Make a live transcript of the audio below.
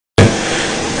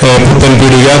പുത്തൻ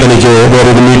പീടിക തനിക്ക്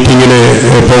വേറൊരു മീറ്റിങ്ങിന്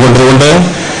പോകേണ്ടതുകൊണ്ട്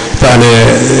താൻ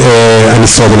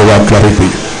അനുശോചന വാക്കുകൾ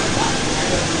അറിയിക്കും.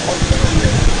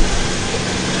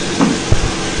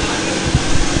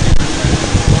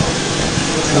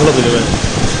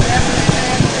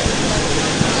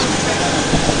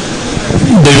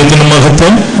 ദൈവത്തിന്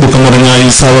മഹത്വം. ദുഃഖം നിറഞ്ഞ ഈ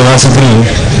സാവകാശത്തിൽ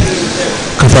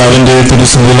കർത്താവിൻ്റെ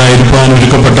തിരുസന്നിധിയിലായിരിക്കാൻ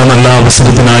ഒരുക്കപ്പെട്ട നല്ല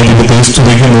അവസരത്തിനായി ദൈവത്തെ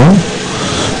സ്തുതിക്കുന്നു.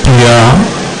 പ്രിയ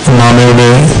അമ്മാമയുടെ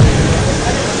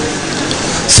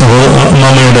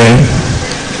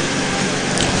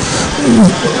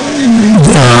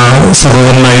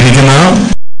സഹോദരനായിരിക്കുന്ന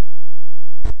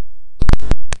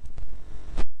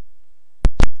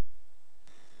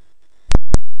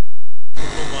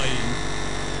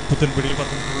പുത്തൻപിടിയിൽ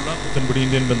പത്തനംതിട്ട പുത്തൻപിടി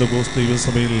ഇന്ത്യൻ പെന്തക്കോസ്ത്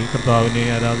ദൈവസഭയിൽ കർത്താവിനെ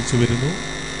ആരാധിച്ചു വരുന്നു.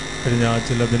 കഴിഞ്ഞ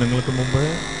ചില ദിനങ്ങൾക്ക് മുമ്പ്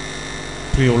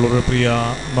പ്രിയ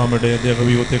അമ്മാമയുടെ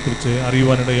ദേഹവിയോഗത്തെക്കുറിച്ച്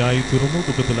അറിയുവാനിടയായി തീർന്നു.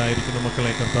 ദുഃഖത്തിലായിരിക്കുന്ന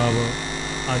മക്കളെ കർത്താവ്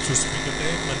ആശ്വസിപ്പിക്കട്ടെ.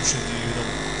 മനുഷ്യ ജീവിതം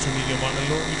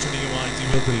ക്ഷണികമാണല്ലോ. ഈ ക്ഷണികമായ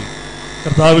ജീവിതത്തിൽ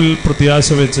കർത്താവിൽ പ്രത്യാശ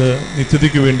വെച്ച്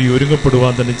നിത്യതയ്ക്ക് വേണ്ടി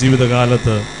ഒരുങ്ങപ്പെടുവാൻ തന്റെ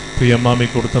ജീവിതകാലത്ത് പ്രിയ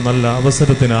അമ്മാമയ്ക്ക് കൊടുത്ത നല്ല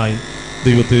അവസരത്തിനായി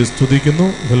ദൈവത്തെ സ്തുതിക്കുന്നു.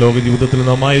 ലോക ജീവിതത്തിൽ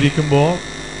നാം ആയിരിക്കുമ്പോൾ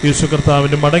യേശു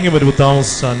കർത്താവിന്റെ മടങ്ങി വരവ്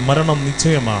താമസിച്ചാൽ മരണം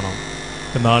നിശ്ചയമാണ്.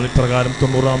 എന്നാൽ ഇപ്രകാരം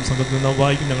 90-ാം സംഘത്തിൽ നാം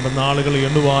വായിക്കും, ഞങ്ങളുടെ നാളുകളെ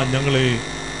എണ്ണുവാൻ ഞങ്ങളെ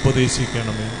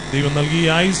ഉപദേശിക്കണമേ. ദൈവം നൽകിയ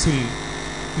ആയുസ്സിൽ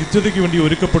നിത്യതയ്ക്ക് വേണ്ടി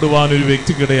ഒരുക്കപ്പെടുവാൻ ഒരു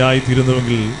വ്യക്തിക്കിടയായി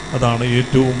തീരുന്നുവെങ്കിൽ അതാണ്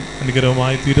ഏറ്റവും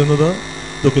അനുഗ്രഹമായി തീരുന്നത്.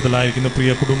 ദുഃഖത്തിലായിരിക്കുന്ന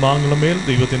പ്രിയ കുടുംബാംഗങ്ങളുടെ മേൽ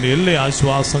ദൈവത്തിന്റെ എല്ലാ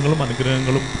ആശ്വാസങ്ങളും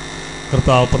അനുഗ്രഹങ്ങളും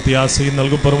കർത്താവ് പ്രത്യാശയും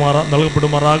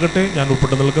നൽകപ്പെടുമാറാകട്ടെ. ഞാൻ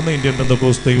ഉൾപ്പെട്ട് നിൽക്കുന്ന ഇന്ത്യൻ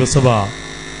പെന്തക്കോസ്ത് ദൈവസഭ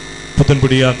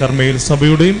പുത്തൻപിടിയ കർമ്മയിൽ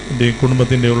സഭയുടെയും എന്റെയും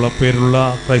കുടുംബത്തിന്റെ പേരുള്ള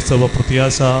ക്രൈസ്തവ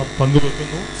പ്രത്യാശ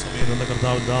പങ്കുവെക്കുന്നു. സമയം എന്ന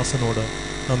കർത്താവ് ദാസനോട്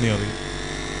നന്ദി അറിയിക്കും.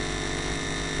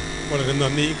 വളരെ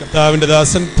നന്ദി. കർത്താവിന്റെ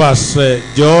ദാസൻ പാസ്റ്റർ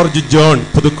ജോർജ് ജോൺ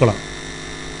പുതുക്കുളം.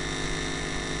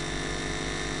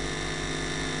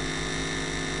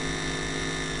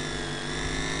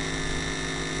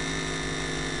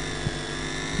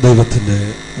 ദൈവത്തിൻ്റെ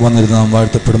വന്നിരുന്ന നാം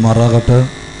വാഴ്ത്തപ്പെടുമാറാകട്ടെ.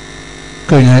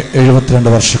 കഴിഞ്ഞ 72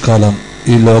 വർഷക്കാലം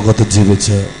ഈ ലോകത്ത്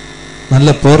ജീവിച്ച്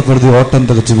നല്ല പോർപ്പെടുത്തി ഓട്ടം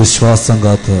തികച്ച് വിശ്വാസം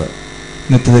കാത്ത്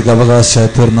നിത്യതയ്ക്ക് അവകാശമായി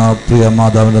തീർന്ന പ്രിയ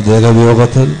മാതാവിൻ്റെ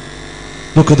ദേഹവിയോഗത്തിൽ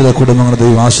ദുഃഖത്തിലെ കുടുംബങ്ങളെ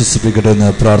ദൈവം ആശ്വസിപ്പിക്കട്ടെ എന്ന്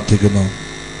പ്രാർത്ഥിക്കുന്നു.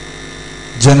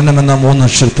 ജനനമെന്ന 3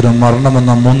 അക്ഷരത്തിനും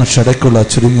മരണമെന്ന 3 അക്ഷരയ്ക്കുള്ള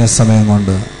ചുരുങ്ങിയ സമയം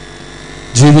കൊണ്ട്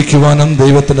ജീവിക്കുവാനും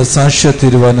ദൈവത്തിൻ്റെ സാക്ഷ്യം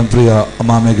തീരുവാനും പ്രിയ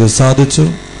അമ്മാമയ്ക്ക് സാധിച്ചു.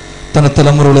 തന്റെ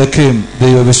തലമുറകളെയൊക്കെയും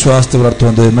ദൈവവിശ്വാസത്തെ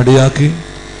വളർത്തുവാൻ ദൈവം ഇടയാക്കി.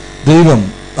 ദൈവം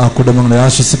ആ കുടുംബങ്ങളെ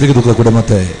ആശ്വസിപ്പിക്കുന്ന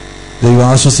കുടുംബത്തെ ദൈവം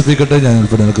ആശ്വസിപ്പിക്കട്ടെ. ഞാൻ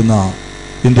ഉൾപ്പെടെ നിൽക്കുന്ന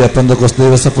ഇന്ത്യ പെന്തക്കോസ്ത്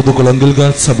ദൈവസഭ Puthukkulam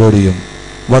Gilgal സഭയുടെയും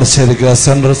Vadasserikkara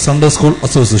central Sunday school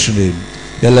അസോസിയേഷന്റെയും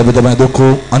എല്ലാവിധമായ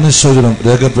ദുഃഖവും അനുശോചനവും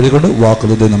രേഖപ്പെടുത്തിക്കൊണ്ട്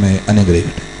വാക്കുകൾ നമ്മെ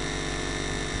അനുഗ്രഹിക്കട്ടെ.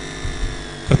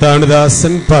 കർത്താവിന്റെ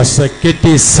ദാസൻ പാസ്റ്റർ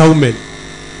കെ.ടി. സൗമ്യൻ.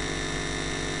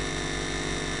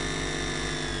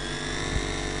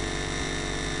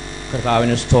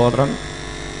 കർത്താവിന് സ്തോത്രം.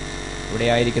 ഇവിടെ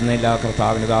ആയിരിക്കുന്ന എല്ലാ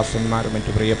കർത്താവിന് ദാസന്മാരും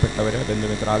മറ്റു പ്രിയപ്പെട്ടവർ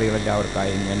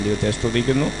ബന്ധുമിത്രാദികളെല്ലാവർക്കായും ഞാൻ ദൈവത്തെ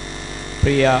സ്തുതിക്കുന്നു.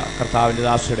 പ്രിയ കർത്താവിൻ്റെ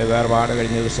ദാസയുടെ വേർപാട്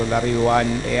കഴിഞ്ഞ ദിവസങ്ങളിൽ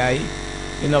അറിയുവാനിടയായി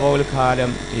ഇന്ന്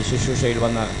പകൽക്കാലം ഈ ശുശ്രൂഷയിൽ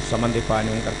വന്ന്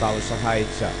സംബന്ധിപ്പാനും കർത്താവ്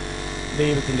സഹായിച്ച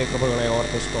ദൈവത്തിൻ്റെ കൃപകളെ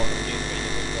ഓർത്ത് സ്തോത്രം ചെയ്ത്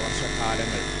കഴിഞ്ഞ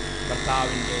വർഷക്കാലങ്ങൾ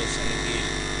കർത്താവിൻ്റെ സന്നിധിയിൽ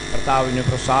കർത്താവിന്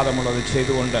പ്രസാദമുള്ളത്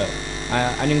ചെയ്തുകൊണ്ട്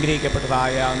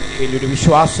അനുഗ്രഹിക്കപ്പെട്ടതായ നിലയിൽ ഒരു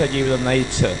വിശ്വാസ ജീവിതം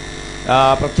നയിച്ച്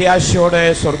പ്രത്യാശയോടെ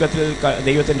സ്വർഗത്തിൽ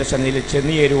ദൈവത്തിൻ്റെ സന്നിധിയിൽ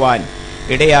ചെന്നുചേരുവാൻ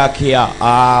ഇടയാക്കിയ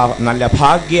ആ നല്ല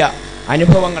ഭാഗ്യ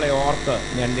അനുഭവങ്ങളെ ഓർത്ത്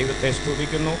ഞാൻ ദൈവത്തെ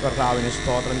സ്തുതിക്കുന്നു. കർത്താവിന്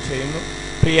സ്തോത്രം ചെയ്യുന്നു.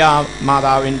 പ്രിയ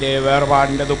മാതാവിൻ്റെ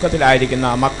വേർപാടിൻ്റെ ദുഃഖത്തിലായിരിക്കുന്ന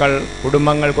മക്കൾ,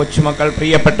 കുടുംബങ്ങൾ, കൊച്ചുമക്കൾ,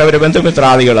 പ്രിയപ്പെട്ടവർ,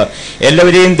 ബന്ധുമിത്രാദികൾ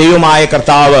എല്ലാവരെയും ദൈവമായ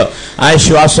കർത്താവ്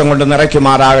ആശ്വാസം കൊണ്ട്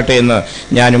നിറയ്ക്കുമാറാകട്ടെ എന്ന്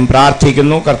ഞാനും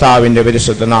പ്രാർത്ഥിക്കുന്നു. കർത്താവിൻ്റെ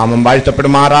പരിശുദ്ധ നാമം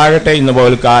വാഴ്ത്തപ്പെടുമാറാകട്ടെ. ഇന്ന്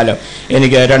പോൽക്കാലം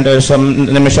എനിക്ക് 2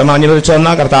 നിമിഷം അനുവദിച്ചു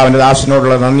തന്ന കർത്താവിൻ്റെ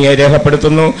ദാസനോടുള്ള നന്ദിയെ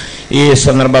രേഖപ്പെടുത്തുന്നു. ഈ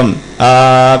സന്ദർഭം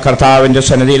കർത്താവിൻ്റെ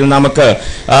സന്നിധിയിൽ നമുക്ക്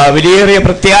വിലയേറിയ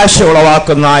പ്രത്യാശ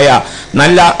ഉളവാക്കുന്നതായ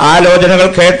നല്ല ആലോചനകൾ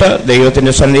കേട്ട്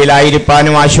ദൈവത്തിൻ്റെ സന്നിധിയിലായിരിക്കാനും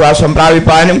ആശ്വാസം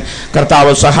പ്രാപിപ്പാനും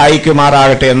കർത്താവ്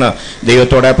സഹായിക്കുമാറാകട്ടെ എന്ന്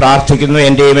ദൈവത്തോടെ പ്രാർത്ഥിക്കുന്നു.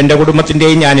 എൻ്റെയും എൻ്റെ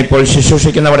കുടുംബത്തിൻ്റെയും ഞാനിപ്പോൾ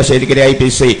ശുശ്രൂഷിക്കുന്ന വടശ്ശേരിക്കര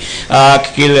IPC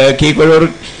കീക്കൊഴൂർ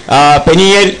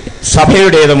പെനിയേൽ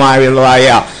സഭയുടേതുമായുള്ളതായ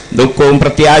ദുഃഖവും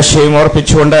പ്രത്യാശയും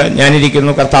ഓർപ്പിച്ചുകൊണ്ട്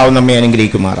ഞാനിരിക്കുന്നു. കർത്താവ് നമ്മെ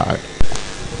അനുഗ്രഹിക്കുമാറാകട്ടെ.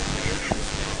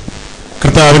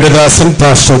 കർത്താവിന്റെ ദാസൻ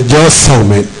പാസ്റ്റർ ജോസ്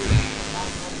സൗമ്യൻ.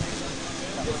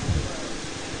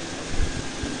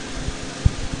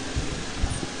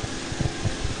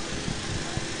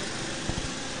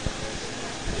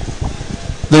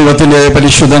 ദൈവത്തിന്റെ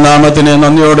പരിശുദ്ധ നാമത്തിന്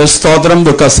നന്ദിയോടെ സ്തോത്രം.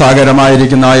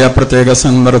 ദുഃഖസാഗരമായിരിക്കുന്ന പ്രത്യേക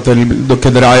സന്ദർഭത്തിൽ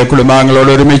ദുഃഖിതരായ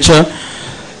കുടുംബാംഗങ്ങളോട് ഒരുമിച്ച്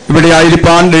ഇവിടെ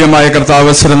ആയിരിക്കാൻ ദൈവമായ കർത്താവ്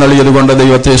അവസരം നൽകിയതുകൊണ്ട്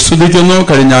ദൈവത്തെ സ്തുതിക്കുന്നു.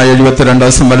 കഴിഞ്ഞ 72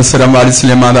 സംവത്സരം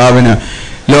വാത്സല്യ മാതാവിന്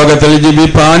ലോകത്തിൽ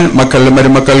ജീവിപ്പാൻ, മക്കൾ,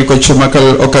 മരുമക്കൾ, കൊച്ചുമക്കൾ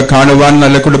ഒക്കെ കാണുവാൻ,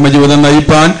 നല്ല കുടുംബജീവിതം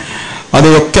നയിപ്പാൻ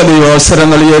അതൊക്കെ ദൈവം അവസരം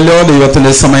നൽകിയല്ലോ.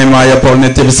 ദൈവത്തിന്റെ സമയമായപ്പോൾ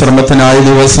നിത്യവിശ്രമത്തിനായ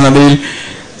ദിവസനദിയിൽ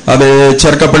അത്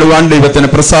ചേർക്കപ്പെടുവാൻ ദൈവത്തിന്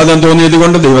പ്രസാദം തോന്നിയത്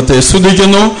കൊണ്ട് ദൈവത്തെ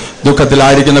സ്തുതിക്കുന്നു.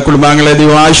 ദുഃഖത്തിലായിരിക്കുന്ന കുടുംബാംഗങ്ങളെ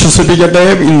ദൈവം ആശ്വസിപ്പിക്കട്ടെ.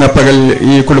 ഇന്ന് പകൽ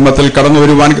ഈ കുടുംബത്തിൽ കടന്നു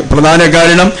വരുവാൻ പ്രധാന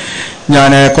കാരണം,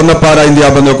 ഞാൻ കൊന്നപ്പാറ ഇന്ത്യ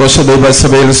ബന്ധുക്കോസ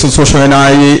ദൈവസഭയിൽ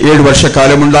ശുശ്രൂഷകനായി 7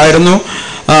 വർഷക്കാലമുണ്ടായിരുന്നു.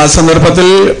 ആ സന്ദർഭത്തിൽ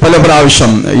പല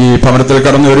പ്രാവശ്യം ഈ ഭവനത്തിൽ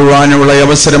കടന്നു വരുവാനുള്ള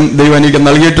അവസരം ദൈവം എനിക്ക്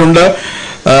നൽകിയിട്ടുണ്ട്.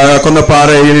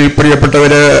 കൊന്നപ്പാറയിൽ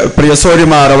പ്രിയപ്പെട്ടവര്, പ്രിയ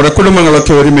സോരിമാർ, അവരുടെ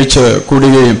കുടുംബങ്ങളൊക്കെ ഒരുമിച്ച്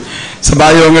കൂടുകയും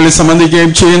സഭായോഗങ്ങളിൽ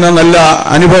സംബന്ധിക്കുകയും ചെയ്യുന്ന നല്ല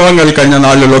അനുഭവങ്ങൾ കഴിഞ്ഞ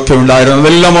നാളുകളിലൊക്കെ ഉണ്ടായിരുന്നു.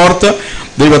 അതെല്ലാം ഓർത്ത്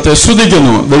ദൈവത്തെ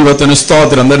സ്തുതിക്കുന്നു. ദൈവത്തിന്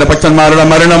സ്തോത്രം. തന്റെ ഭക്തന്മാരുടെ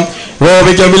മരണം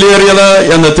യഹോവയ്ക്ക് വിലയേറിയത്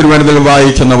എന്ന് തിരുവനന്തപുരത്തിൽ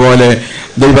വായിക്കുന്ന പോലെ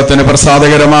ദൈവത്തിന്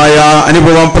പ്രസാദകരമായ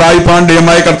അനുഭവം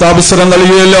പ്രായപാണ്ഡ്യമായ കർത്താവസരം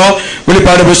നൽകിയല്ലോ.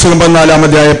 വെളിപ്പാട് പുസ്തകം 14-ാം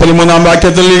അധ്യായം 13-ാം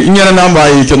വാക്യത്തിൽ ഇങ്ങനെ നാം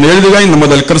വായിക്കുന്നു: എഴുതുക, ഇന്നു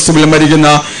മുതൽ ക്രിസ്തുവിൽ മരിക്കുന്ന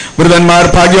വൃതന്മാർ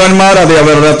ഭാഗ്യവാന്മാർ, അത്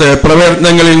അവരുടെ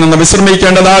പ്രവർത്തനങ്ങളിൽ നിന്ന്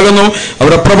വിശ്രമിക്കേണ്ടതാകുന്നു,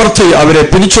 അവരുടെ പ്രവൃത്തി അവരെ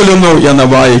പിരിച്ചൊല്ലുന്നു എന്ന്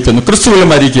വായിക്കുന്നു. ക്രിസ്തുവിൽ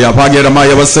മരിക്കുക ഭാഗ്യകരമായ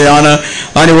അവസ്ഥയാണ്.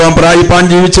 അനുഭവം പ്രായിപ്പാൻ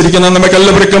ജീവിച്ചിരിക്കുന്ന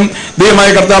നമുക്കെല്ലാവർക്കും ദൈവമായ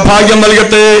കർത്താവ് ഭാഗ്യം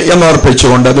നൽകട്ടെ എന്ന്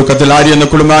ഓർപ്പിച്ചുകൊണ്ട് ദുഃഖത്തിൽ ആരിയുന്ന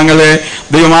കുടുംബാംഗങ്ങളെ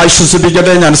ദൈവം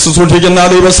ആശ്വസിപ്പിക്കട്ടെ. ഞാൻ ശുശ്രൂഷിക്കുന്ന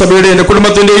ദൈവസഭയുടെ എന്റെ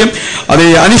കുടുംബത്തിന്റെയും അതേ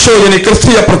അനുശോചന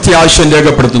ക്രിസ്തീയ പ്രത്യാശം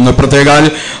രേഖപ്പെടുത്തുന്നു. പ്രത്യേകാൽ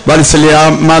വാത്സല്യ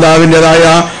മാതാവിൻ്റെതായ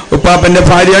ഉപ്പാപ്പന്റെ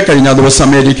ഭാര്യ കഴിഞ്ഞ ദിവസം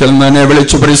അമേരിക്കയിൽ നിന്ന് എന്നെ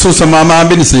വിളിച്ചു, പ്രിസൂസമാമ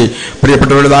ബിൻസി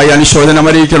പ്രിയപ്പെട്ടവരുടേതായ അനുശോചനം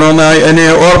അറിയിക്കണമെന്ന് എന്നെ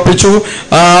ഓർപ്പിച്ചു.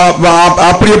 ആ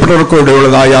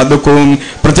പ്രിയപ്പെട്ടവർക്കൂടെയുള്ളതായ ദുഃഖവും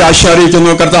പ്രത്യാശ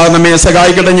അറിയിക്കുന്നു. കർത്താവ് നമ്മെ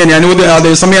സഹായിക്കട്ടെ. ഞാൻ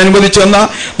അതേ സമയം അനുവദിച്ചെന്ന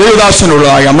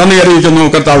ദൈവദാസനുള്ളതായ നന്ദി അറിയിക്കുന്നു.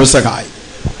 കർത്താവ് സഹായി.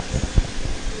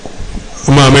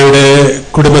 മാമയുടെ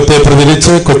കുടുംബത്തെ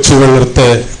പ്രതികരിച്ച്, കൊച്ചു വളർത്തെ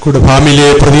ഫാമിലിയെ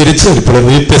പ്രതികരിച്ച് ഇപ്പോൾ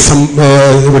നിത്യസം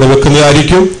ഇവിടെ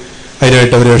വെക്കുന്നതായിരിക്കും.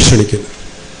 അതിനായിട്ട് അവരെ ക്ഷണിക്കുന്നു.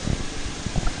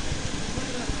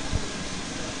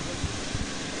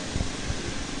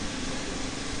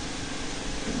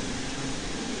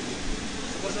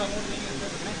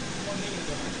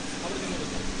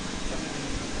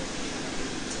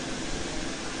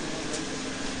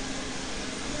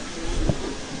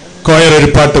 കോയർ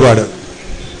ഒരു പാട്ടുപാട്.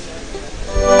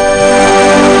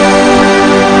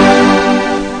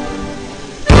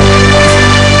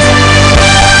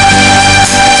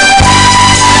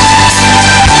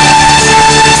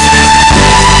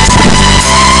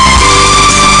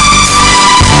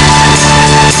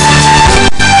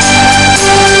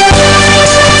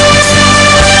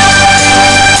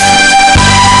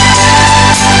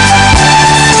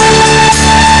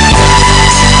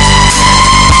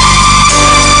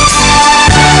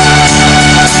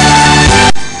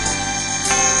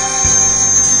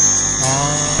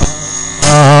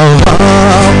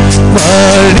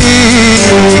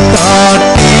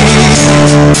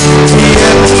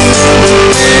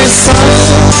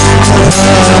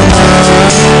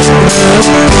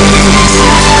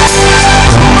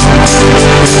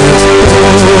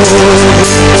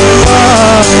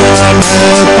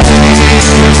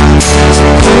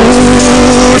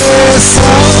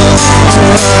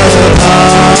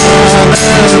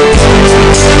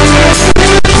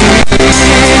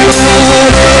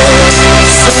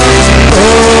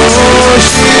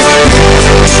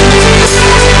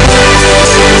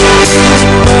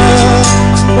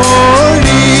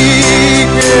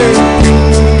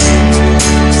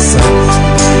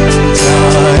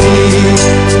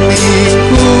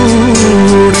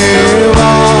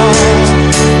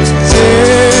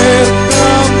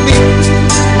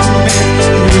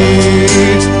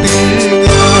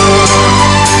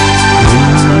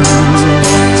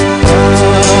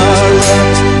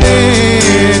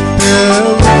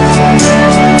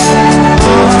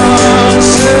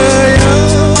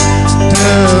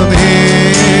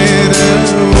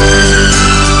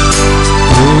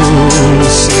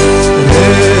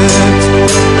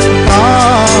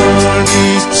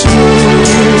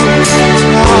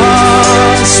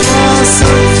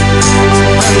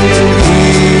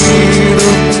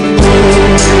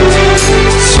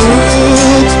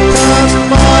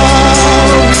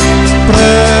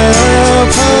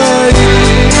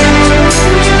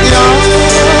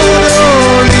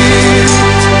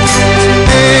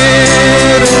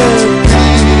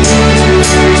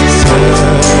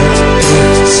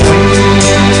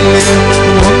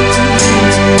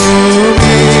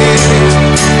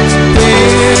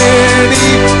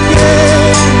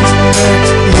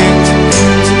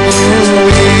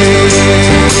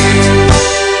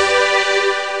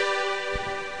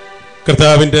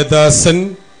 കർത്താവിന്റെ ദാസൻ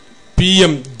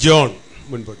PM ജോൺ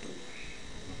മുൻപോട്ട്.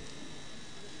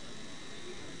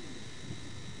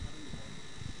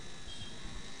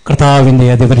 കർത്താവിൻ്റെ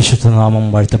അതിപരിശുദ്ധ നാമം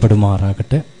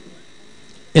വാഴ്ത്തപ്പെടുമാറാകട്ടെ.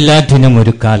 എല്ലാറ്റിനും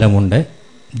ഒരു കാലമുണ്ട്.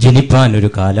 ജനിപ്പാനൊരു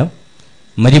കാലം,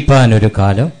 മരിപ്പാനൊരു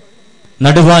കാലം,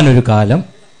 നടുവാനൊരു കാലം,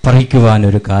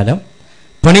 പറിക്കുവാനൊരു കാലം,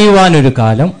 പണിയുവാനൊരു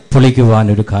കാലം,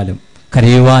 പൊളിക്കുവാനൊരു കാലം,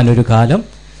 കരയുവാനൊരു കാലം,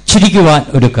 ചിരിക്കുവാൻ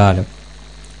ഒരു കാലം.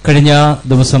 കഴിഞ്ഞ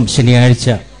ദിവസം ശനിയാഴ്ച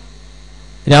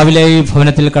രാവിലെ ഈ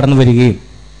ഭവനത്തിൽ കടന്നു വരികയും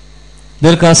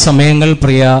ദീർഘസമയങ്ങൾ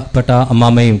പ്രിയപ്പെട്ട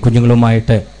അമ്മാമ്മയും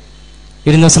കുഞ്ഞുങ്ങളുമായിട്ട്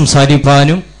ഇരുന്ന്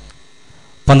സംസാരിപ്പാനും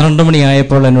 12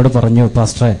 മണിയായപ്പോൾ എന്നോട് പറഞ്ഞു,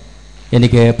 പാസ്റ്ററെ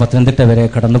എനിക്ക് പത്തനംതിട്ട വരെ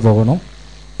കടന്നു പോകണം,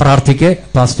 പ്രാർത്ഥിക്ക്,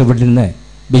 പാസ്റ്റർ വീട്ടിൽ നിന്ന്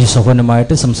ബിജു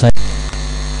സഹോദരനുമായിട്ട് സംസാരിക്കും.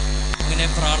 അങ്ങനെ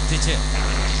പ്രാർത്ഥിച്ച്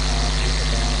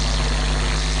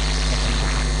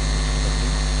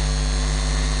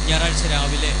ഞായറാഴ്ച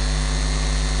രാവിലെ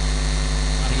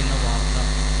അറിയുന്ന വാർത്തയാണ്.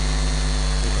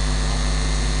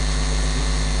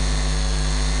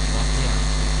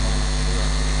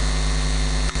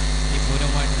 ഈ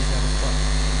പൂരമായിട്ട് എനിക്ക് അടുത്ത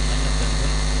നല്ല ബന്ധം.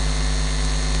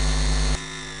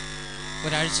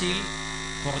 ഒരാഴ്ചയിൽ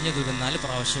കുറഞ്ഞതൊരു 4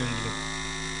 പ്രാവശ്യമെങ്കിലും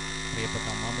പ്രിയപ്പെട്ട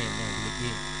അമ്മാമ്മ എന്നെ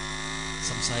വിളിക്കുകയും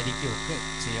സംസാരിക്കുകയും ഒക്കെ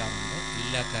ചെയ്യാറുണ്ട്.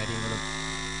 എല്ലാ കാര്യങ്ങളും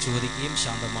ചോദിക്കുകയും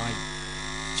ശാന്തമായി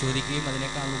ചോദിക്കുകയും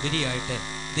അതിനേക്കാൾ ഉപരിയായിട്ട്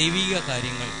ദൈവിക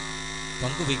കാര്യങ്ങൾ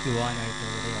പങ്കുവയ്ക്കുവാനായിട്ട്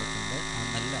ഇടയായിട്ടുണ്ട്. ആ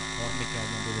നല്ല ഓർമ്മയ്ക്കായി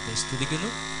ഞാൻ ദൈവത്തെ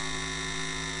സ്തുതിക്കുന്നു.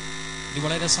 ഇത്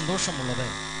വളരെ സന്തോഷമുള്ളത്,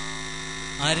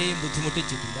 ആരെയും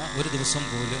ബുദ്ധിമുട്ടിച്ചിട്ടില്ല. ഒരു ദിവസം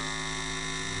പോലും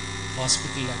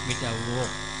ഹോസ്പിറ്റലിൽ അഡ്മിറ്റ് ആവുകയോ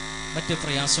മറ്റ്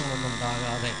പ്രയാസങ്ങളൊന്നും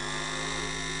ഉണ്ടാകാതെ,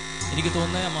 എനിക്ക്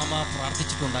തോന്നുന്നത് അമ്മാമ്മ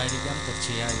പ്രാർത്ഥിച്ചിട്ടുണ്ടായിരിക്കാം.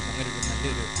 തീർച്ചയായും അങ്ങനെ ഒരു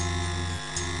നല്ലൊരു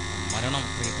മരണം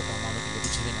പ്രിയപ്പെട്ട അമ്മാമയ്ക്ക്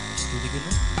ലഭിച്ചതിനായി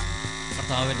സ്തുതിക്കുന്നു.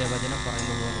 കർത്താവിൻ്റെ വചനം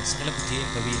പറയുന്ന പോലെ സകല ബുദ്ധിയെയും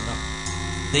കവിയുന്ന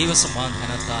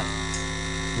ദൈവസമാധാനത്താൽ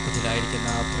ദുഃഖത്തിലായിരിക്കുന്ന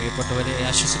പ്രിയപ്പെട്ടവരെ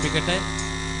ആശ്വസിപ്പിക്കട്ടെ.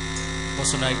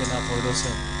 പോസ്റ്റനായിരിക്കുന്ന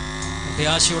പൗലോസ്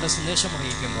പ്രത്യാശയുടെ സന്ദേശം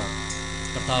അറിയിക്കുമ്പോൾ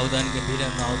കർത്താവ് താൻ ഗംഭീര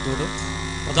നാമത്തോടും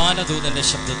പ്രധാന ദൂതന്റെ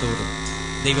ശബ്ദത്തോടും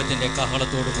ദൈവത്തിൻ്റെ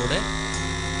കാഹളത്തോടും കൂടെ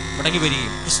മടങ്ങി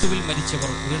വരികയും ക്രിസ്തുവിൽ മരിച്ചവർ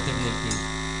ഉയർത്തെഴുന്നേൽക്കുകയും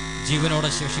ജീവനോടെ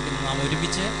ശേഷിക്കുന്ന നാം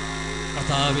ഒരുമിച്ച്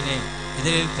കർത്താവിനെ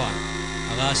എതിരേൽപ്പാൻ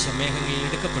ആകാശമേഘങ്ങളിൽ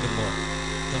എടുക്കപ്പെടുമ്പോൾ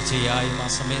തീർച്ചയായും ആ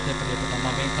സമയത്തെ പ്രിയപ്പെട്ട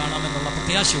അമ്മാമയെ കാണാമെന്നുള്ള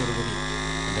പ്രത്യാശയോടുകൂടി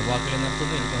എൻ്റെ വാക്കുകൾ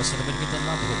നിർത്തുന്നു. എനിക്ക് അവസരമൊരുക്കി തന്ന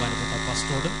ബഹുമാനപ്പെട്ട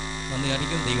പാസ്റ്ററോടും നന്ദി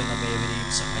അറിയിക്കും. ദൈവം നമ്മെ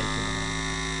ഏവരെയും സഹായിക്കുന്നു.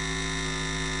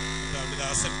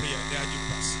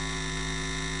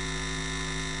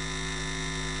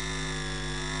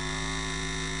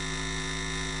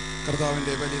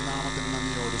 കർത്താവിൻ്റെ വലിയ നാമത്തിന്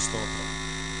നന്ദിയോട് സ്തോത്രം.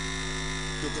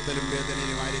 ദുഃഖത്തിലും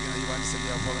വേദനയിലുമായിരിക്കുന്ന ഈ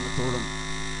വാത്സല്യ ഭവനത്തോടും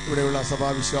ഇവിടെയുള്ള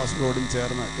സഭാവിശ്വാസികളോടും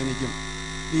ചേർന്ന് എനിക്കും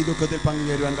ഈ ദുഃഖത്തിൽ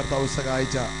പങ്കുചേരുവാൻ കർത്താവ്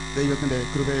സഹായിച്ച ദൈവത്തിൻ്റെ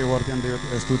കൃപയെ ഓർത്ത് ഞാൻ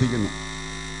ദൈവത്തെ സ്തുതിക്കുന്നു.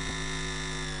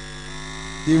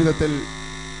 ജീവിതത്തിൽ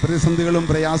പ്രതിസന്ധികളും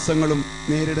പ്രയാസങ്ങളും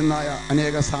നേരിടുന്ന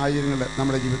അനേക സാഹചര്യങ്ങൾ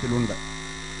നമ്മുടെ ജീവിതത്തിലുണ്ട്.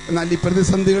 എന്നാൽ ഈ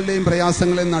പ്രതിസന്ധികളുടെയും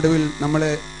പ്രയാസങ്ങളുടെയും നടുവിൽ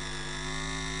നമ്മളെ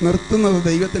നിർത്തുന്നത്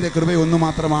ദൈവത്തിൻ്റെ കൃപയൊന്നു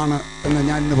മാത്രമാണ് എന്ന്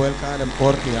ഞാൻ ഇന്ന് പകൽക്കാലം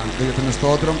ഓർക്കുകയാണ്. ദൈവത്തിൻ്റെ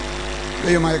സ്തോത്രം.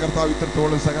 ദൈവമായ കർത്താവ്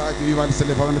ഇത്രത്തോളം സഹായിച്ചു ഈ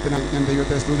വാത്സല്യ ഭവനത്തിനായി ഞാൻ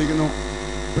ദൈവത്തെ സ്തുതിക്കുന്നു.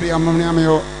 പ്രിയ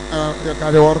അമ്മണിയാമയോ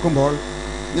കാര്യം ഓർക്കുമ്പോൾ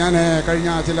ഞാൻ കഴിഞ്ഞ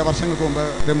ചില വർഷങ്ങൾക്ക് മുമ്പ്,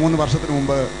 3 വർഷത്തിന്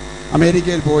മുമ്പ്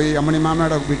അമേരിക്കയിൽ പോയി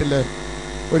അമ്മണിമാമയുടെ വീട്ടിൽ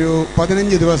ഒരു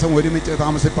 15 ദിവസം ഒരുമിച്ച്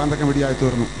താമസിപ്പാൻ തക്ക വേണ്ടിയായി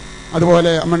തീർന്നു.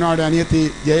 അതുപോലെ അമ്മയുടെ അനിയത്തി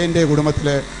ജയൻ്റെ കുടുംബത്തിൽ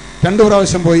 2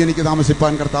 പ്രാവശ്യം പോയി എനിക്ക്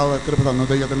താമസിപ്പാൻ കർത്താവ് കൃപ തന്നു.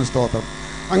 ദൈവത്തിന് സ്തോത്രം.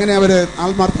 അങ്ങനെ അവർ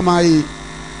ആത്മാർത്ഥമായി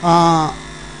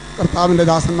കർത്താവിൻ്റെ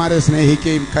ദാസന്മാരെ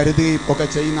സ്നേഹിക്കുകയും കരുതുകയും ഒക്കെ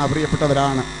ചെയ്യുന്ന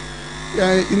പ്രിയപ്പെട്ടവരാണ്.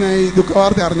 ഇന്ന് ഈ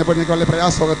ദുഃഖവാർത്ത അറിഞ്ഞപ്പോൾ എനിക്ക് വളരെ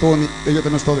പ്രയാസമൊക്കെ തോന്നി.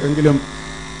 ദൈവത്തിന് സ്തോത്രം. എങ്കിലും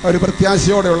ഒരു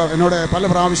പ്രത്യാശയോടെയുള്ള എന്നോട് പല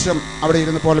പ്രാവശ്യം അവിടെ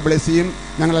ഇരുന്നപ്പോൾ ബ്ലെസ്സിയും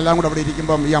ഞങ്ങളെല്ലാം കൂടെ അവിടെ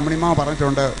ഇരിക്കുമ്പം ഈ അമ്മണിമാവ്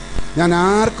പറഞ്ഞിട്ടുണ്ട്, ഞാൻ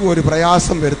ആർക്കും ഒരു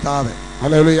പ്രയാസം വരുത്താതെ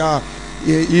ഹല്ലേലൂയ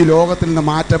ഈ ലോകത്തിൽ നിന്ന്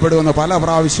മാറ്റപ്പെടുമെന്ന് പല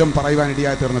പ്രാവശ്യം പറയുവാൻ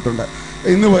ഇടയായി തീർന്നിട്ടുണ്ട്.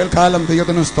 ഇന്ന് പകൽക്കാലം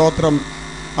ദൈവത്തിന് സ്തോത്രം.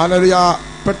 ഹല്ലേലൂയ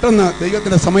പെട്ടെന്ന്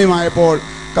ദൈവത്തിൻ്റെ സമയമായപ്പോൾ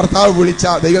കർത്താവ് വിളിച്ച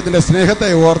ദൈവത്തിൻ്റെ സ്നേഹത്തെ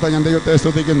ഓർത്ത് ഞാൻ ദൈവത്തെ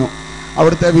സ്തുതിക്കുന്നു.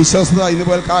 അവിടുത്തെ വിശ്വസ്തത ഇന്ന്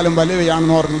പകൽക്കാലം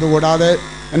വലിയവയാണെന്ന് ഓർക്കുന്നത് കൂടാതെ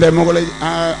എൻ്റെ മുകളിൽ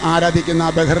ആരാധിക്കുന്ന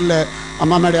ബഹറിലെ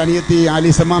അമ്മാമ്മയുടെ അനിയത്തി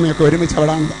ആലീസമ്മാമയൊക്കെ ഒരുമിച്ച്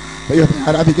അവിടാണ് ദൈവത്തെ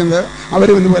ആരാധിക്കുന്നത്.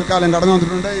 അവരും ഇന്ന് പകൽക്കാലം കടന്നു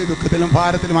വന്നിട്ടുണ്ട്. ഈ ദുഃഖത്തിലും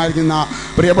ഭാരത്തിലുമായിരിക്കുന്ന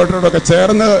പ്രിയപ്പെട്ടവരോടൊക്കെ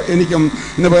ചേർന്ന് എനിക്കും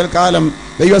ഇന്ന് പകൽക്കാലം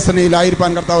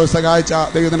ദൈവസേനയിലായിരിക്കാൻ കർത്താവ് സഹായിച്ച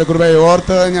ദൈവത്തിൻ്റെ കൃപയെ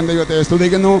ഓർത്ത് ഞാൻ ദൈവത്തെ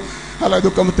സ്തുതിക്കുന്നു. അല്ല,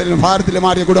 ദുഃഖത്തിലും ഭാരത്തിലും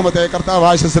മാറിയ കുടുംബത്തെ കർത്താവ്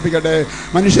ആശ്വസിപ്പിക്കട്ടെ.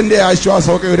 മനുഷ്യന്റെ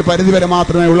ആശ്വാസമൊക്കെ ഒരു പരിധിവരെ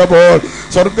മാത്രമേ ഉള്ളപ്പോൾ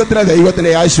സ്വർഗത്തിലെ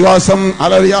ദൈവത്തിന്റെ ആശ്വാസം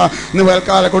അലറിയ ഇന്ന്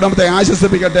വേൽക്കാല കുടുംബത്തെ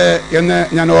ആശ്വസിപ്പിക്കട്ടെ എന്ന്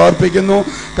ഞാൻ ഓർപ്പിക്കുന്നു.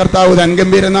 കർത്താവ് തൻ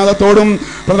ഗംഭീരനാഥത്തോടും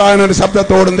പ്രധാന ഒരു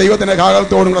ശബ്ദത്തോടും ദൈവത്തിന്റെ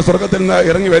കാഹളത്തോടും കൂടെ സ്വർഗത്തിൽ നിന്ന്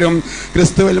ഇറങ്ങി വരും.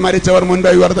 ക്രിസ്തുവിൽ മരിച്ചവർ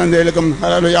മുൻപേ ഉയർത്തെഴുന്നേൽക്കും.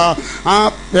 അലറിയ ആ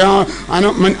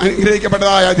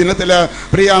അനുഗ്രഹിക്കപ്പെട്ടതായ ദിനത്തിൽ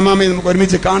പ്രിയ അമ്മാമയെ നമുക്ക്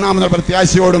ഒരുമിച്ച് കാണാമെന്ന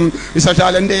പ്രത്യാശയോടും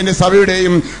വിശേഷാൽ എൻ്റെ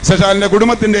സഭയുടെയും വിശേഷാലിന്റെ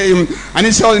കുടുംബത്തിന്റെയും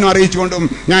അനുശോചനം അറിയിച്ചുകൊണ്ടും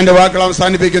ഞാൻ എൻ്റെ വാക്കുകൾ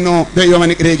അവസാനിപ്പിക്കുന്നു. ദൈവം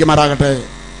അനുഗ്രഹിക്കുമാറാകട്ടെ.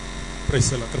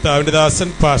 കർത്താവിന്റെ ദാസൻ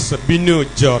പാസ്റ്റർ ബിനു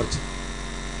ജോർജ്.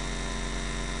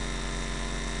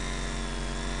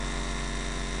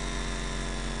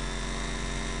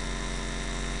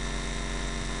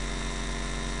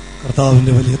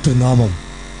 കർത്താവിൻ്റെ വലിയ തിരുനാമം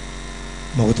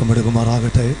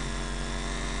മഹത്വമെടുക്കുമാറാകട്ടെ.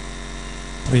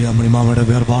 പ്രിയ മണിമാമയുടെ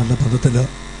വേർപാടിൻ്റെ ബന്ധത്തിൽ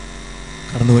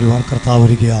കടന്നു വരുവാൻ കർത്താവ്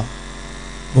ഒരുക്കിയ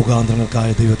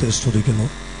മുഖാന്തരങ്ങൾക്കായ ദൈവത്തെ സ്തുതിക്കുന്നു,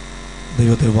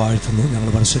 ദൈവത്തെ വാഴ്ത്തുന്നു. ഞങ്ങൾ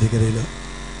വടശ്ശേരിക്കരയിൽ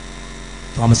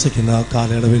താമസിക്കുന്ന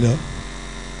കാലയളവിൽ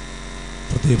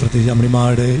പ്രത്യേകിച്ച്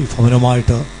അമ്മിമാരുടെ ഈ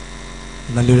ഭവനമായിട്ട്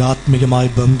നല്ലൊരു ആത്മീയമായ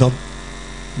ബന്ധം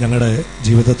ഞങ്ങളുടെ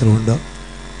ജീവിതത്തിലുണ്ട്.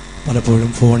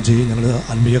 പലപ്പോഴും ഫോൺ ചെയ്യും, ഞങ്ങൾ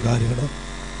ആത്മീയ കാര്യങ്ങൾ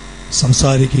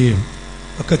സംസാരിക്കുകയും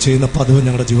ഒക്കെ ചെയ്യുന്ന പതിവ്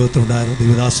ഞങ്ങളുടെ ജീവിതത്തിലുണ്ടായിരുന്നു.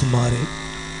 ദൈവദാസന്മാരെ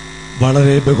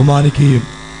വളരെ ബഹുമാനിക്കുകയും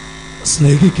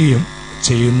സ്നേഹിക്കുകയും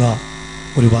ചെയ്യുന്ന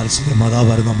ഒരു വാത്സല്യ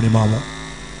മാതാവായിരുന്നു അമ്മിമാമ.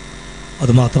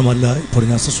 അതുമാത്രമല്ല, ഇപ്പോൾ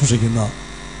ഞാൻ ശുശ്രൂഷിക്കുന്ന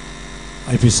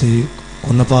IPC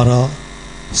കൊന്നപ്പാറ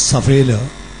സഭയിൽ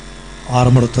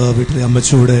ആറമടത്ത് വീട്ടിലെ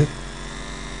അമ്മച്ചിയുടെ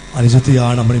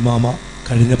അനുജത്തിയാണ് അമ്മിമാമ.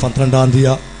 കഴിഞ്ഞ 12-ാം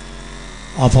തീയതി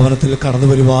ആ ഭവനത്തിൽ കടന്നു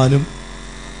വരുവാനും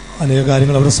അനേക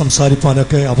കാര്യങ്ങൾ അവിടെ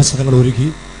സംസാരിപ്പാനൊക്കെ അവസരങ്ങൾ ഒരുക്കി.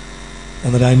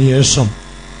 എന്നാൽ അതിനുശേഷം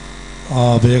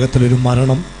വേഗത്തിലൊരു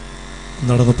മരണം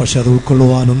നടന്നു. പക്ഷെ അത്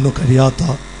ഉൾക്കൊള്ളുവാനൊന്നും കഴിയാത്ത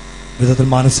വിധത്തിൽ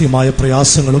മാനസികമായ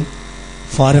പ്രയാസങ്ങളും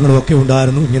ഭാരങ്ങളും ഒക്കെ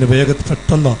ഉണ്ടായിരുന്നു. ഇങ്ങനെ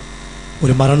പെട്ടെന്ന്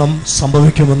ഒരു മരണം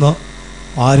സംഭവിക്കുമെന്ന്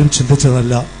ആരും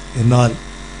ചിന്തിച്ചതല്ല. എന്നാൽ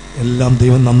എല്ലാം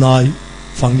ദൈവം നന്നായി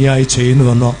ഭംഗിയായി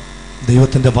ചെയ്യുന്നുവെന്ന്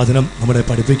ദൈവത്തിൻ്റെ വചനം നമ്മളെ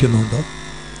പഠിപ്പിക്കുന്നുണ്ട്.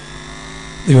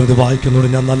 ദൈവം ഇത് വായിക്കുന്നുണ്ട്.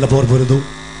 ഞാൻ നല്ല പോർ പൊരുതു,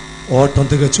 ഓട്ടം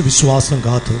തികച്ചു വിശ്വാസം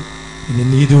കാത്തു, ഇനി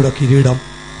നീതിയുടെ കിരീടം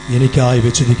എനിക്കായി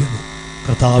വെച്ചിരിക്കുന്നു.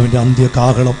 കർത്താവിൻ്റെ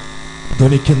അന്ത്യകാഹളം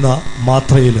ധ്വനിക്കുന്ന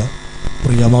മാത്രയിൽ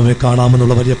പ്രിയമ്മയെ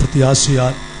കാണാമെന്നുള്ള വലിയ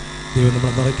പ്രത്യാശയാൽ ദൈവം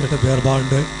നമ്മളെ നിറയ്ക്കട്ടെ.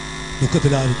 വേർപാടിൻ്റെ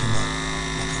ദുഃഖത്തിലായിരിക്കുന്ന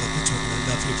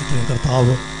എല്ലാ ഫീറ്റിനെയും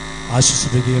കർത്താവ്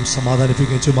ആശ്വസിപ്പിക്കുകയും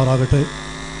സമാധാനിപ്പിക്കുകയും ചെയ്യുമാറാകട്ടെ.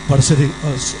 വടശ്ശേരി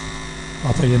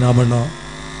പയ്യനാമണ്ണ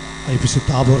IPC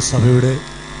താബോർ സഭയുടെ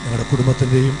ഞങ്ങളുടെ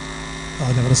കുടുംബത്തിൻ്റെയും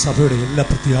ഞങ്ങളുടെ സഭയുടെ എല്ലാ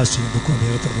പ്രത്യാശയും ദുഃഖവും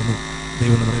രേഖപ്പെടുത്തുന്നു.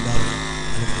 ദൈവം നമ്മളെല്ലാവരെയും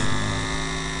അനുഗ്രഹിക്കുന്നു.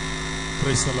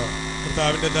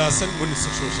 കർത്താവിന്റെ ദാസൻ മുൻ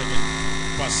ശുശ്രൂഷകൻ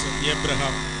പാസ്റ്റർ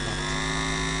എബ്രഹാം.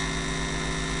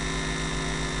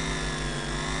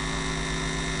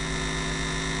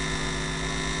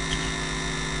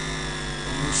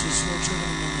 ശുശ്രൂഷകൻ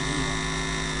എന്ന നിലയിൽ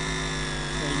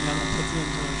കഴിഞ്ഞ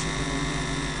 35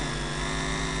 വർഷത്തിനുള്ളിൽ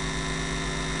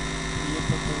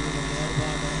പ്രിയപ്പെട്ടവരുടെ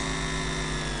വേർപാട്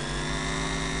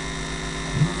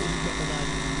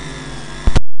അഭിമുഖീകരിക്കേണ്ടതായിരുന്നു.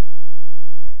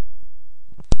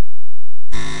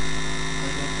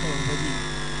 അതിനൊക്കെ ഉപരി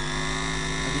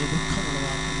വലിയ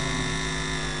ദുഃഖമുളവാക്കുന്നതാണ്.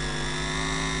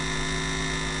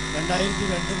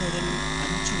 2002 മുതൽ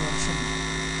 5 വർഷം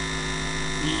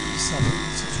ഈ സഭയിൽ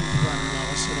ശുശ്രൂഷിക്കാനുള്ള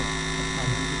അവസരം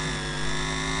അവതരിപ്പിക്കുന്നു.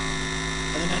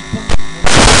 അതിനല്പം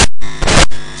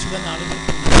ചില നാളുകൾക്ക്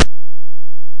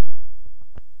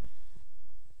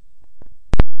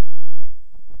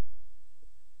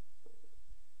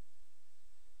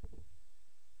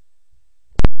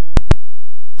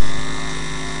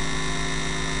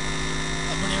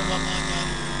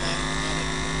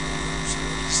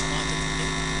സമാജത്തിന്റെ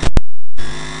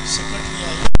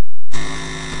സെക്രട്ടറിയായി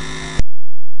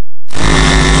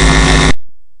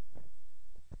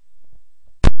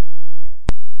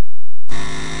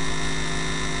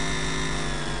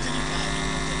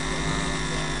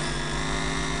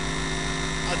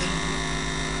അതിൽ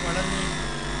വളരെ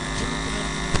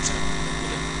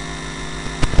ബുദ്ധിമുട്ടുണ്ടെങ്കിലും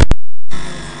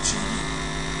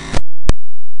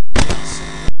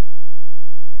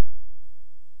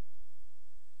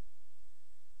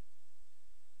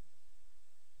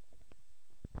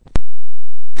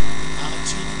ആ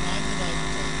ചിരി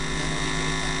മാഞ്ഞതായിട്ട് ഞാൻ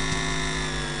ഒരിക്കലും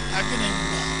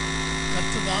അങ്ങനെയുള്ള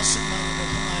കർത്തദാസന്മാരെ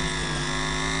ബഹുമാനിക്കുന്ന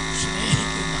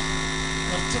സ്നേഹിക്കുന്ന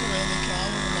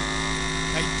കർത്തൃവേലയ്ക്കാവുന്ന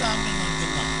കൈത്താങ്ങൽ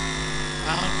നൽകുന്ന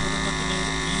ആ കുടുംബത്തിലെ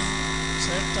ഈ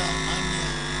ശ്രേഷ്ഠ മാന്യ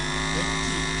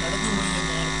വ്യക്തി കടന്നുപോയി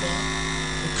എന്നോർത്ത്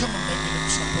ദുഃഖമുണ്ടെങ്കിലും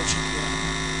സന്തോഷിക്കുകയാണ്,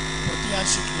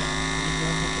 പ്രത്യാശിക്കുകയാണ്. എനിക്ക്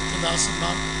മുമ്പ്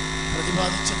കൃത്യദാസന്മാർ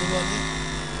പ്രതിപാദിച്ചതുപോലെ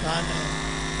താൻ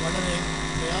വളരെ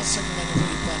പ്രയാസങ്ങൾ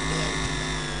അനുഭവിക്കാൻ ഇടയായിട്ടില്ല.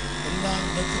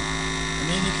 എല്ലായിടത്തും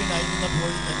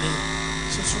അമേരിക്കയിലായിരുന്നപ്പോഴും തന്നെ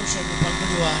ശുശ്രൂഷകൾ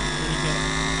പങ്കിടുവാൻ എനിക്ക്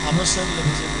അവസരം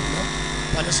ലഭിച്ചിട്ടുണ്ട്.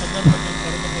 പല സന്ദർഭങ്ങൾ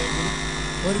കടന്നുപോയെങ്കിലും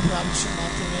ഒരു പ്രാവശ്യം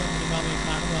മാത്രമേ അമ്മിമാമയെ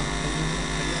കാണുവാൻ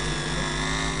കഴിയാതിരുന്നുള്ളൂ.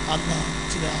 അന്ന്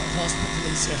ചില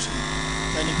ഹോസ്പിറ്റലൈസേഷൻ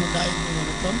തനിക്കുണ്ടായിരുന്ന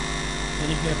നിമിത്തം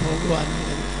എനിക്ക് പോകുവാനോ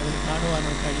അതിൽ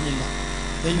കാണുവാനോ കഴിഞ്ഞില്ല.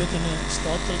 ദൈവത്തിന്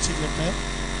സ്തോത്രം ചെയ്തിട്ട്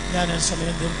ഞാൻ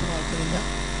സമയം ദീർഘമാക്കുന്നില്ല.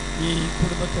 ഈ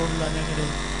കുടുംബത്തോടുള്ള ഞങ്ങളുടെ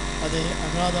അതേ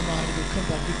അഗാധമായ ദുഃഖം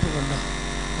പങ്കിട്ടുകൊണ്ട്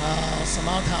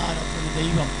സമാധാനത്തിന്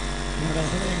ദൈവം നിങ്ങളുടെ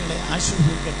ഹൃദയങ്ങളെ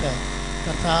ആശീർവദിക്കട്ടെ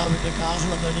കർത്താവിൻ്റെ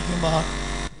കാഹളം ധനിക്കുമ്പോൾ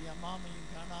ഈ അമ്മാമയും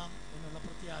കാണാം എന്നുള്ള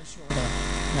പ്രത്യാശയോടെ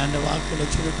ഞാൻ എൻ്റെ വാക്കുകൾ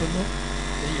ചുരുക്കുന്നു.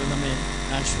 ദൈവം നമ്മെ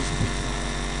ആശ്വസിപ്പിക്കുന്നു.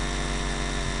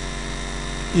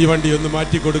 ഈ വണ്ടി ഒന്ന്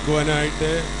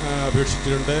മാറ്റിക്കൊടുക്കുവാനായിട്ട്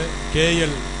അപേക്ഷിച്ചിട്ടുണ്ട്.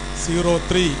 KL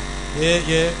 03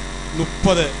 AA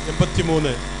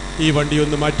 3083 ഈ വണ്ടി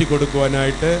ഒന്ന്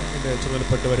മാറ്റിക്കൊടുക്കുവാനായിട്ട് എൻ്റെ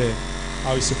ചുമതലപ്പെട്ടവരെ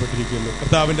ആവശ്യപ്പെട്ടിരിക്കുന്നു.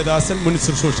 കർത്താവിൻ്റെ ദാസൻ മുൻ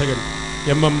ശുശ്രൂഷകൻ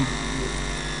MM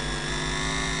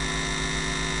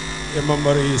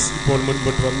വർഗീസ് ഇപ്പോൾ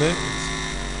മുൻപോട്ട് വന്ന്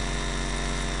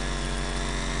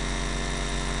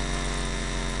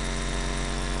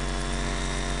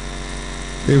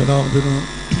ദൈവനാമത്തിന്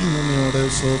നന്ദിയോടെ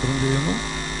സ്തോത്രം ചെയ്യുന്നു.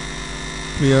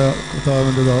 പ്രിയ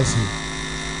കർത്താവിൻ്റെ ദാസി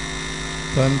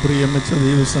താൻ പ്രിയം വെച്ച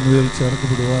ദൈവസന്നിധിയിൽ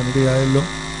ചേർക്കപ്പെടുവാനിടയായല്ലോ.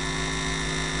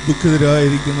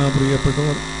 ദുഃഖിതരായിരിക്കുന്ന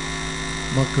പ്രിയപ്പെട്ടവർ,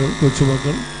 മക്കൾ,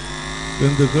 കൊച്ചുമക്കൾ,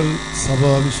 ബന്ധുക്കൾ,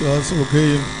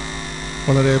 സഭാവിശ്വാസമൊക്കെയും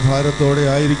വളരെ ഭാരത്തോടെ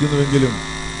ആയിരിക്കുന്നുവെങ്കിലും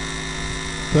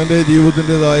തൻ്റെ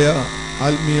ജീവിതത്തിൻ്റെതായ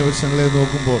ആത്മീയ വശങ്ങളെ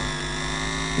നോക്കുമ്പോൾ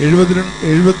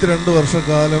 72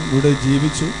 വർഷക്കാലം ഇവിടെ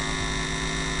ജീവിച്ചു.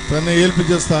 തന്നെ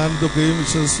ഏൽപ്പിച്ച സ്ഥാനത്തൊക്കെയും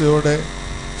വിശ്വസ്തയോടെ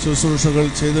ശുശ്രൂഷകൾ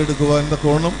ചെയ്തെടുക്കുവാൻ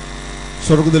തക്കോണം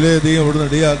സ്വർഗത്തിലെ ദൈവം അവിടെ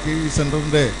ഇടയാക്കി. ഈ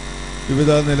സെൻറ്ററിൻ്റെ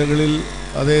വിവിധ നിലകളിൽ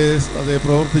അതേ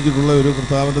പ്രവർത്തിച്ചിട്ടുള്ള ഒരു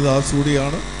കർത്താവിൻ്റെ ദാസ്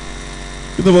കൂടിയാണ്.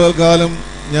 ഇന്ന് പകൽക്കാലം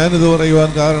ഞാനിത് പറയുവാൻ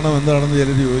കാരണം എന്താണെന്ന്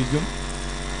ചിലർ ചോദിക്കും.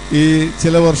 ഈ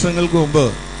ചില വർഷങ്ങൾക്ക് മുമ്പ്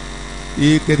ഈ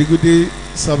കരിക്കുറ്റി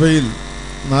സഭയിൽ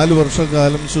 4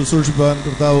 വർഷക്കാലം ശുശ്രൂഷിപ്പാൻ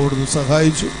കർത്താവ് അവിടുന്ന്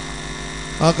സഹായിച്ചു.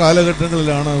 ആ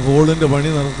കാലഘട്ടങ്ങളിലാണ് ഹോളിൻ്റെ പണി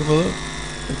നടക്കുന്നത്.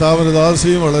 കർത്താവിൻ്റെ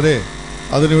ദാസിയും വളരെ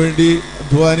അതിനുവേണ്ടി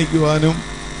അധ്വാനിക്കുവാനും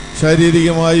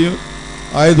ശാരീരികമായും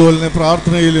ആയതുപോലെ തന്നെ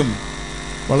പ്രാർത്ഥനയിലും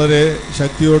വളരെ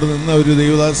ശക്തിയോട് നിന്ന ഒരു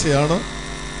ദൈവദാസിയാണ്.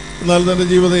 എന്നാൽ തൻ്റെ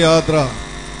ജീവിതയാത്ര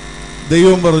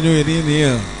ദൈവം പറഞ്ഞു, ഇനി നീ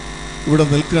ഇവിടെ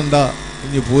നിൽക്കണ്ട,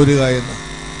 ഇനി പോരുക എന്ന്.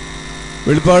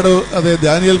 വെളിപ്പാട്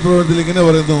ദാനിയേൽ പ്രവചനത്തിൽ ഇങ്ങനെ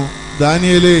പറയുന്നു,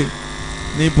 ദാനിയേലേ,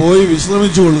 നീ പോയി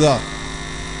വിശ്രമിച്ചു കൊള്ളുക,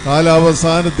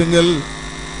 കാലാവസാനത്തിങ്കൽ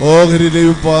ഓഹരി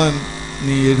ലഭിപ്പാൻ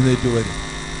നീ എഴുന്നേറ്റ് വരും.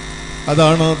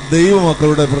 അതാണ്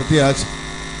ദൈവമക്കളുടെ പ്രത്യാശ.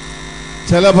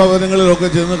 ചില ഭവനങ്ങളിലൊക്കെ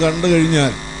ചെന്ന് കണ്ടു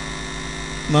കഴിഞ്ഞാൽ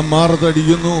നാം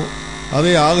മാറത്തടിക്കുന്നു,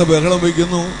 ആകെ ബഹളം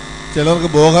വയ്ക്കുന്നു, ചിലർക്ക്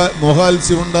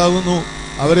മോഹാത്സ്യമുണ്ടാകുന്നു,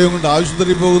 അവരെ കൊണ്ട്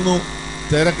ആശുപത്രിയിൽ പോകുന്നു,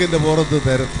 തിരക്കിൻ്റെ പുറത്ത്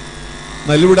തിരക്ക്.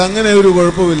 എന്നാൽ ഇവിടെ അങ്ങനെ ഒരു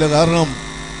കുഴപ്പമില്ല. കാരണം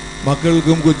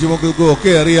മക്കൾക്കും കൊച്ചുമക്കൾക്കും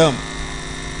ഒക്കെ അറിയാം,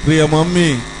 പ്രിയ മമ്മി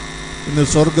ഇന്ന്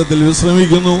സ്വർഗത്തിൽ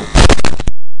വിശ്രമിക്കുന്നു.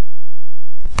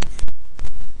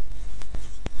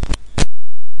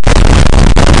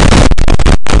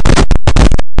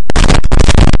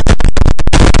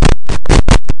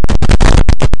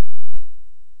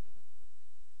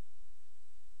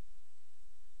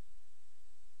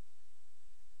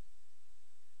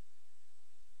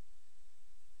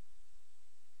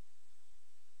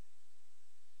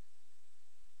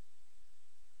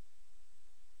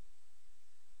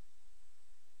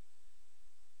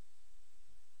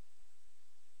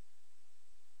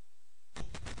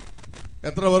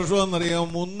 എത്ര വർഷമാണെന്നറിയാം?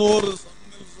 300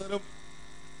 സംവത്സരം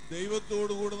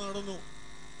ദൈവത്തോടു കൂടെ നടന്നു.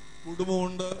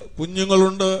 കുടുംബമുണ്ട്,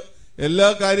 കുഞ്ഞുങ്ങളുണ്ട്, എല്ലാ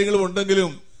കാര്യങ്ങളും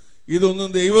ഉണ്ടെങ്കിലും ഇതൊന്നും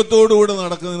ദൈവത്തോടു കൂടെ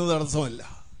നടക്കുന്നതിന് തടസ്സമല്ല.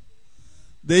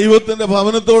 ദൈവത്തിന്റെ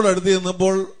ഭവനത്തോടടുത്ത്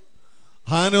ചെന്നപ്പോൾ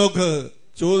ഹാനോക്ക്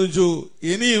ചോദിച്ചു,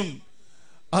 ഇനിയും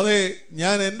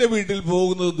ഞാൻ എന്റെ വീട്ടിൽ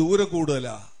പോകുന്നത് ദൂരെ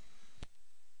കൂടുതലാ,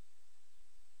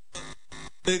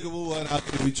 പോകാൻ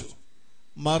ആഗ്രഹിച്ചു.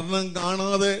 മരണം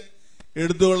കാണാതെ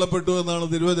എടുത്തുകൊള്ളപ്പെട്ടു എന്നാണ്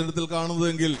തിരുവചനത്തിൽ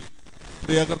കാണുന്നതെങ്കിൽ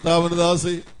പ്രിയ കർത്താവിന്റെ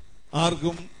ദാസി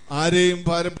ആരെയും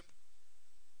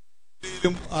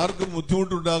ആർക്കും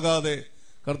ബുദ്ധിമുട്ടുണ്ടാകാതെ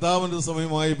കർത്താവിന്റെ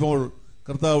സമയമായപ്പോൾ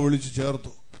കർത്താവ് വിളിച്ചു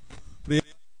ചേർത്തു.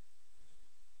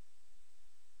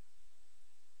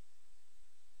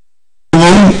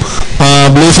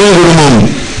 കുടുംബം,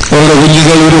 അവരുടെ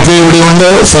കുഞ്ഞുങ്ങൾ ഇവരൊക്കെ ഇവിടെയുണ്ട്,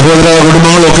 സഹോദര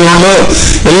കുടുംബങ്ങളൊക്കെ ഉണ്ട്.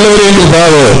 എല്ലാവരെയും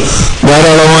കർത്താവ്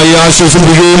ധാരാളമായി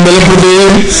ആശ്വസിപ്പിക്കുകയും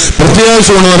ബലപ്പെടുത്തുകയും പ്രത്യാശ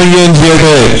ഉണർത്തുകയും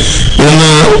ചെയ്യട്ടെ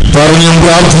എന്ന് പറഞ്ഞും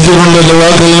പ്രാർത്ഥിച്ചുകൊണ്ട് എന്റെ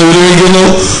വാക്കുകൾ വിരമിക്കുന്നു.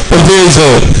 പ്രത്യേകിച്ച്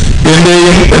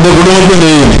എന്റെയും എന്റെ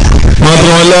കുടുംബത്തിന്റെയും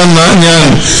മാത്രമല്ല ഞാൻ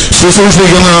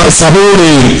ശുശ്രൂഷിക്കുന്ന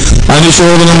സഭയുടെയും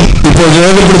അനുശോചനം ഇപ്പോൾ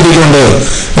രേഖപ്പെടുത്തിക്കൊണ്ട്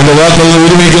എന്റെ വാക്കുകൾ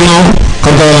വിരമിക്കുന്നു.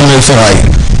 കർത്താവ് നമ്മെ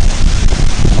സഹായിക്കും.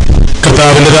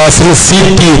 കർത്താവിന്റെ ദാസൻ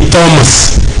CT തോമസ്.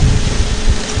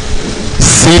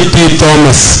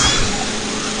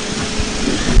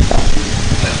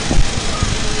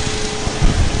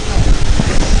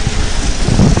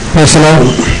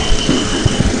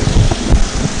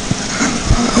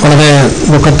 വളരെ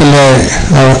ദുഃഖത്തിൻ്റെ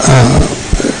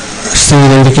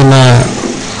സ്ഥിതിയിലിരിക്കുന്ന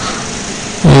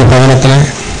ഈ ഭവനത്തിലെ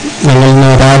ഞങ്ങൾ ഇന്ന്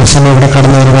ഒരാഴ്ച ഇവിടെ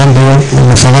കടന്നു വരുവാൻ ദൈവം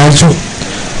ഞങ്ങളെ സഹായിച്ചു.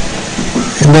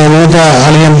 എൻ്റെ മൂത്ത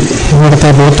അളിയൻ ഇവിടുത്തെ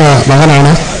മൂത്ത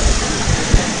മകനാണ്.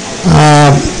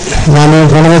 ഞാൻ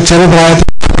വളരെ ചെറുപ്രായത്തിൽ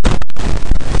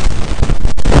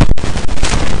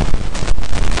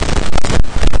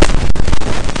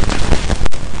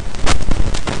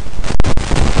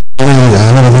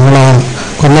നിങ്ങൾ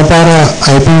കൊല്ലപ്പാറ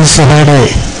IPC സഭയുടെ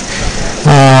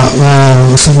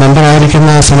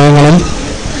മെമ്പറായിരിക്കുന്ന സമയങ്ങളിൽ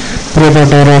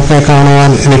പ്രിയപ്പെട്ടവരൊക്കെ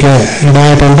കാണുവാൻ എനിക്ക്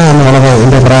ഇടയായിട്ടുണ്ട്. അന്ന് വളരെ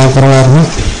എൻ്റെ പ്രായക്കുറവായിരുന്നു.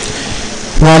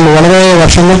 എന്നാൽ വളരെ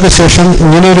വർഷങ്ങൾക്ക് ശേഷം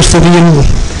ഇങ്ങനെയൊരു സ്ഥിതിയിൽ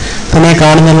തന്നെ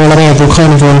കാണുന്നതിൽ വളരെ ദുഃഖം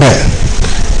എനിക്കുണ്ട്.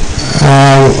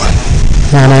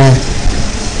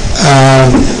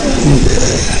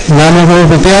 ഞാനൊരു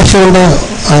പ്രത്യാശയുണ്ട്.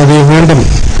 അത് വീണ്ടും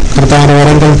കർത്താവിന്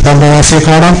വരെങ്കിൽ തമ്പവാസിയെ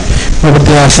കാണാം. ഒരു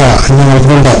പ്രത്യാശ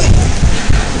ഞങ്ങൾക്കുണ്ട്.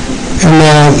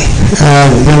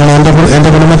 ഞങ്ങൾ എൻ്റെ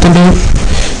കുടുംബത്തിൻ്റെയും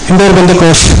എൻ്റെ ഒരു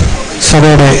ബന്ധുക്കോസ്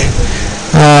സഭയുടെ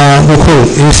ദുഃഖവും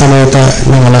ഈ സമയത്ത്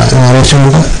ഞങ്ങൾ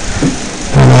ആലോചിച്ചുകൊണ്ട്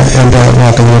എൻ്റെ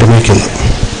വാക്ക് നിർമ്മിക്കുന്നു.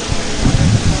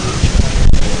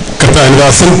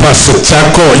 കർത്താവിൻദാസൻ പാസ്റ്റർ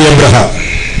ചാക്കോ എബ്രഹാം.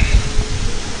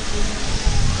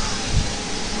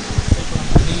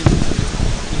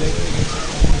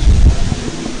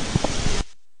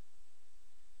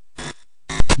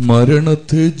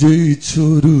 മരണത്തെ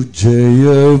ജയിച്ചൊരു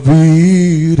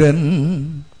ജയവീരൻ,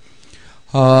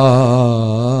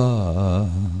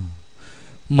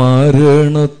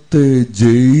 മരണത്തെ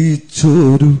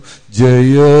ജയിച്ചൊരു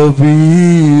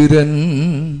ജയവീരൻ,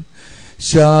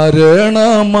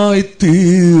 ശരണമായി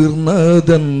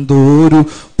തീർന്നതെന്തോരു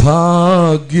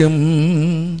ഭാഗ്യം.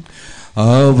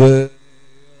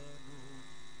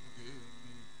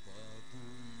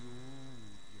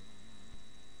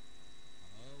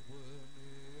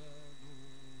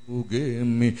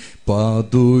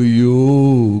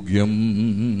 പാതുയോഗ്യം.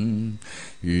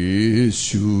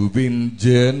 യേശുവിൻ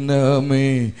ജനമേ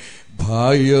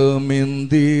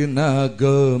ഭയമെന്തിനകമേ,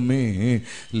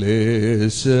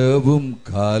 ലേശവും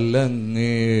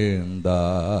കലങ്ങേണ്ട.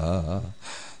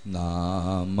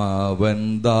 നാം അവൻ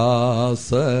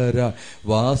ദാസര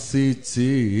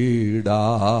വാസിച്ചിടാ.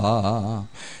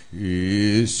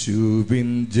 യേശുവിൻ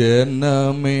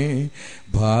ജനമേ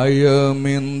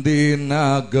ഭയമെന്തിനകമേ,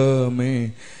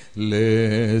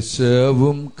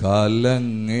 ലേശവും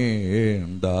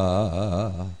കലങ്ങേണ്ട.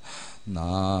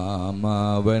 നാം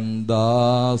അവൻ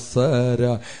ദാസര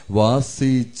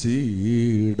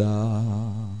വാസിച്ചിടാ.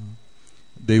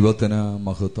 ദൈവത്തിന്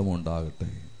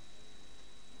മഹത്വമുണ്ടാകട്ടെ.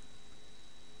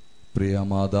 പ്രിയ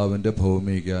മാതാവിൻ്റെ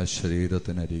ഭൗമിക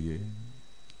ശരീരത്തിനരികെ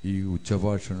ഈ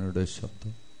ഉച്ചഭാഷണയുടെ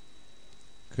ശബ്ദം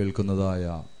കേൾക്കുന്നതായ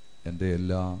എൻ്റെ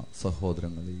എല്ലാ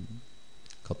സഹോദരങ്ങളെയും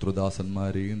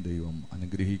കർത്തൃദാസന്മാരെയും ദൈവം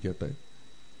അനുഗ്രഹിക്കട്ടെ.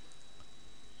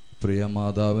 പ്രിയ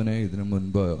മാതാവിനെ ഇതിനു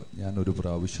മുൻപ് ഞാൻ ഒരു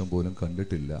പ്രാവശ്യം പോലും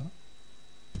കണ്ടിട്ടില്ല.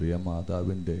 പ്രിയ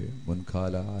മാതാവിൻ്റെ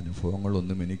മുൻകാല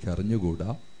അനുഭവങ്ങളൊന്നും എനിക്കറിഞ്ഞുകൂടാ.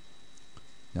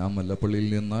 ഞാൻ മല്ലപ്പള്ളിയിൽ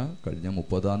നിന്ന് കഴിഞ്ഞ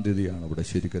 30-ാം തീയതിയാണ്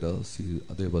വടശ്ശേരിക്കര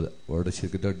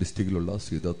വടശ്ശേരിക്കര ഡിസ്ട്രിക്റ്റിലുള്ള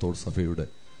സീതത്തോൾ സഭയുടെ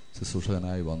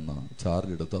ശുശ്രൂഷകനായി വന്ന്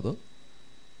ചാർജ് എടുത്തത്.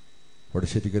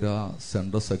 വടശ്ശേരിക്കര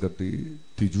സെൻട്രൽ സെക്രട്ടറി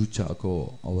തിജു ചാക്കോ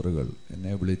അവറുകൾ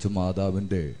എന്നെ വിളിച്ച്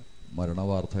മാതാവിൻ്റെ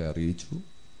മരണവാർത്ത അറിയിച്ചു.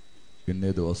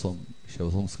 ഇന്നേ ദിവസം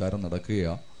ശവസംസ്കാരം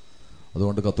നടക്കുകയാണ്,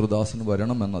 അതുകൊണ്ട് കർത്തൃദാസൻ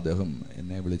വരണമെന്ന് അദ്ദേഹം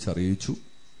എന്നെ വിളിച്ചറിയിച്ചു.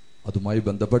 അതുമായി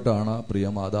ബന്ധപ്പെട്ടാണ് പ്രിയ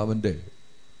മാതാവിൻ്റെ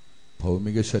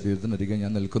ഭൗമിക ശരീരത്തിനരികെ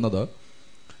ഞാൻ നിൽക്കുന്നത്.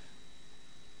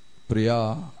 പ്രിയ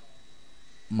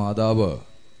മാതാവ്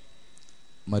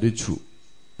മരിച്ചു,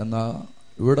 എന്നാൽ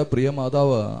ഇവിടെ പ്രിയ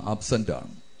മാതാവ് ആബ്സെന്റ്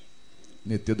ആണ്.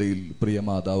 നിത്യതയിൽ പ്രിയ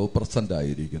മാതാവ് പ്രസന്റ്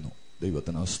ആയിരിക്കുന്നു.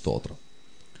 ദൈവത്തിന് സ്തോത്രം.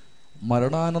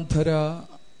 മരണാനന്തര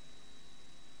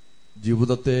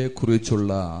ജീവിതത്തെ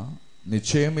കുറിച്ചുള്ള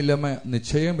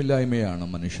നിശ്ചയമില്ലായ്മയാണ്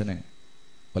മനുഷ്യനെ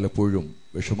പലപ്പോഴും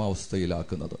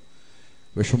വിഷമാവസ്ഥയിലാക്കുന്നത്.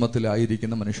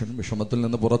 വിഷമത്തിലായിരിക്കുന്ന മനുഷ്യൻ വിഷമത്തിൽ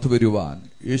നിന്ന് പുറത്തു വരുവാൻ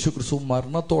യേശുക്രിസ്തു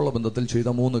മരണത്തോളം ബന്ധത്തിൽ ചെയ്ത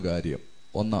 3 കാര്യം.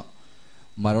 1,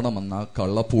 മരണമെന്ന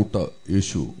കള്ളപ്പൂട്ട്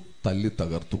യേശു തല്ലി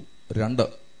തകർത്തു. 2,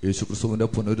 യേശുക്രിസ്തുവിന്റെ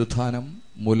പുനരുത്ഥാനം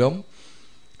മൂലം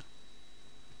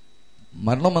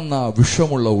മരണമെന്ന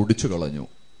വിഷമുള്ള ഒടിച്ചു കളഞ്ഞു.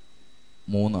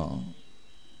 3,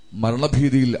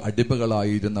 മരണഭീതിയിൽ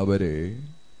അടിമകളായിരുന്നവരെ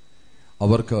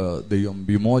അവർക്ക് ദൈവം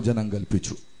വിമോചനം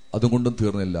കൽപ്പിച്ചു. അതുകൊണ്ടും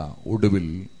തീർന്നില്ല. ഒടുവിൽ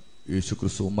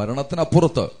യേശുക്രിസ്തു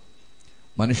മരണത്തിനപ്പുറത്ത്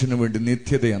മനുഷ്യന് വേണ്ടി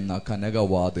നിത്യത എന്ന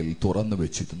കനകവാതിൽ തുറന്നു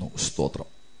വെച്ചിരുന്നു. സ്തോത്രം.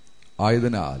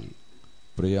 ആയതിനാൽ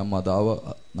പ്രിയ മാതാവ്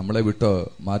നമ്മളെ വിട്ട്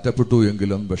മാറ്റപ്പെട്ടു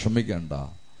എങ്കിലും വിഷമിക്കേണ്ട.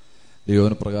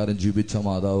 ദൈവന പ്രകാരം ജീവിച്ച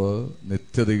മാതാവ്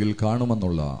നിത്യതയിൽ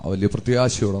കാണുമെന്നുള്ള വലിയ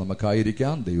പ്രത്യാശയോടെ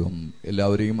നമുക്കായിരിക്കാം. ദൈവം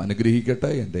എല്ലാവരെയും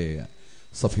അനുഗ്രഹിക്കട്ടെ. എൻ്റെ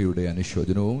സഭയുടെ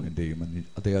അനുശോചനവും എൻ്റെയും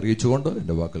അതേ അറിയിച്ചുകൊണ്ട്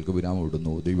എൻ്റെ വാക്കുകൾക്ക് വിരാമം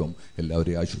ഇടുന്നു. ദൈവം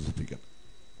എല്ലാവരെയും ആശ്വസിപ്പിക്കട്ടെ.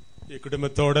 ഈ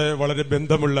കുടുംബത്തോട് വളരെ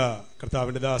ബന്ധമുള്ള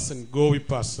കർത്താവിന്റെ ദാസൻ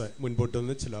ഗോവിപ്പാസ് മുൻപോട്ട്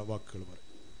നിന്ന് ചില വാക്കുകൾ പറയും.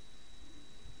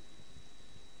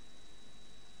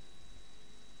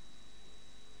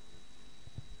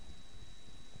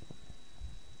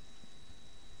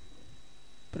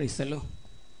 പ്രൈസല്ലോ.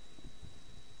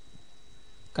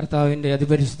 കർത്താവിൻ്റെ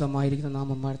അതിപരിശുദ്ധമായിരിക്കുന്ന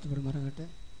നാമം വാഴ്ത്തപ്പെടുമാറാകട്ടെ.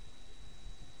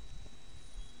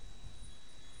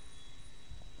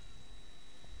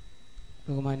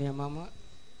 ബഹുമാനി അമ്മാമ്മ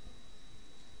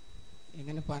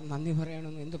എങ്ങനെ നന്ദി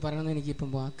പറയണമെന്ന് എന്ത് പറയണമെന്ന്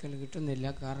എനിക്കിപ്പം വാക്കുകൾ കിട്ടുന്നില്ല.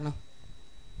 കാരണം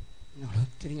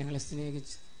ഒത്തിരി ഞങ്ങളെ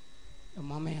സ്നേഹിച്ച്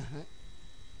അമ്മാമ്മയാണ്.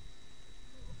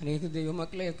 അനേക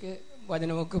ദൈവമക്കളെയൊക്കെ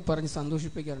വചനമൊക്കെ പറഞ്ഞ്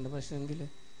സന്തോഷിപ്പിക്കാറുണ്ട്. പക്ഷേ എങ്കിൽ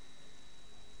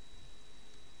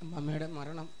അമ്മയുടെ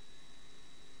മരണം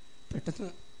പെട്ടെന്ന്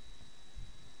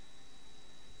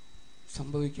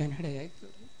സംഭവിക്കാനിടയായി.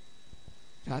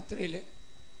 രാത്രിയിൽ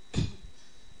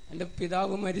എൻ്റെ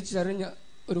പിതാവ് മരിച്ചറിഞ്ഞ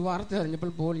ഒരു വാർത്ത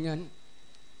അറിഞ്ഞപ്പോൾ പോലും ഞാൻ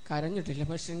കരഞ്ഞിട്ടില്ല.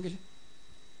 പക്ഷെങ്കിൽ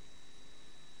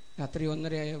രാത്രി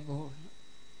 1:30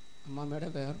 അമ്മാമ്മയുടെ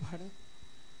വേർപാട്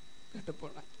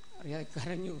കേട്ടപ്പോൾ അറിയാതെ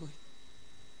കരഞ്ഞുപോയി.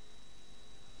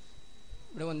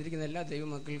 ഇവിടെ വന്നിരിക്കുന്ന എല്ലാ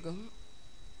ദൈവമക്കൾക്കും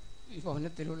ഈ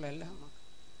ഭവനത്തിലുള്ള എല്ലാ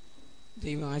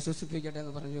ദൈവം ആശ്വസിപ്പിക്കട്ടെ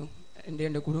എന്ന് പറഞ്ഞു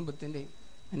എൻ്റെ കുടുംബത്തിൻ്റെയും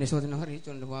അനുശോചനം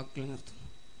അറിയിച്ചുകൊണ്ട് വാക്കുകൾ നിർത്തുന്നു.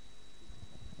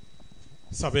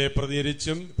 സഭയെ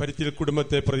പ്രതികരിച്ചും പരിത്തിൽ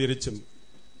കുടുംബത്തെ പ്രതികരിച്ചും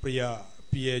പ്രിയ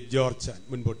PA ജോർജ്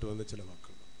മുൻപോട്ട് വന്ന ചില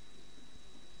വാക്കുകൾ.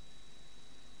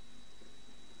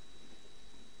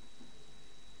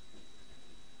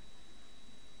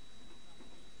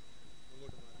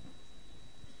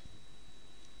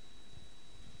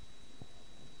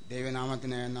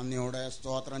 ദൈവനാമത്തിന് നന്ദിയോടെ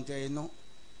സ്തോത്രം ചെയ്യുന്നു.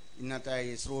 ഇന്നത്തെ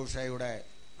ഈ ശുശ്രൂഷയുടെ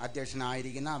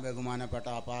അധ്യക്ഷനായിരിക്കുന്ന ബഹുമാനപ്പെട്ട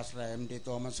പാസ്റ്റർ MT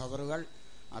തോമസ് അവറുകൾ,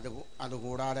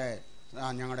 അതുകൂടാതെ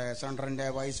ഞങ്ങളുടെ സെൻറ്ററിൻ്റെ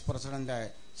വൈസ് പ്രസിഡന്റ്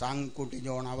സാങ്കുട്ടി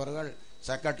ജോൺ അവറുകൾ,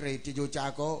 സെക്രട്ടറി ടിജു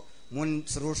ചാക്കോ, മുൻ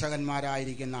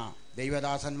ശുശ്രൂഷകന്മാരായിരിക്കുന്ന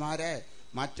ദൈവദാസന്മാരെ,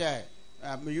 മറ്റ്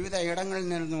വിവിധ ഇടങ്ങളിൽ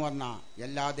നിന്ന് വന്ന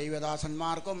എല്ലാ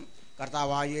ദൈവദാസന്മാർക്കും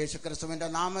കർത്താവായ യേശു ക്രിസ്തുവിൻ്റെ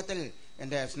നാമത്തിൽ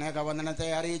എൻ്റെ സ്നേഹവന്ദനത്തെ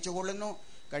അറിയിച്ചു കൊള്ളുന്നു.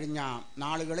 കഴിഞ്ഞ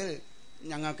നാളുകളിൽ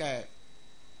ഞങ്ങൾക്ക്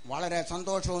വളരെ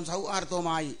സന്തോഷവും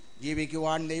സൗഹാർദ്ദവുമായി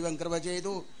ജീവിക്കുവാൻ ദൈവം കൃപ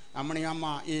ചെയ്തു. അമ്മണിയമ്മ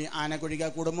ഈ ആനക്കുഴിക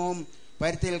കുടുംബവും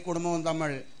പരുത്തിയിൽ കുടുംബവും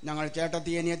തമ്മിൽ ഞങ്ങൾ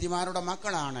ചേട്ടത്തി അനിയത്തിമാരുടെ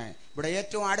മക്കളാണ്. ഇവിടെ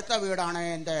ഏറ്റവും അടുത്ത വീടാണ്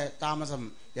എൻ്റെ താമസം.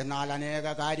 എന്നാൽ അനേക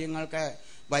കാര്യങ്ങൾക്ക്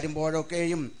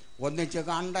വരുമ്പോഴൊക്കെയും ഒന്നിച്ച്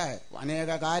കണ്ട് അനേക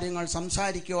കാര്യങ്ങൾ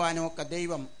സംസാരിക്കുവാനും ഒക്കെ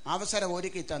ദൈവം അവസരം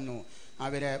ഒരുക്കി തന്നു.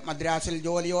 അവർ മദ്രാസിൽ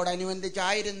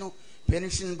ജോലിയോടനുബന്ധിച്ചായിരുന്നു.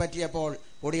 പെൻഷൻ പറ്റിയപ്പോൾ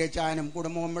പൊടിയച്ചാനും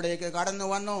കുടുംബവും ഇവിടേക്ക് കടന്നു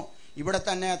വന്നു. ഇവിടെ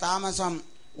തന്നെ താമസം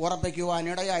ഉറപ്പിക്കുവാൻ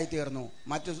ഇടയായി തീർന്നു.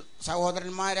 മറ്റു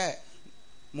സഹോദരന്മാര്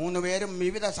 3 പേരും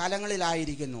വിവിധ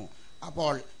സ്ഥലങ്ങളിലായിരിക്കുന്നു.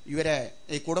 അപ്പോൾ ഇവരെ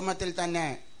ഈ കുടുംബത്തിൽ തന്നെ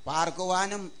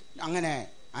പാർക്കുവാനും അങ്ങനെ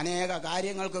അനേക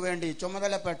കാര്യങ്ങൾക്ക് വേണ്ടി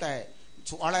ചുമതലപ്പെട്ട്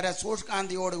വളരെ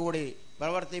സൂക്ഷ്മതയോടുകൂടി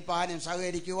പ്രവർത്തിപ്പാനും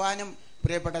സഹകരിക്കുവാനും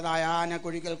പ്രിയപ്പെട്ടതായ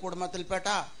ആനക്കുഴിക്കൽ കുടുംബത്തിൽപ്പെട്ട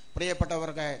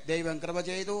പ്രിയപ്പെട്ടവർക്ക് ദൈവം കൃപ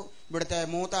ചെയ്തു. ഇവിടുത്തെ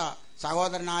മൂത്ത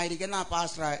സഹോദരനായിരിക്കുന്ന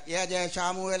പാസ്റ്റർ AJ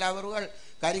ഷാമുവേൽ അവറുകൾ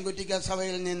കരിങ്കുറ്റിക്കൽ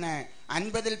സഭയിൽ നിന്ന്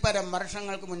 50-ൽ പരം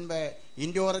വർഷങ്ങൾക്ക് മുൻപ്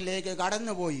ഇൻഡോറിലേക്ക്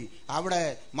കടന്നുപോയി. അവിടെ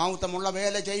മൗത്തമുള്ള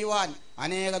വേല ചെയ്യുവാൻ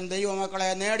അനേകം ദൈവമക്കളെ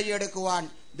നേടിയെടുക്കുവാൻ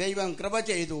ദൈവം കൃപ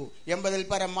ചെയ്തു. 80-ൽ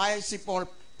പരം വയസ്സിപ്പോൾ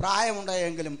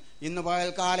പ്രായമുണ്ടെങ്കിലും ഇന്ന്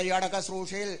പകൽക്കാല ഈ അടക്ക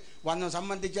ശുശ്രൂഷയിൽ വന്ന്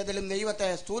സംബന്ധിച്ചതിലും ദൈവത്തെ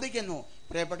സ്തുതിക്കുന്നു.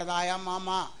 പ്രിയപ്പെട്ടതായ അമ്മാമ്മ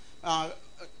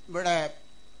ഇവിടെ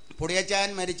പൊടിയച്ചാൻ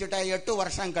മരിച്ചിട്ട് 8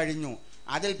 വർഷം കഴിഞ്ഞു.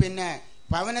 അതിൽ പിന്നെ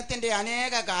ഭവനത്തിൻ്റെ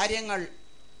അനേക കാര്യങ്ങൾ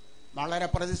വളരെ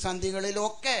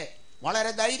പ്രതിസന്ധികളിലൊക്കെ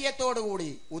വളരെ ധൈര്യത്തോടുകൂടി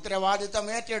ഉത്തരവാദിത്തം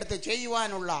ഏറ്റെടുത്ത്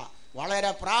ചെയ്യുവാനുള്ള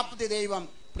വളരെ പ്രാപ്തി ദൈവം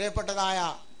പ്രിയപ്പെട്ടതായ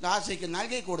ദാസിക്ക്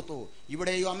നൽകി കൊടുത്തു.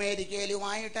 ഇവിടെയും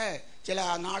അമേരിക്കയിലുമായിട്ട് ചില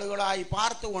നാളുകളായി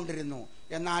പാർത്തുകൊണ്ടിരുന്നു.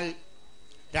 എന്നാൽ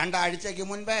 2 ആഴ്ചയ്ക്ക്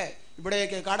മുൻപ്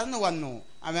ഇവിടേക്ക് കടന്നു വന്നു.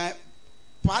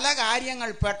 പല കാര്യങ്ങൾ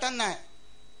പെട്ടെന്ന്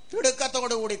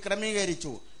തിടുക്കത്തോടുകൂടി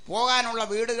ക്രമീകരിച്ചു. പോകാനുള്ള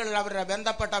വീടുകളിൽ അവരുടെ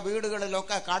ബന്ധപ്പെട്ട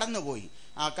വീടുകളിലൊക്കെ കടന്നുപോയി.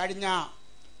 കഴിഞ്ഞ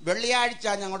വെള്ളിയാഴ്ച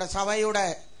ഞങ്ങളുടെ സഭയുടെ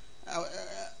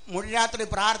മുഴുരാത്രി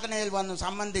പ്രാർത്ഥനയിൽ വന്ന്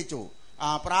സംബന്ധിച്ചു.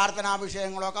 പ്രാർത്ഥനാ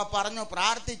വിഷയങ്ങളൊക്കെ പറഞ്ഞു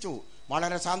പ്രാർത്ഥിച്ചു.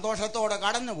 വളരെ സന്തോഷത്തോടെ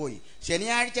കടന്നുപോയി.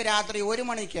 ശനിയാഴ്ച രാത്രി 1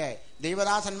 മണിക്ക്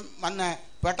ദൈവദാസൻ വന്ന്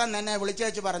പെട്ടെന്ന് എന്നെ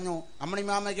വിളിച്ചേച്ച് പറഞ്ഞു,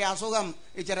 അമ്മണിമാമയ്ക്ക് അസുഖം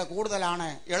ഇച്ചിരി കൂടുതലാണ്,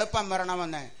 എളുപ്പം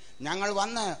വരണമെന്ന്. ഞങ്ങൾ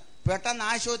വന്ന് പെട്ടെന്ന്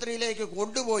ആശുപത്രിയിലേക്ക്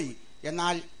കൊണ്ടുപോയി.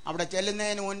 എന്നാൽ അവിടെ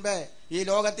ചെല്ലുന്നതിന് മുൻപ് ഈ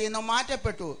ലോകത്തിൽ നിന്നും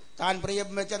മാറ്റപ്പെട്ടു. താൻ പ്രിയം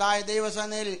വെച്ചതായ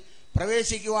ദൈവസേനയിൽ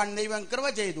പ്രവേശിക്കുവാൻ ദൈവം കൃപ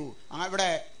ചെയ്തു.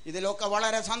 അവിടെ ഇതിലൊക്കെ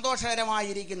വളരെ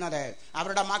സന്തോഷകരമായിരിക്കുന്നത്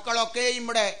അവരുടെ മക്കളൊക്കെയും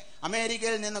ഇവിടെ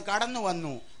അമേരിക്കയിൽ നിന്ന് കടന്നു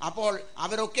വന്നു. അപ്പോൾ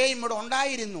അവരൊക്കെയും ഇവിടെ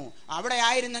ഉണ്ടായിരുന്നു. അവിടെ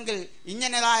ആയിരുന്നെങ്കിൽ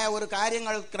ഇങ്ങനെതായ ഒരു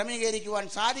കാര്യങ്ങൾ ക്രമീകരിക്കുവാൻ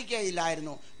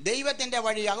സാധിക്കുകയില്ലായിരുന്നു. ദൈവത്തിൻ്റെ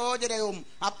വഴി അഗോചരവും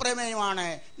അപ്രമേയമാണ്.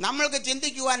 നമ്മൾക്ക്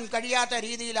ചിന്തിക്കുവാൻ കഴിയാത്ത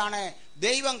രീതിയിലാണ്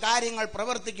ദൈവം കാര്യങ്ങൾ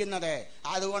പ്രവർത്തിക്കുന്നത്.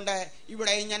 അതുകൊണ്ട്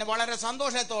ഇവിടെ ഇങ്ങനെ വളരെ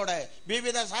സന്തോഷത്തോടെ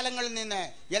വിവിധ സ്ഥലങ്ങളിൽ നിന്ന്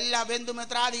എല്ലാ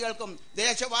ബന്ധുമിത്രാദികൾക്കും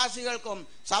ദേശവാസികൾക്കും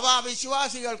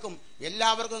സഭാവിശ്വാസികൾക്കും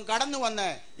എല്ലാവർക്കും കടന്നു വന്ന്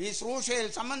ഈ ശുശ്രൂഷയിൽ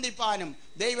സംബന്ധിപ്പാനും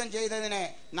ദൈവം ചെയ്തതിനെ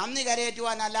നന്ദി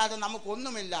കരയേറ്റുവാനല്ലാതെ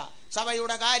നമുക്കൊന്നുമില്ല.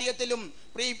 സഭയുടെ കാര്യത്തിലും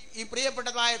ഈ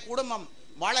പ്രിയപ്പെട്ടതായ കുടുംബം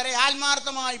വളരെ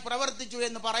ആത്മാർത്ഥമായി പ്രവർത്തിച്ചു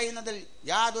എന്ന് പറയുന്നതിൽ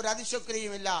യാതൊരു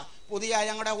അതിശക്തിയുമില്ല. പുതിയ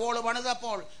ഞങ്ങളുടെ ഹോള്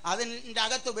പണിതപ്പോൾ അതിൻ്റെ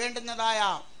അകത്ത് വേണ്ടുന്നതായ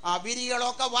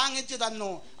വിരികളൊക്കെ വാങ്ങിച്ചു തന്നു.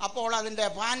 അപ്പോൾ അതിൻ്റെ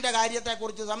ഫാൻ്റെ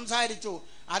കാര്യത്തെക്കുറിച്ച് സംസാരിച്ചു.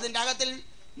 അതിൻ്റെ അകത്തിൽ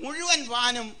മുഴുവൻ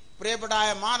ഫാനും പ്രിയപ്പെട്ടായ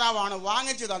മാതാവാണ്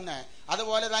വാങ്ങിച്ചു തന്നെ.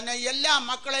 അതുപോലെ തന്നെ എല്ലാ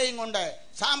മക്കളെയും കൊണ്ട്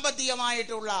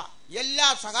സാമ്പത്തികമായിട്ടുള്ള എല്ലാ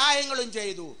സഹായങ്ങളും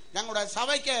ചെയ്തു. ഞങ്ങളുടെ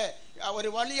സഭയ്ക്ക് ഒരു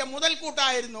വലിയ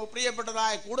മുതൽക്കൂട്ടായിരുന്നു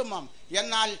പ്രിയപ്പെട്ടതായ കുടുംബം.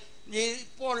 എന്നാൽ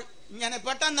ഇപ്പോൾ ഇങ്ങനെ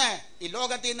പെട്ടെന്ന് ഈ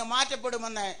ലോകത്തിൽ നിന്ന്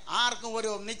മാറ്റപ്പെടുമെന്ന് ആർക്കും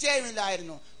ഒരു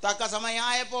നിശ്ചയമില്ലായിരുന്നു. തക്ക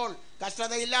സമയമായപ്പോൾ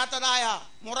കഷ്ടതയില്ലാത്തതായ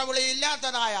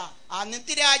മുറവിളിയില്ലാത്തതായ ആ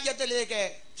നിത്യരാജ്യത്തിലേക്ക്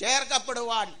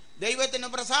ചേർക്കപ്പെടുവാൻ ദൈവത്തിന്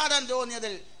പ്രസാദം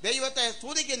തോന്നിയതിൽ ദൈവത്തെ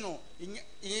സ്തുതിക്കുന്നു.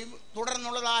 ഈ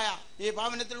തുടർന്നുള്ളതായ ഈ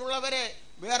ഭവനത്തിലുള്ളവരെ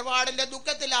വേർപാടിന്റെ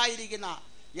ദുഃഖത്തിലായിരിക്കുന്ന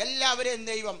എല്ലാവരെയും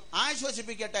ദൈവം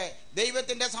ആശ്വസിപ്പിക്കട്ടെ.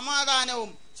 ദൈവത്തിന്റെ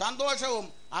സമാധാനവും സന്തോഷവും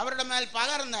അവരുടെ മേൽ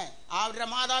പകർന്ന് അവരുടെ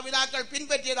മാതാപിതാക്കൾ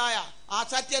പിൻപറ്റിയതായ ആ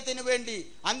സത്യത്തിന് വേണ്ടി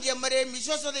അന്ത്യം വരെയും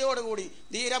വിശ്വസതയോടുകൂടി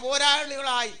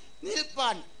ധീരപോരാളികളായി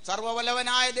നിൽപ്പാൻ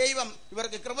സർവ്വവല്ലവനായ ദൈവം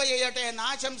ഇവർക്ക് കൃപ ചെയ്യട്ടെ എന്ന്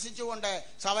ആശംസിച്ചുകൊണ്ട്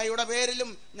സഭയുടെ പേരിലും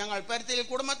ഞങ്ങൾ പരുത്തിൽ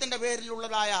കുടുംബത്തിന്റെ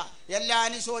പേരിലുള്ളതായ എല്ലാ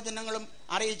അനുശോചനങ്ങളും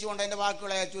അറിയിച്ചുകൊണ്ട് എന്റെ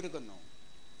വാക്കുകളെ ചുരുക്കുന്നു.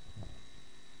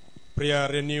 പ്രിയ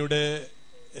റെന്നിയുടെ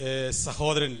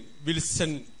സഹോദരൻ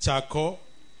വിൽസൺ ചാക്കോ,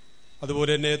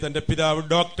 അതുപോലെ തന്നെ തന്റെ പിതാവ്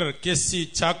ഡോക്ടർ കെ.സി.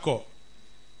 ചാക്കോ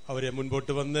അവരെ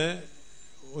മുൻപോട്ട് വന്ന്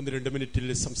 1-2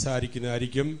 മിനിറ്റിൽ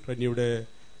സംസാരിക്കുന്നതായിരിക്കും. റെന്നിയുടെ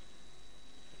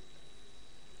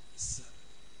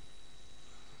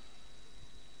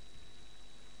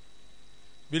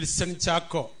വിൽസൺ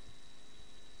ചാക്കോ.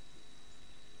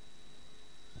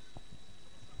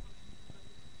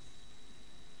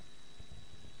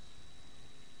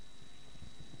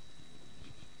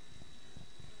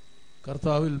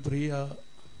 കർത്താവിൽ പ്രിയ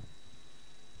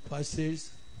പാസ്റ്റേഴ്സ്,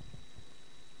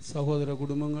 സഹോദര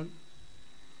കുടുംബങ്ങൾ,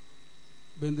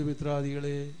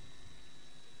 ബന്ധുമിത്രാദികളെ,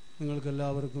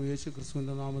 നിങ്ങൾക്കെല്ലാവർക്കും യേശു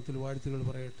ക്രിസ്തുവിൻ്റെ നാമത്തിൽ വാഴ്ത്തുകൾ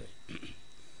പറയട്ടെ.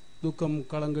 ദുഃഖം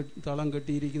തളം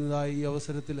കെട്ടിയിരിക്കുന്നതായ ഈ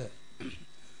അവസരത്തിൽ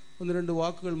 1-2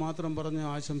 വാക്കുകൾ മാത്രം പറഞ്ഞ്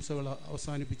ആശംസകൾ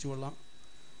അവസാനിപ്പിച്ചു കൊള്ളാം.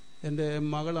 എൻ്റെ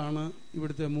മകളാണ്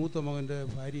ഇവിടുത്തെ മൂത്ത മകൻ്റെ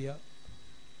ഭാര്യ.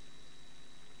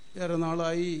 ഏറെ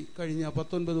നാളായി, കഴിഞ്ഞ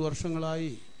 19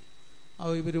 വർഷങ്ങളായി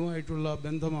ഇവരുമായിട്ടുള്ള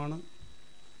ബന്ധമാണ്.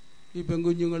 ഈ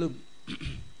പെൺകുഞ്ഞുങ്ങളും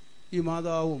ഈ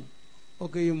മാതാവും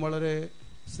ഒക്കെയും വളരെ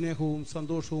സ്നേഹവും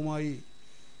സന്തോഷവുമായി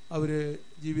അവർ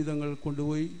ജീവിതങ്ങൾ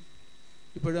കൊണ്ടുപോയി.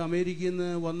 ഇപ്പോഴും അമേരിക്കയിൽ നിന്ന്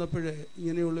വന്നപ്പോഴേ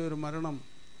ഇങ്ങനെയുള്ള ഒരു മരണം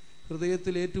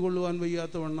ഹൃദയത്തിൽ ഏറ്റുകൊള്ളുവാൻ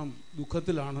വയ്യാത്ത വണ്ണം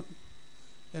ദുഃഖത്തിലാണ്.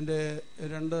 എൻ്റെ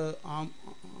 2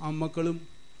 ആൺമക്കളും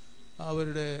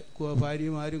അവരുടെ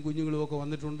ഭാര്യമാരും കുഞ്ഞുങ്ങളും ഒക്കെ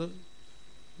വന്നിട്ടുണ്ട്.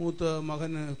 മൂത്ത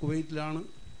മകൻ കുവൈറ്റിലാണ്,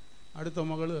 അടുത്ത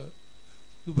മകള്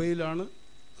ദുബൈയിലാണ്.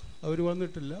 അവർ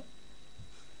വന്നിട്ടില്ല.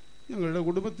 ഞങ്ങളുടെ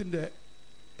കുടുംബത്തിൻ്റെ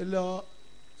എല്ലാ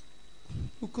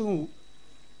ദുഃഖവും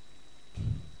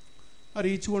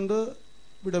അറിയിച്ചുകൊണ്ട്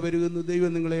ഇവിടെ വരുന്ന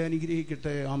ദൈവം നിങ്ങളെ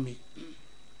അനുഗ്രഹിക്കട്ടെ. ആമീൻ.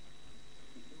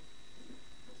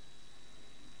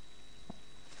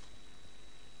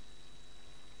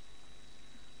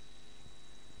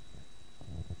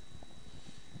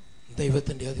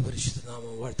 ദൈവത്തിൻ്റെ അതിപരിശുദ്ധ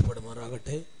നാമം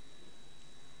വാഴ്ത്തപ്പെടുമാറാകട്ടെ.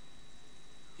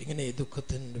 ഇങ്ങനെ ഈ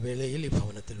ദുഃഖത്തിൻ്റെ വേളയിൽ ഈ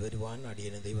ഭവനത്തിൽ വരുവാൻ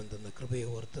അടിയനെ ദൈവം തന്ന കൃപയെ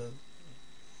ഓർത്ത്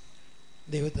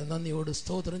ദൈവത്തെ നന്ദിയോട്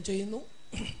സ്തോത്രം ചെയ്യുന്നു.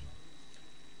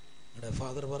 ഞങ്ങളുടെ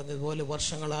ഫാദർ പറഞ്ഞതുപോലെ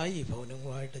വർഷങ്ങളായി ഈ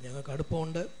ഭവനങ്ങളുമായിട്ട് ഞങ്ങൾക്ക്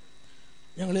അടുപ്പമുണ്ട്.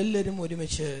 ഞങ്ങളെല്ലാവരും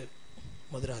ഒരുമിച്ച്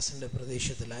മദ്രാസിൻ്റെ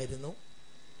പ്രദേശത്തിലായിരുന്നു.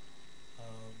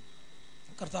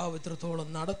 കർത്താവ് ഇത്രത്തോളം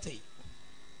നടത്തി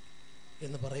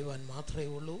എന്ന് പറയുവാൻ മാത്രമേ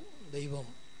ഉള്ളൂ. ദൈവം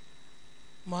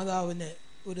മാതാവിന്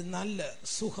ഒരു നല്ല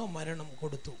സുഖമരണം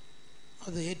കൊടുത്തു.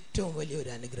 അത് ഏറ്റവും വലിയൊരു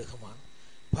അനുഗ്രഹമാണ്.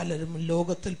 പലരും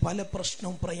ലോകത്തിൽ പല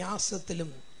പ്രശ്നവും പ്രയാസത്തിലും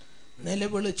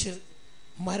നിലവിളിച്ച്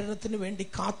മരണത്തിന് വേണ്ടി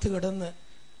കാത്തുകിടന്ന്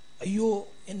അയ്യോ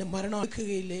എൻ്റെ മരണം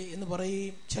എടുക്കുകയില്ലേ എന്ന്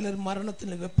പറയുകയും ചിലർ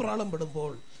മരണത്തിന് വെപ്രാളം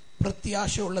പെടുമ്പോൾ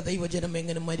പ്രത്യാശയുള്ള ദൈവജനം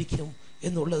എങ്ങനെ മരിക്കും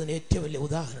എന്നുള്ളതിന് ഏറ്റവും വലിയ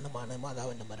ഉദാഹരണമാണ്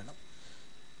മാതാവിൻ്റെ മരണം.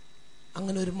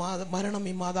 അങ്ങനെ ഒരു മരണം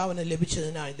ഈ മാതാവിനെ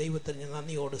ലഭിച്ചതിനായി ദൈവത്തിന് ഞാൻ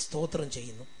നന്ദിയോട് സ്തോത്രം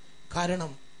ചെയ്യുന്നു.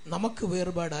 കാരണം നമുക്ക്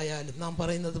വേർപാടായാലും നാം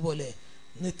പറയുന്നത് പോലെ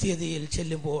നിത്യതയിൽ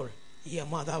ചെല്ലുമ്പോൾ ഈ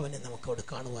മാതാവിനെ നമുക്കവിടെ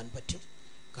കാണുവാൻ പറ്റും.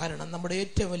 കാരണം നമ്മുടെ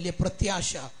ഏറ്റവും വലിയ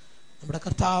പ്രത്യാശ നമ്മുടെ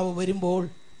കർത്താവ് വരുമ്പോൾ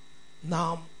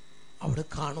നാം അവിടെ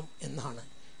കാണും എന്നാണ്.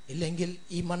 ഇല്ലെങ്കിൽ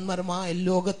ഈ മൺമരമായ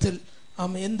ലോകത്തിൽ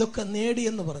നാം എന്തൊക്കെ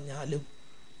നേടിയെന്ന് പറഞ്ഞാലും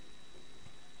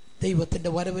ദൈവത്തിൻ്റെ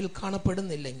വരവിൽ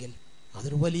കാണപ്പെടുന്നില്ലെങ്കിൽ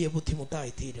അതൊരു വലിയ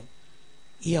ബുദ്ധിമുട്ടായിത്തീരും.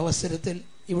 ഈ അവസരത്തിൽ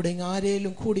ഇവിടെ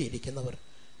ആരേലും കൂടിയിരിക്കുന്നവർ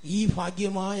ഈ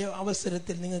ഭാഗ്യമായ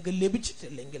അവസരത്തിൽ നിങ്ങൾക്ക്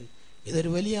ലഭിച്ചിട്ടില്ലെങ്കിൽ ഇതൊരു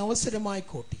വലിയ അവസരമായി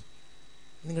കൂട്ടി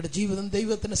നിങ്ങളുടെ ജീവിതം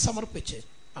ദൈവത്തിന് സമർപ്പിച്ച്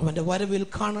അവൻ്റെ വരവിൽ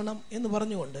കാണണം എന്ന്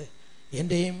പറഞ്ഞുകൊണ്ട്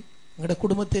എൻ്റെയും നിങ്ങളുടെ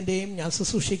കുടുംബത്തിൻ്റെയും ഞാൻ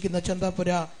ശുശ്രൂഷിക്കുന്ന ചന്താപുര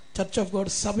ചർച്ച് ഓഫ്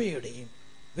ഗോഡ് സഭയുടെയും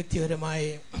വ്യക്തിപരമായ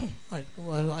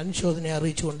അനുശോചന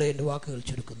അറിയിച്ചുകൊണ്ട് എൻ്റെ വാക്കുകൾ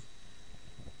ചുരുക്കുന്നു.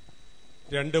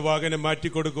 2 വാഹനം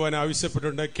മാറ്റിക്കൊടുക്കുവാൻ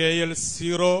ആവശ്യപ്പെട്ടിട്ടുണ്ട്. KL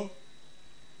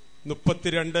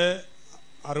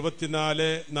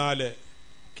 03264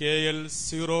 KL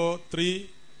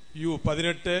 03U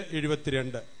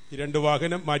 1872 ഈ 2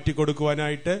 വാഹനം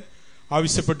മാറ്റിക്കൊടുക്കുവാനായിട്ട്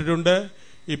ആവശ്യപ്പെട്ടിട്ടുണ്ട്.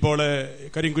 ഇപ്പോൾ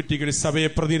കരിങ്കുറ്റിക്കൽ സഭയെ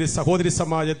സഹോദരി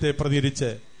സമാജത്തെ പ്രതിനിധിച്ച്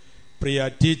പ്രിയ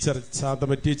ടീച്ചർ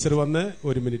ശാന്തമ്മ ടീച്ചർ വന്ന്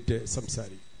 1 മിനിറ്റ്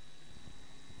സംസാരിക്കും.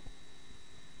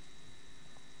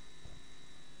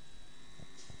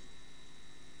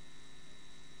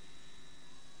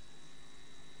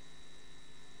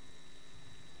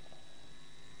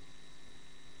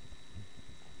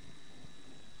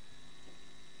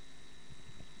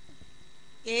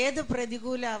 ഏത്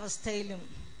പ്രതികൂല അവസ്ഥയിലും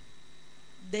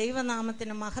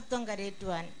ദൈവനാമത്തിന് മഹത്വം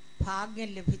കരയേറ്റുവാൻ ഭാഗ്യം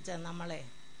ലഭിച്ച നമ്മളെ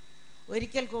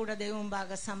ഒരിക്കൽ കൂടെ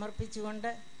ദൈവമുമ്പാകെ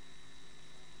സമർപ്പിച്ചുകൊണ്ട്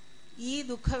ഈ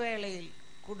ദുഃഖവേളയിൽ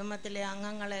കുടുംബത്തിലെ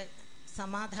അംഗങ്ങളെ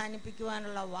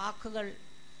സമാധാനിപ്പിക്കുവാനുള്ള വാക്കുകൾ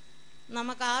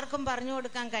നമുക്ക് ആർക്കും പറഞ്ഞു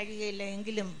കൊടുക്കാൻ കഴിയുകയില്ല.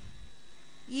 എങ്കിലും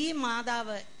ഈ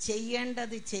മാതാവ്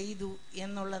ചെയ്യേണ്ടത് ചെയ്തു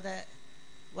എന്നുള്ളത്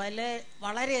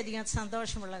വളരെയധികം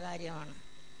സന്തോഷമുള്ള കാര്യമാണ്.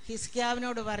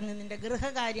 ഹിസ്കിയാവിനോട് പറഞ്ഞു, നിന്റെ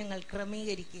ഗൃഹകാര്യങ്ങൾ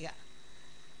ക്രമീകരിക്കുക.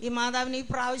 ഈ മാതാവിന് ഈ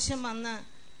പ്രാവശ്യം വന്ന്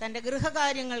തൻ്റെ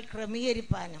ഗൃഹകാര്യങ്ങൾ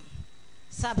ക്രമീകരിപ്പാനും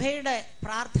സഭയുടെ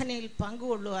പ്രാർത്ഥനയിൽ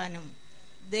പങ്കുകൊള്ളുവാനും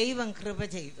ദൈവം കൃപ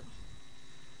ചെയ്തു.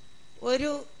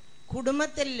 ഒരു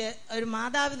കുടുംബത്തിൽ ഒരു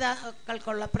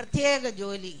മാതാപിതാക്കൾക്കുള്ള പ്രത്യേക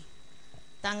ജോലി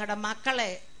തങ്ങളുടെ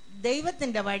മക്കളെ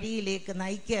ദൈവത്തിൻ്റെ വഴിയിലേക്ക്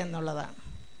നയിക്കുക എന്നുള്ളതാണ്.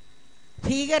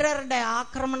 ഭീകരരുടെ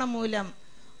ആക്രമണം മൂലം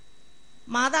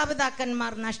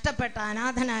മാതാപിതാക്കന്മാർ നഷ്ടപ്പെട്ട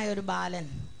അനാഥനായ ഒരു ബാലൻ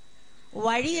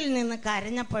വഴിയിൽ നിന്ന്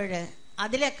കരഞ്ഞപ്പോൾ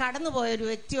അതിലെ കടന്നുപോയൊരു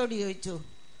വ്യക്തിയോട് ചോദിച്ചു,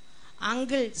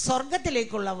 അങ്കിൾ,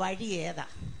 സ്വർഗത്തിലേക്കുള്ള വഴി ഏതാ?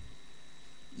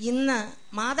 ഇന്ന്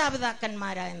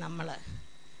മാതാപിതാക്കന്മാരായ നമ്മൾ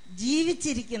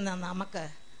ജീവിച്ചിരിക്കുന്ന നമുക്ക്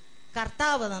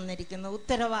കർത്താവ് തന്നിരിക്കുന്ന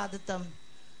ഉത്തരവാദിത്വം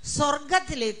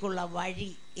സ്വർഗത്തിലേക്കുള്ള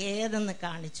വഴി ഏതെന്ന്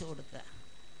കാണിച്ചു കൊടുക്കുക.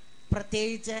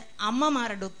 പ്രത്യേകിച്ച്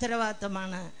അമ്മമാരുടെ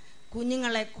ഉത്തരവാദിത്വമാണ്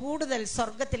കുഞ്ഞുങ്ങളെ കൂടുതൽ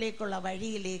സ്വർഗത്തിലേക്കുള്ള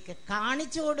വഴിയിലേക്ക്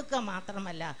കാണിച്ചു കൊടുക്കുക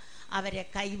മാത്രമല്ല അവരെ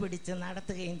കൈപിടിച്ച്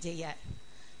നടത്തുകയും ചെയ്യാൻ.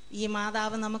 ഈ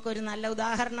മാതാവ് നമുക്കൊരു നല്ല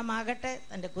ഉദാഹരണമാകട്ടെ.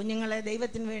 തൻ്റെ കുഞ്ഞുങ്ങളെ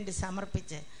ദൈവത്തിന് വേണ്ടി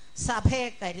സമർപ്പിച്ച് സഭയെ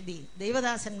കരുതി,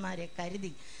 ദൈവദാസന്മാരെ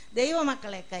കരുതി,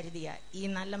 ദൈവമക്കളെ കരുതിയ ഈ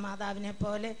നല്ല മാതാവിനെ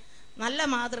പോലെ നല്ല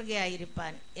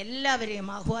മാതൃകയായിരിക്കാൻ എല്ലാവരെയും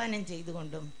ആഹ്വാനം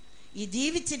ചെയ്തുകൊണ്ടും ഈ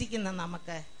ജീവിച്ചിരിക്കുന്ന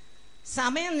നമുക്ക്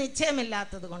സമയം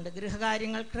നിശ്ചയമില്ലാത്തത് കൊണ്ട്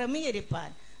ഗൃഹകാര്യങ്ങൾ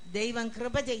ക്രമീകരിപ്പാൻ ദൈവം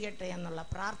കൃപ ചെയ്യട്ടെ എന്നുള്ള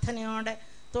പ്രാർത്ഥനയോടെ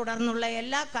തുടർന്നുള്ള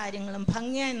എല്ലാ കാര്യങ്ങളും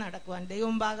ഭംഗിയായി നടക്കുവാൻ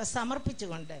ദൈവമുമ്പാകെ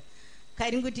സമർപ്പിച്ചുകൊണ്ട്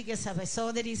കരിങ്കുറ്റിക്ക സഭ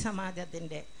സഹോദരി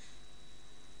സമാജത്തിൻ്റെ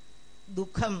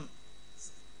ദുഃഖം,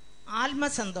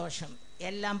 ആത്മസന്തോഷം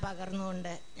എല്ലാം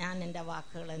പകർന്നുകൊണ്ട് ഞാൻ എൻ്റെ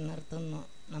വാക്കുകളെ നിർത്തുന്നു.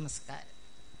 നമസ്കാരം.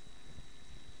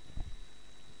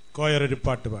 കോയറൊരു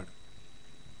പാട്ട് പാടും.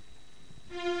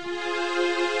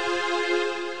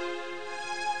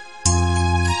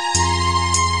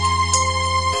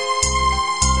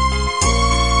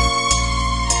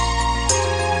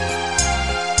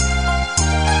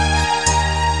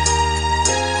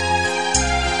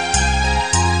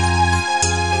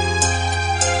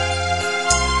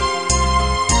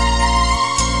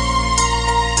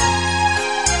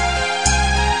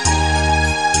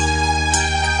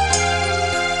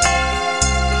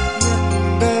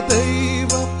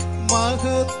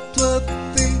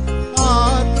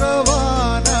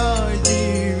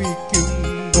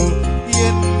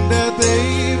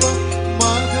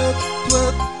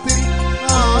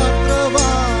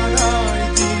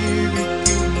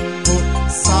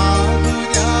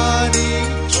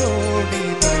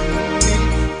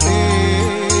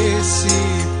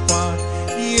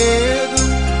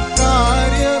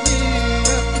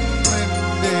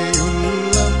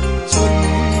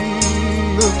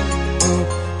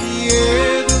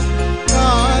 ഏതും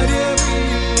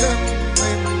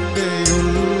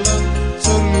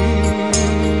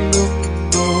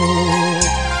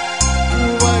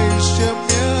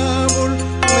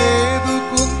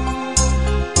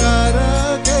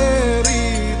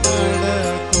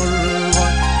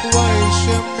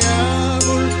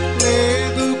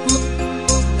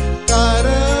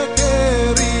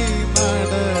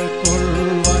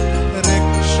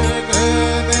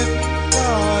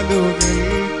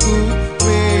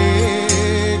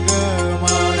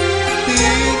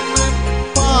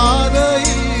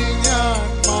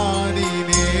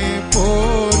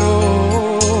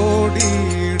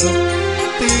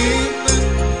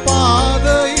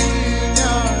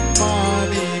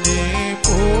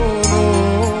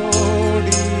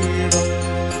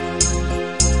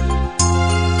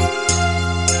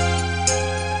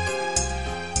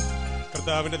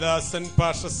കർത്താവിദാസൻ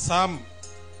പാഷ സാം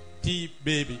ടി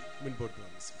ബേബി മുൻപോട്ട്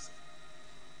വന്നു.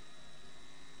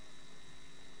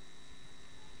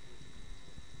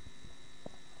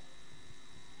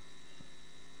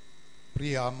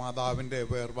 പ്രിയ മാതാവിൻ്റെ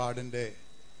വേർപാടിൻ്റെ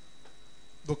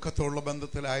ദുഃഖത്തോടുള്ള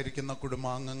ബന്ധത്തിലായിരിക്കുന്ന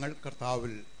കുടുംബാംഗങ്ങൾ,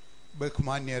 കർത്താവിൽ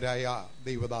ബഹുമാന്യരായ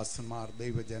ദൈവദാസന്മാർ,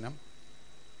 ദൈവജനം,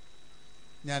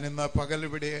 ഞാനിന്ന് പകൽ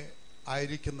ഇവിടെ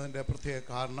ആയിരിക്കുന്നതിൻ്റെ പ്രത്യേക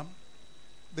കാരണം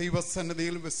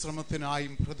ദൈവസന്നിധിയിൽ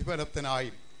വിശ്രമത്തിനായും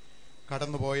പ്രതിഫലത്തിനായും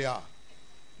കടന്നുപോയ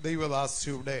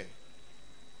ദൈവദാസിയുടെ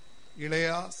ഇളയ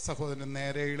സഹോദരൻ,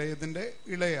 നേരെ ഇളയതിൻ്റെ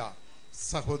ഇളയ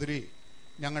സഹോദരി,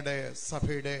 ഞങ്ങളുടെ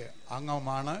സഭയുടെ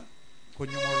അംഗമാണ്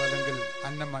കുഞ്ഞുമോൾ, അല്ലെങ്കിൽ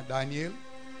അന്നമ്മ ഡാനിയേൽ.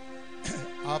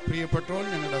 ആ പ്രിയപ്പെട്ടവൾ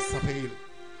ഞങ്ങളുടെ സഭയിൽ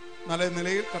നല്ല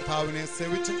നിലയിൽ കർത്താവിനെ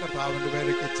സേവിച്ചും കർത്താവിൻ്റെ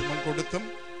വേലയ്ക്ക് ചുമൽ കൊടുത്തും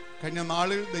കഴിഞ്ഞ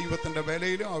നാളിൽ ദൈവത്തിൻ്റെ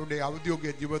വേലയിലും അവരുടെ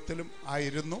ഔദ്യോഗിക ജീവിതത്തിലും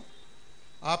ആയിരുന്നു.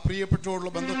 ആ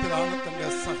പ്രിയപ്പെട്ടവളുടെ ബന്ധത്തിലാണ് തൻ്റെ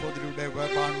സഹോദരിയുടെ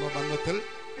വേർപാടുള്ള ബന്ധത്തിൽ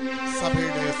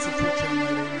സഭയുടെ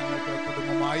ശുശ്രൂഷകളിൽ ഞങ്ങൾക്ക്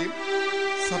കുടുംബമായും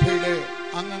സഭയുടെ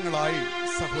അംഗങ്ങളായി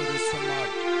സഹോദരന്മാർ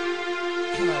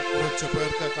കുറച്ച്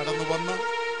പേർക്ക് കടന്നു വന്ന്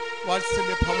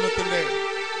വാത്സല്യ ഭവനത്തിൻ്റെ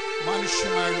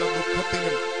മാനുഷ്യമായുള്ള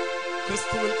ദുഃഖത്തിലും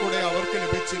ക്രിസ്തുവിൽ കൂടെ അവർക്ക്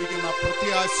ലഭിച്ചിരിക്കുന്ന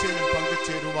പ്രത്യാശയിലും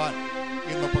പങ്കുചേരുവാൻ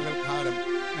ഇന്ന് പകൽക്കാലം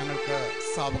ഞങ്ങൾക്ക്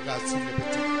സാവകാശം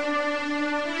ലഭിച്ചു.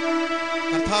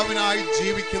 കർത്താവിനായി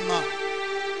ജീവിക്കുന്ന,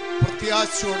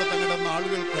 പ്രത്യാശയോടെ തങ്ങളുടെ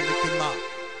നാളുകൾ കഴിക്കുന്ന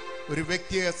ഒരു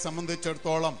വ്യക്തിയെ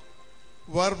സംബന്ധിച്ചിടത്തോളം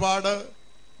വേർപാട്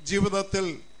ജീവിതത്തിൽ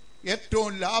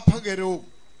ഏറ്റവും ലാഭകരവും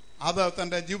അത്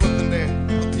തൻ്റെ ജീവിതത്തിൻ്റെ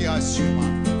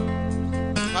പ്രത്യാശയുമാണ്.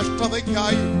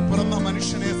 കഷ്ടതയ്ക്കായി പിറന്ന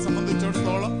മനുഷ്യനെ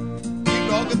സംബന്ധിച്ചിടത്തോളം ഈ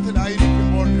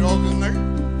ലോകത്തിലായിരിക്കുമ്പോൾ രോഗങ്ങൾ,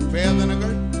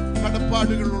 വേദനകൾ,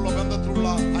 കടപ്പാടുകളുള്ള ബന്ധത്തിലുള്ള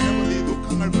അനവധി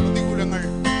ദുഃഖങ്ങൾ, പ്രതികൂലങ്ങൾ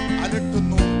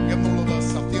അലട്ടുന്നു എന്നുള്ളത്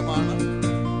സത്യമാണ്.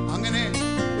 അങ്ങനെ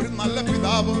ഒരു നല്ല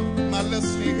പിതാവ്, നല്ല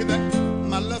സ്നേഹിതൻ,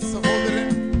 നല്ല സഹോദരൻ,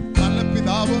 നല്ല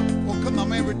പിതാവ് ഒക്കെ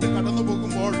നമ്മെ വിട്ട് കടന്നു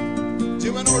പോകുമ്പോൾ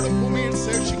ജീവനോട് ഭൂമിയിൽ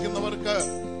ശേഷിക്കുന്നവർക്ക്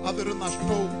അതൊരു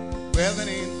നഷ്ടവും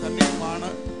വേദനയും തന്നെയുമാണ്.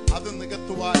 അത്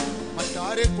നികത്തുവാൻ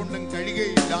മറ്റാരെ കൊണ്ടും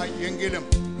കഴിയുകയില്ല. എങ്കിലും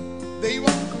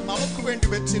ദൈവം നമുക്ക് വേണ്ടി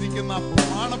വെച്ചിരിക്കുന്ന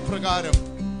പ്രമാണപ്രകാരം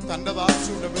തന്റെ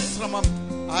ദാസിയുടെ വിശ്രമം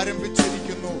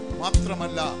ആരംഭിച്ചിരിക്കുന്നു.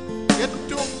 മാത്രമല്ല,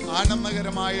 ഏറ്റവും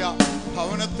ആനന്ദകരമായ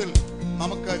ഭവനത്തിൽ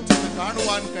നമുക്ക് ചെന്ന്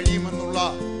കാണുവാൻ കഴിയുമെന്നുള്ള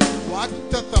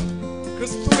വാഗ്ദത്തം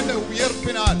ക്രിസ്തുവിന്റെ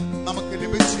ഉയർപ്പിനാൽ നമുക്ക്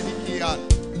ലഭിച്ചിരിക്കാൻ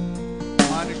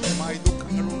മാനുഷ്യമായ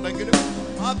ദുഃഖങ്ങളുണ്ടെങ്കിലും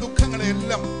ആ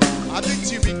ദുഃഖങ്ങളെല്ലാം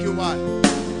അതിജീവിക്കുവാൻ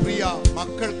പ്രിയ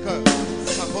മക്കൾക്ക്,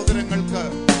 സഹോദരങ്ങൾക്ക്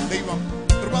ദൈവം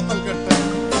കൃപ നൽകട്ടെ.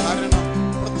 കാരണം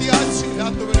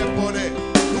പ്രത്യാശയില്ലാത്തവരെ പോലെ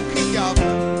ദുഃഖിക്കാതെ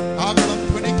കാഹളം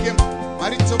ധ്വനിക്കും.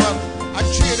 മരിച്ചവർ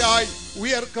അക്ഷയരായി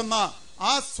ഉയർക്കുന്ന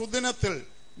ആ സുദിനത്തിൽ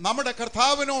നമ്മുടെ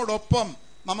കർത്താവിനോടൊപ്പം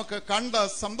നമുക്ക് കണ്ട്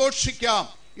സന്തോഷിക്കാം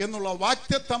എന്നുള്ള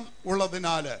വാഗ്ദത്തം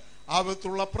ഉള്ളതിനാല്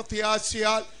ആവത്തുള്ള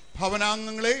പ്രത്യാശയാൽ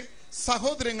ഭവനാംഗങ്ങളെ,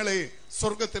 സഹോദരങ്ങളെ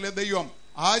സ്വർഗത്തിലെ ദൈവം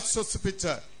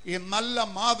ആശ്വസിപ്പിച്ച് ഈ നല്ല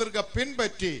മാതൃക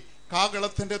പിൻപറ്റി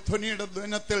കാഹളത്തിന്റെ ധ്വനിയുടെ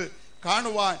ദിനത്തിൽ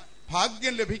കാണുവാൻ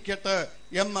ഭാഗ്യം ലഭിക്കട്ടെ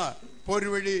എന്ന്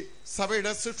പോരുവഴി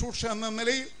സഭയുടെ ശുശ്രൂഷ എന്ന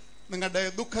നിലയിൽ നിങ്ങളുടെ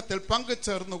ദുഃഖത്തിൽ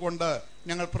പങ്കുചേർന്നുകൊണ്ട്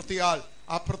ഞങ്ങൾ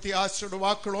ആ പ്രത്യാശയുടെ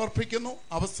വാക്കുകൾ ഓർപ്പിക്കുന്നു.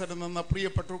 അവസരം നിന്ന്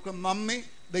പ്രിയപ്പെട്ടവർക്ക് നന്ദി.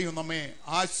 ദൈവം നമ്മെ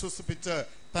ആശ്വസിപ്പിച്ച്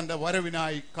തന്റെ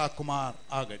വരവിനായി കാക്കുമാർ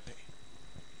ആകട്ടെ.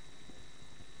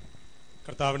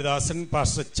 കർത്താവിന്റെ ദാസൻ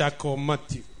പാസ്റ്റർ ചാക്കോ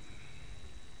മാത്യു.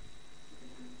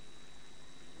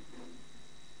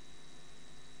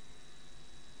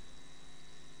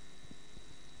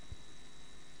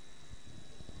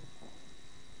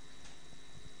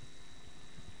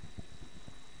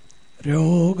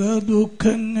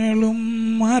 രോഗദുഃഖങ്ങളും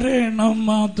മരണം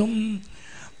അതും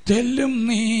തെല്ലും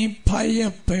നീ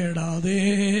ഭയപ്പെടാതെ.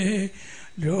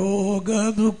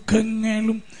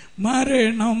 രോഗദുഃഖങ്ങളും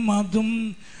മരണം അതും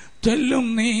തെല്ലും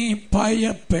നീ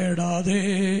ഭയപ്പെടാതെ.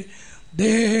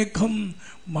 ദേഹം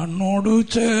മണ്ണോടു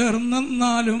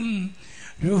ചേർന്നെന്നാലും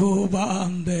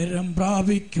രൂപാന്തരം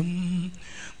പ്രാപിക്കും.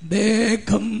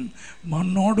 ദേഹം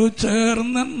മണ്ണോടു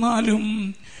ചേർന്നെന്നാലും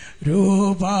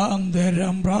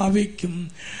രൂപാന്തരം പ്രാപിക്കും.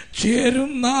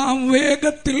 ചേരും നാം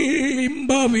വേഗത്തിൽ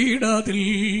ഇമ്പവീടതിൽ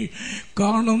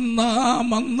കാണും നാം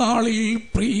അന്നാളിൽ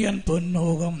പ്രിയൻ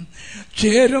പൊന്നോകം.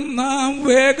 ചേരും നാം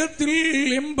വേഗത്തിൽ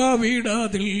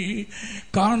ഇമ്പവീടതിൽ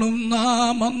കാണും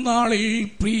നാം അന്നാളിൽ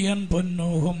പ്രിയൻ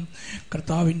പൊന്നോകം.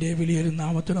 കർത്താവിൻ്റെ വലിയൊരു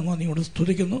നാമത്തിന് നന്ദിയോട്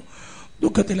സ്തുതിക്കുന്നു.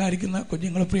 ദുഃഖത്തിലായിരിക്കുന്ന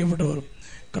കുഞ്ഞുങ്ങൾ, പ്രിയപ്പെട്ടവർ,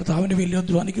 കർത്താവിൻ്റെ വലിയ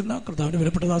അധ്വാനിക്കുന്ന കർത്താവിൻ്റെ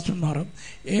വിലപ്പെട്ട ദാസന്മാരും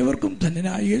ഏവർക്കും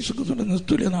ധന്യനായ യേശുക്രിസ്തുവിന്റെ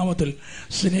നിസ്തുല്യ നാമത്തിൽ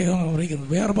സ്നേഹം അറിയിക്കുന്നു.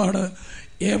 വേർപാട്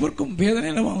ഏവർക്കും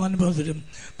വേദനയിലമാകുന്ന അനുഭവത്തിലും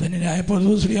ധന്യനായ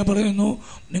പൗലോസ് പറയുന്നു,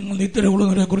 നിങ്ങൾ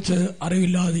നിത്യതയുള്ളവരെ കുറിച്ച്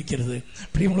അറിവില്ലാതിരിക്കരുത്.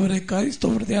 പ്രിയമുള്ളവരെ,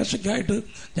 ക്രൈസ്തവ പ്രത്യാശയ്ക്കായിട്ട്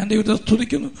ഞാൻ ദൈവത്തെ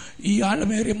സ്തുതിക്കുന്നു. ഈ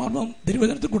ആഴമേറിയ മർമ്മം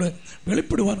തിരുവചനത്തിൽ കൂടെ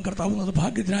വെളിപ്പെടുവാൻ കർത്താവുന്നത്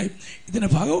ഭാഗ്യത്തിനായി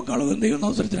ഇതിന്റെ ഭാഗവക്കാളും ദൈവം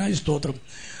അവസരത്തിനായി സ്തോത്രം.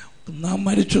 നാം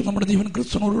മരിച്ചു, നമ്മുടെ ജീവൻ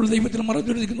ക്രിസ്തുവിനോടുള്ള ദൈവത്തിൽ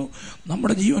മറഞ്ഞിരിക്കുന്നു.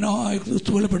 നമ്മുടെ ജീവനായ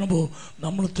ക്രിസ്തു വെളിപ്പെടുമ്പോൾ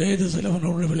നമ്മൾ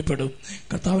തേജസ്സിലവനോട് വെളിപ്പെടും.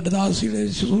 കർത്താവിൻ്റെ ദാസിയുടെ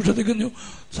ശുശ്രൂഷ തികഞ്ഞു.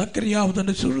 സക്കറിയാവ്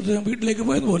തൻ്റെ ശുശ്രൂഷ വീട്ടിലേക്ക്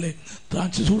പോയതുപോലെ താൻ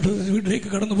ശുശ്രൂഷ വീട്ടിലേക്ക്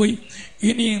കടന്നുപോയി.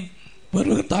 ഇനിയും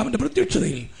കർത്താവിൻ്റെ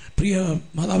പ്രത്യക്ഷതയിൽ പ്രിയ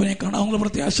മാതാവിനെ കാണാനുള്ള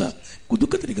പ്രത്യാശ,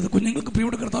 ദുഃഖത്തിരിക്കുന്ന കുഞ്ഞുങ്ങൾക്ക്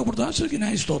പ്രിയയുടെ കർത്താവ് കൊടുത്ത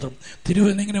ആശ്രയിക്കാനായി സ്തോത്രം.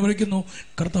 തിരുവചനം ഇങ്ങനെ വിളിക്കുന്നു,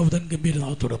 കർത്താവ് തൻ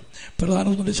ഗംഭീരനാഥത്തോടും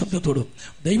പ്രധാനമന്ത്രിയുടെ ശബ്ദത്തോടും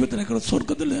ദൈവത്തിനെ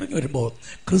സ്വർഗത്തിൽ ഇറങ്ങി വരുമ്പോൾ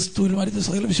ക്രിസ്തുവിൽ മരിച്ച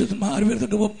സകല വിശ്വസന്മാർ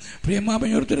വരുത്തുമ്പോൾ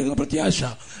പ്രിയമാമയോർത്തിരിക്കുന്ന പ്രത്യാശ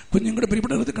കുഞ്ഞുങ്ങളുടെ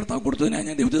പ്രിയപ്പെട്ട കർത്താവ് കൊടുത്തതിനായി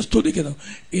ഞാൻ ദൈവത്തെ സ്തുതിക്കുന്നു.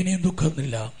 ഇനിയും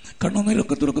ദുഃഖമൊന്നുമില്ല,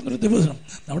 കണ്ണുനീരൊക്കെ തുറക്കുന്നൊരു ദിവസം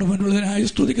നമ്മുടെ മുന്നിലുള്ളതിനായി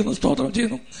സ്തുതിക്കുന്നു, സ്തോത്രം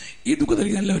ചെയ്യുന്നു. ഈ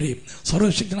ദുഃഖത്തിരിക്കുന്ന എല്ലാവരെയും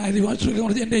സർവശക്തനായ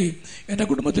ദൈവാശ്രയിക്കുന്ന എൻ്റെയും എൻ്റെ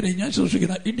കുടുംബത്തിനെയും ഞാൻ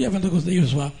ശുശ്രൂഷിക്കുന്ന ഇന്ത്യ ബന്ധുക്കോസ്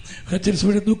ദൈവസഭ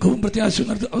ഹെച്ചരിസഭയുടെ ദുഃഖവും പ്രത്യാശയും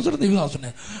നടത്തി അവസരം ദൈവദാസന്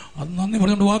അത് നന്ദി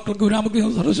പറഞ്ഞുകൊണ്ട് വാക്കുകൾക്ക്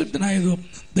വിരാമക്കുന്ന സർവശക്തനായതും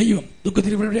ദൈവം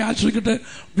ദുഃഖത്തിരിവരെ ആശ്രയിക്കട്ടെ.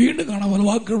 വീണ്ടും കാണാൻ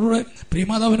വാക്കുകളുടെ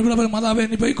പ്രിയമാതാവിന് മാതാവെ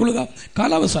നീ പോയിക്കൊള്ളുക.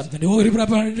 കാലാവസാനത്തിൻ്റെ ഓഹരി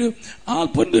പ്രാപ്തി ആ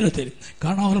പൊൻതുരത്തിൽ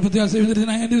കാണാവുന്ന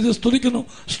പ്രത്യാശനായ ദൈവത്തെ സ്തുതിക്കുന്നു,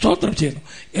 സ്തോത്രം ചെയ്യുന്നു.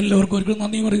 എല്ലാവർക്കും ഒരിക്കലും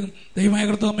നന്ദി പറയുന്നു. ദൈവമായ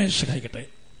കർത്താവേ സഹായിക്കട്ടെ.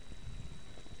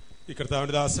 ഈ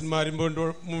കർത്താവിൻ്റെ ദാസന്മാരും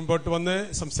മുമ്പോട്ട് വന്ന്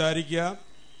സംസാരിക്കുക.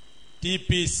 TP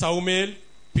സൗമേൽ,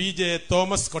 PJ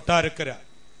തോമസ് കൊട്ടാരക്കര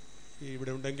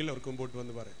ഇവിടെ ഉണ്ടെങ്കിൽ അവർക്ക് മുമ്പോട്ട്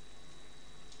വന്ന് പറയാം.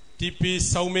 TP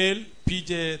സൗമേൽ,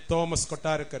 PJ Thomas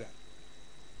Kottarakkara.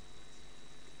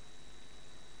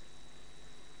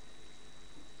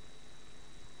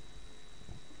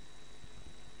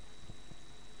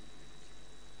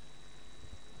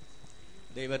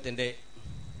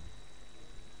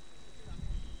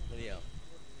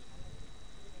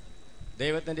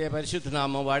 ദൈവത്തിന്റെ പരിശുദ്ധ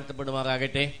നാമം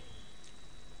വാഴ്ത്തപ്പെടുമാറാകട്ടെ.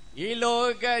 ഈ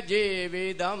ലോക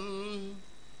ജീവിതം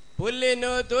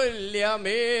പുല്ലിനു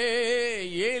തുല്യമേ,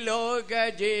 ഈ ലോക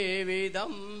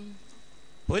ജീവിതം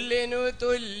പുല്ലിനു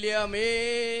തുല്യമേ.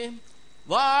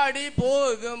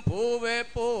 വാടിപ്പോകും പൂവെ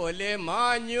പോലെ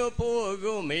മാഞ്ഞു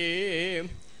പോകുമേ,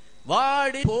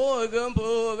 വാടിപ്പോകും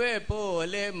പൂവെ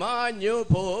പോലെ മാഞ്ഞു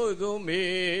പോകുമേ.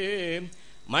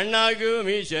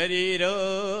 മണ്ണാകുമീ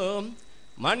ശരീരം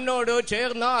മണ്ണോടു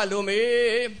ചേർന്നാലുമേ,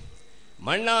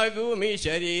 മണ്ണാകുമീ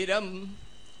ശരീരം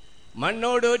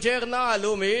മണ്ണോടു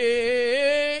ചേർന്നാലുമേ.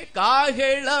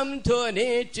 കാഹളം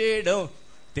ധ്വനിച്ചിടും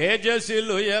തേജസ്സിൽ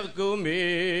ഉയർക്കുമേ,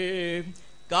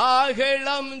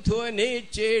 കാഹളം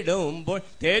ധ്വനിച്ചിടുമ്പോൾ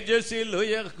തേജസ്സിൽ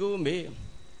ഉയർക്കുമേ.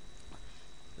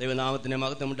 ദൈവനാമത്തിന്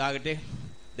മഹത്വമുണ്ടാകട്ടെ.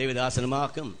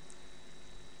 ദൈവദാസന്മാർക്കും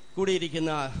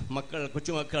കൂടിയിരിക്കുന്ന മക്കൾ,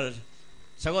 കൊച്ചുമക്കൾ,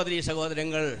 സഹോദരീ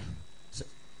സഹോദരങ്ങൾ,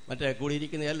 മറ്റേ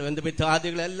കൂടിയിരിക്കുന്ന എല്ലാ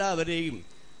ബന്ധുമിത്രാദികളെല്ലാവരെയും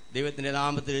ദൈവത്തിൻ്റെ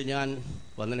നാമത്തിൽ ഞാൻ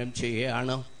വന്ദനം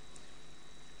ചെയ്യുകയാണ്.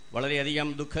 വളരെയധികം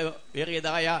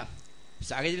ദുഃഖമേറിയതായ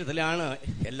സാഹചര്യത്തിലാണ്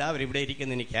എല്ലാവരും ഇവിടെ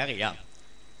ഇരിക്കുന്നത് എനിക്കറിയാം.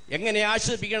 എങ്ങനെ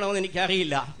ആശ്വസിപ്പിക്കണമെന്ന്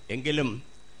എനിക്കറിയില്ല. എങ്കിലും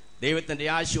ദൈവത്തിൻ്റെ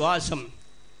ആശ്വാസം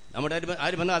നമ്മുടെ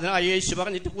അരുമനാഥനായ യേശു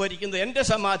പറഞ്ഞിട്ട് പോയിരിക്കുന്നത്, എൻ്റെ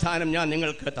സമാധാനം ഞാൻ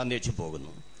നിങ്ങൾക്ക് തന്നേച്ചു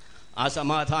പോകുന്നു. ആ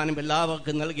സമാധാനം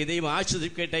എല്ലാവർക്കും നൽകി ദൈവം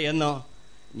ആശ്വസിക്കട്ടെ എന്ന്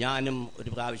ഞാനും ഒരു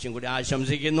പ്രാവശ്യം കൂടി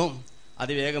ആശംസിക്കുന്നു.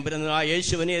 അതിവേഗം വരുന്നതായ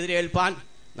യേശുവിനെ എതിരേൽപ്പാൻ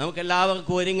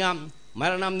നമുക്കെല്ലാവർക്കും ഒരുങ്ങാം.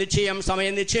 മരണം നിശ്ചയം,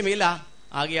 സമയം നിശ്ചയമില്ല.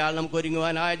 ആകയാൽ നമുക്ക്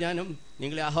ഒരുങ്ങുവാനായ ഞാനും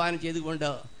നിങ്ങളെ ആഹ്വാനം ചെയ്തുകൊണ്ട്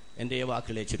എൻ്റെ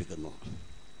വാക്കുകളെ ചുരുക്കുന്നു.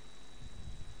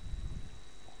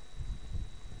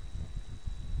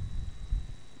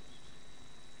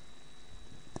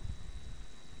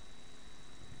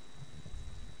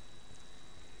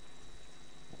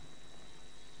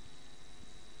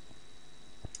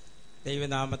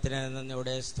 ദൈവനാമത്തിന്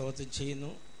നന്ദിയോടെ സ്തോത്രം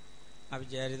ചെയ്യുന്നു.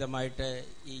 അവിചാരിതമായിട്ട്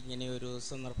ഇങ്ങനെയൊരു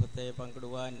സന്ദർഭത്തെ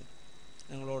പങ്കിടുവാൻ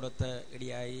നിങ്ങളോടൊത്ത്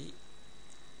ഇടയായി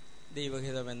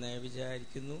ദൈവഹിതമെന്ന്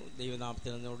വിചാരിക്കുന്നു.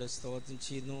 ദൈവനാമത്തിന് നന്ദിയോടെ സ്തോത്രം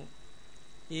ചെയ്യുന്നു.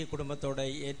 ഈ കുടുംബത്തോടെ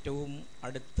ഏറ്റവും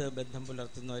അടുത്ത് ബന്ധം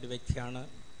പുലർത്തുന്ന ഒരു വ്യക്തിയാണ്.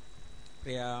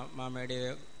 പ്രിയ മാമയുടെ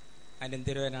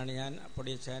അനന്തിരവനാണ് ഞാൻ.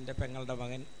 പൊടിയച്ചാൻ്റെ പെങ്ങളുടെ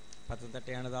മകൻ.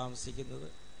 പത്തനംതിട്ടയാണ് താമസിക്കുന്നത്.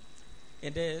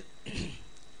 എൻ്റെ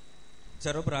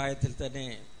ചെറുപ്രായത്തിൽ തന്നെ,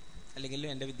 അല്ലെങ്കിൽ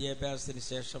എൻ്റെ വിദ്യാഭ്യാസത്തിന്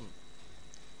ശേഷം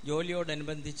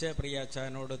ജോലിയോടനുബന്ധിച്ച് പ്രിയ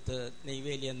അച്ചായനോടൊത്ത്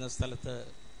നെയ്വേലി എന്ന സ്ഥലത്ത്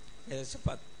ഏകദേശം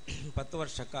 10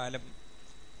 വർഷക്കാലം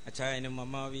അച്ചായനും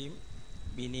അമ്മാവിയും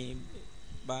ബിനിയും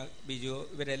ബിജു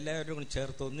ഇവരെല്ലാവരും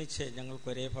ചേർത്ത് ഒന്നിച്ച് ഞങ്ങൾക്ക്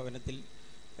ഒരേ ഭവനത്തിൽ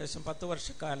ഏകദേശം 10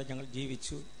 വർഷക്കാലം ഞങ്ങൾ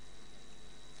ജീവിച്ചു.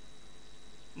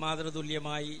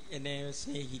 മാതൃതുല്യമായി എന്നെ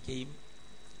സ്നേഹിക്കുകയും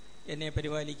എന്നെ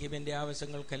പരിപാലിക്കുകയും എൻ്റെ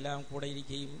ആവശ്യങ്ങൾക്കെല്ലാം കൂടെ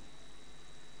ഇരിക്കുകയും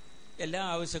എല്ലാ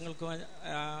ആവശ്യങ്ങൾക്കും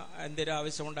എന്തൊരു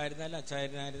ആവശ്യമുണ്ടായിരുന്നാലും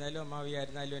അച്ചായനായിരുന്നാലും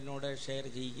അമ്മാവിയായിരുന്നാലും എന്നോട് ഷെയർ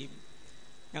ചെയ്യുകയും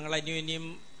ഞങ്ങൾ അന്യോന്യം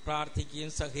പ്രാർത്ഥിക്കുകയും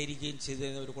സഹകരിക്കുകയും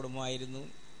ചെയ്തിരുന്ന ഒരു കുടുംബമായിരുന്നു.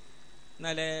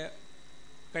 എന്നാൽ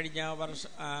കഴിഞ്ഞ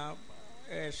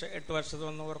 8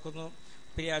 വർഷത്തൊന്ന് ഓർക്കുന്നു,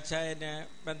 പ്രിയ അച്ചായന്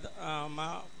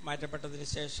മാറ്റപ്പെട്ടതിന്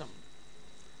ശേഷം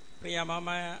പ്രിയ അമ്മാമ്മ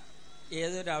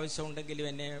ഏതൊരു ആവശ്യമുണ്ടെങ്കിലും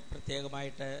എന്നെ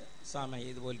പ്രത്യേകമായിട്ട്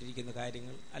ഇതുപോലിരിക്കുന്ന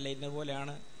കാര്യങ്ങൾ അല്ല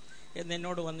ഇന്നതുപോലെയാണ് എന്ന്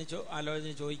എന്നോട് വന്ന്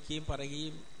ആലോചന ചോദിക്കുകയും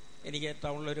പറയുകയും, എനിക്ക്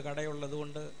ടൗണിലൊരു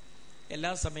കടയുള്ളതുകൊണ്ട്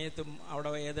എല്ലാ സമയത്തും അവിടെ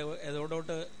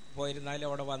ഏതോടോട്ട് പോയിരുന്നാലും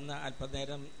അവിടെ വന്ന്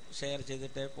അല്പനേരം ഷെയർ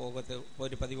ചെയ്തിട്ട്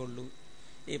ഒരു പതിവുള്ളൂ.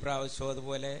 ഈ പ്രാവശ്യം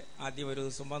അതുപോലെ ആദ്യം ഒരു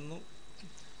ദിവസം വന്നു.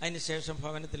 അതിനുശേഷം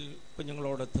ഭവനത്തിൽ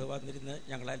കുഞ്ഞുങ്ങളോടൊത്ത് വന്നിരുന്ന്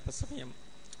ഞങ്ങൾ അല്പസമയം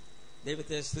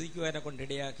ദൈവത്തെ സ്തുതിക്കുവാനെ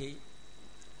കൊണ്ടിടയാക്കി.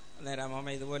 നേരെ അമ്മാമ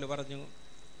ഇതുപോലെ പറഞ്ഞു,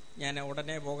 ഞാൻ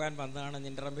ഉടനെ പോകാൻ വന്നതാണ്,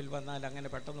 നിൻ്റെ റമ്പിൽ വന്നാൽ അങ്ങനെ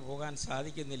പെട്ടെന്ന് പോകാൻ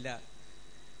സാധിക്കുന്നില്ല,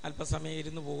 അല്പസമയം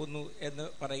ഇരുന്ന് പോകുന്നു എന്ന്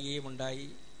പറയുകയുമുണ്ടായി.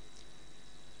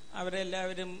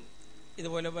 അവരെല്ലാവരും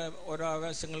ഇതുപോലെ ഓരോ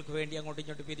ആവശ്യങ്ങൾക്ക് വേണ്ടി അങ്ങോട്ടും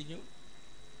ഇങ്ങോട്ട് പിരിഞ്ഞു.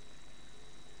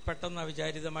 പെട്ടെന്ന്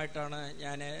അവിചാരിതമായിട്ടാണ്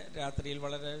ഞാൻ രാത്രിയിൽ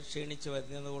വളരെ ക്ഷീണിച്ച്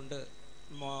വരുന്നതുകൊണ്ട്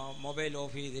മൊബൈൽ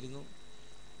ഓഫ് ചെയ്തിരുന്നു.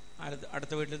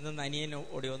 അടുത്ത വീട്ടിൽ നിന്ന് അനിയൻ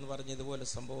ഓടി വന്ന് പറഞ്ഞതുപോലെ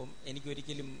സംഭവം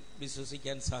എനിക്കൊരിക്കലും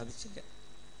വിശ്വസിക്കാൻ സാധിച്ചില്ല.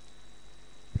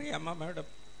 പ്രിയ അമ്മമ്മയുടെ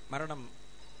മരണം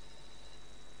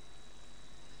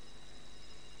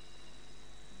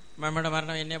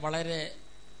എന്നെ വളരെ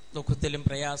ദുഃഖത്തിലും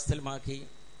പ്രയാസത്തിലുമാക്കി.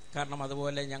 കാരണം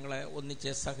അതുപോലെ ഞങ്ങൾ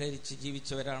ഒന്നിച്ച് സഹകരിച്ച്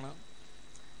ജീവിച്ചവരാണ്.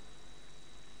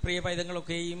 പ്രിയ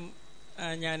പൈതങ്ങളൊക്കെയും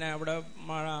ഞാൻ അവിടെ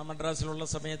മദ്രാസിലുള്ള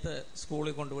സമയത്ത്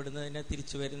സ്കൂളിൽ കൊണ്ടുവിടുന്നതിന്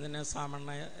തിരിച്ചു വരുന്നതിന് സാമണ്ണ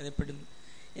എപ്പോഴും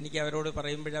എനിക്ക് അവരോട്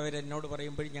അവരെന്നോട്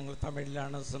പറയുമ്പോഴും ഞങ്ങൾ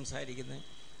തമിഴിലാണ് സംസാരിക്കുന്നത്.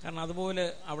 കാരണം അതുപോലെ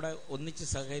അവിടെ ഒന്നിച്ച്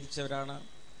സഹകരിച്ചവരാണ്.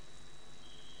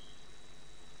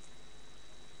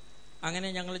 അങ്ങനെ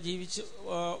ഞങ്ങൾ ജീവിച്ച്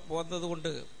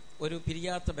പോന്നതുകൊണ്ട് ഒരു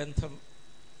പിരിയാത്ത ബന്ധം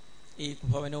ഈ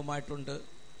ഭവനവുമായിട്ടുണ്ട്.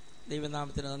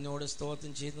 ദൈവനാമത്തിന് നന്ദിയോട്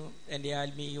സ്തോത്രം ചെയ്യുന്നു. എൻ്റെ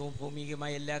ആത്മീയവും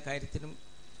ഭൗമികവുമായ എല്ലാ കാര്യത്തിനും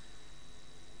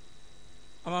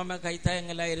അമ്മാമ്മ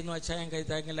കൈത്തായങ്ങലായിരുന്നു, അച്ചായൻ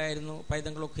കൈത്തായങ്ങലായിരുന്നു.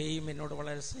 പൈതങ്ങളൊക്കെയും എന്നോട്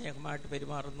വളരെ സ്നേഹമായിട്ട്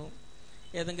പെരുമാറുന്നു.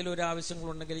 ഏതെങ്കിലും ഒരു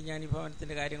ആവശ്യങ്ങളുണ്ടെങ്കിൽ ഞാൻ ഈ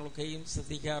ഭവനത്തിൻ്റെ കാര്യങ്ങളൊക്കെയും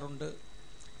ശ്രദ്ധിക്കാറുണ്ട്.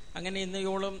 അങ്ങനെ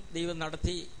ഇന്നയോളം ദൈവം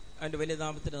നടത്തി. അവൻ്റെ വലിയ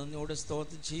നാമത്തിന് നന്ദിയോട്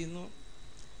സ്തോത്രം ചെയ്യുന്നു.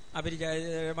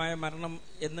 അപരിചാരിതമായ മരണം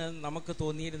എന്ന് നമുക്ക്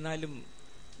തോന്നിയിരുന്നാലും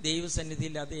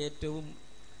ദൈവസന്നിധിയിൽ അത് ഏറ്റവും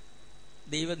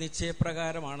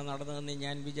ദൈവനിശ്ചയപ്രകാരമാണ് നടന്നതെന്ന്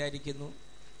ഞാൻ വിചാരിക്കുന്നു.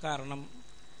 കാരണം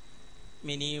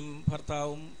മിനിയും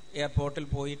ഭർത്താവും എയർപോർട്ടിൽ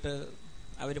പോയിട്ട്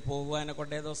അവർ പോകുവാനെ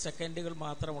കൊണ്ട് ഏതോ സെക്കൻഡുകൾ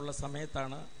മാത്രമുള്ള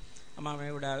സമയത്താണ്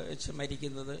അമ്മാമ്മയുടെ വെച്ച്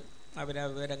മരിക്കുന്നത്. അവരെ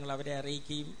വിവരങ്ങൾ അവരെ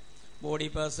അറിയിക്കുകയും ബോഡി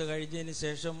പാസ് കഴിഞ്ഞതിന്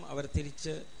ശേഷം അവർ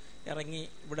തിരിച്ച് ഇറങ്ങി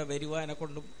ഇവിടെ വരുവാനെ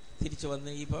കൊണ്ടും തിരിച്ചു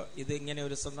വന്ന് ഇതിങ്ങനെ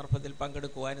ഒരു സന്ദർഭത്തിൽ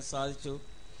പങ്കെടുക്കുവാനും സാധിച്ചു.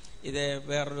 ഇത്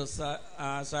വേറൊരു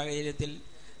സാഹചര്യത്തിൽ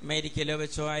അമേരിക്കയിലോ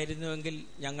വെച്ചോ ആയിരുന്നുവെങ്കിൽ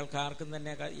ഞങ്ങൾക്ക് ആർക്കും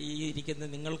തന്നെ ഈ ഇരിക്കുന്ന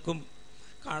നിങ്ങൾക്കും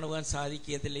കാണുവാൻ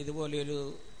സാധിക്കത്തില്ല. ഇതുപോലെയൊരു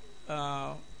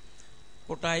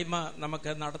കൂട്ടായ്മ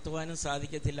നമുക്ക് നടത്തുവാനും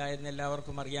സാധിക്കത്തില്ല എന്ന്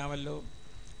എല്ലാവർക്കും അറിയാമല്ലോ.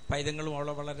 പൈതങ്ങളും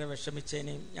അവളെ വളരെ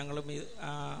വിഷമിച്ചതിനെയും ഞങ്ങളും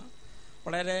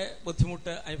വളരെ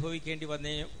ബുദ്ധിമുട്ട് അനുഭവിക്കേണ്ടി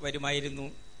വരുമായിരുന്നു.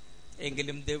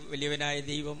 എങ്കിലും വലിയവനായ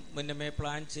ദൈവം മുന്നമേ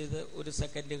പ്ലാൻ ചെയ്ത് ഒരു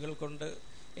സെക്കൻഡുകൾ കൊണ്ട്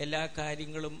എല്ലാ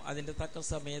കാര്യങ്ങളും അതിൻ്റെ തക്ക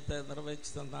സമയത്ത്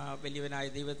നിർവഹിച്ചു തന്ന വലിയവനായ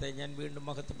ദൈവത്തെ ഞാൻ വീണ്ടും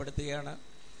മഹത്വപ്പെടുത്തുകയാണ്.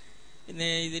 ഇന്ന്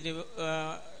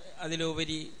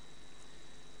അതിലുപരി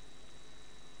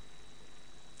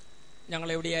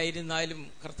ഞങ്ങളെവിടെയായിരുന്നാലും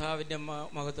കർത്താവിൻ്റെ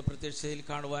മഹത്വ പ്രത്യക്ഷതയിൽ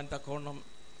കാണുവാൻ തക്കവണ്ണം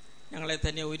ഞങ്ങളെ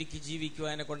തന്നെ ഒരുക്കി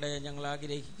ജീവിക്കുവാനെ കൊണ്ട് ഞങ്ങൾ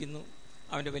ആഗ്രഹിക്കുന്നു.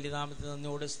 അവൻ്റെ വലിയനാമത്തിൽ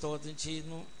നന്ദിയോട് സ്തോത്രം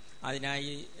ചെയ്യുന്നു.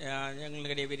 അതിനായി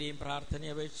ഞങ്ങളുടെ ഇവരെയും പ്രാർത്ഥന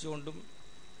അപേക്ഷിച്ചുകൊണ്ടും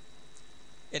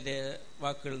എൻ്റെ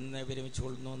വാക്കുകളിൽ നിന്ന്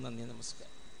വിരമിച്ചുകൊള്ളുന്നു. നന്ദി,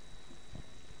 നമസ്കാരം.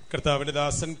 കർത്താവിൻ്റെ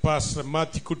ദാസൻ പാസ്റ്റർ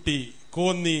മാത്തിക്കുട്ടി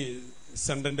കോന്നി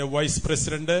സെൻറ്ററിൻ്റെ വൈസ്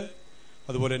പ്രസിഡന്റ്,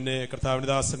 അതുപോലെ തന്നെ കർത്താവിൻ്റെ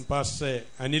ദാസൻ പാസ്റ്റർ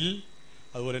അനിൽ,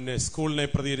 അതുപോലെ തന്നെ സ്കൂളിനെ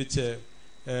പ്രതികരിച്ച്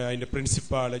അതിൻ്റെ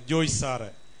പ്രിൻസിപ്പാൾ ജോയ്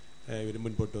സാറ് ഇവർ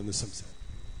മുൻപോട്ട് വന്ന് സംസാരിക്കും.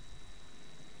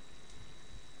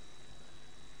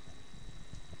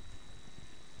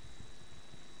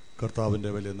 കർത്താവിൻ്റെ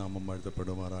വലിയ നാമം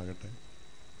വാഴ്ത്തപ്പെടുമാറാകട്ടെ.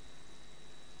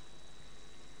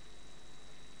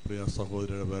 പ്രിയ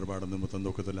സഹോദരരുടെ വേർപാട് നിമിത്തം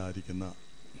ദുഃഖത്തിലായിരിക്കുന്ന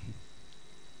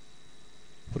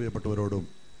പ്രിയപ്പെട്ടവരോടും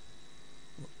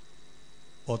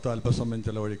അല്പസമയം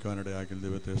ചെലവഴിക്കാനിടയാക്കി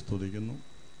ദൈവത്തെ സ്തുതിക്കുന്നു.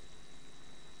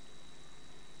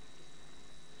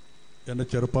 എൻ്റെ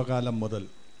ചെറുപ്പകാലം മുതൽ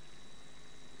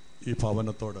ഈ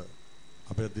ഭവനത്തോട്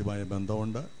അഭേദ്യമായ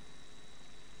ബന്ധമുണ്ട്.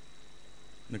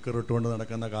 നിക്കറിട്ടുകൊണ്ട്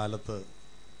നടക്കുന്ന കാലത്ത്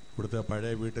ഇവിടുത്തെ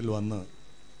പഴയ വീട്ടിൽ വന്ന്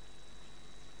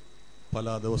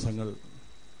പല ദിവസങ്ങൾ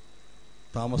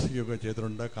താമസിക്കുകയൊക്കെ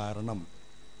ചെയ്തിട്ടുണ്ട്. കാരണം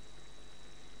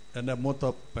എൻ്റെ മൂത്ത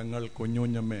പെങ്ങൾ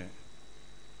കുഞ്ഞുഞ്ഞമ്മയെ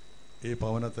ഈ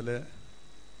ഭവനത്തിലെ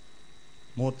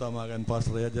മൂത്ത മകൻ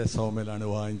പാസ്റ്റർ എ സൗമ്യലാണ്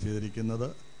വിവാഹം ചെയ്തിരിക്കുന്നത്.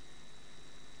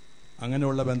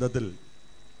 അങ്ങനെയുള്ള ബന്ധത്തിൽ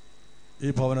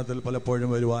ഈ ഭവനത്തിൽ പലപ്പോഴും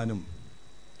വരുവാനും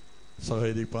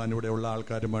സഹകരിപ്പാനും ഇവിടെയുള്ള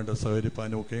ആൾക്കാരുമായിട്ട്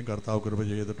സഹകരിപ്പാനും ഒക്കെയും കർത്താവ് കൃപ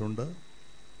ചെയ്തിട്ടുണ്ട്.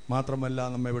 മാത്രമല്ല,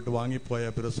 നമ്മെ വിട്ട് വാങ്ങിപ്പോയ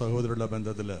പിற സഹോദരരുടെ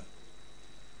ബന്ധത്തിൽ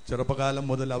ചെറുപ്പകാലം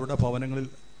മുതൽ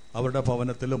അവരുടെ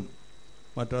ഭവനത്തിലും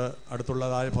മറ്റ്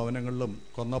അടുത്തുള്ളതായ ഭവനങ്ങളിലും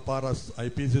കൊന്നപ്പാറ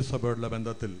IPC സഭയുള്ള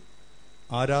ബന്ധത്തിൽ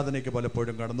ആരാധനയ്ക്ക്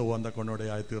പലപ്പോഴും കടന്നു പോകാൻ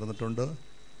തക്കൊണ്ടിടയായി തീർന്നിട്ടുണ്ട്.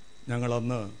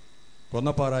 ഞങ്ങളന്ന്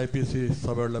കൊന്നപ്പാറ IPC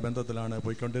സഭയുള്ള ബന്ധത്തിലാണ്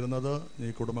പോയിക്കൊണ്ടിരുന്നത്. ഈ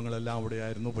കുടുംബങ്ങളെല്ലാം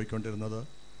അവിടെയായിരുന്നു പോയിക്കൊണ്ടിരുന്നത്.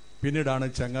 പിന്നീടാണ്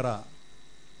ചെങ്ങറ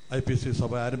IPC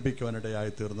സഭ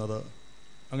ആരംഭിക്കുവാനിടയായി തീർന്നത്.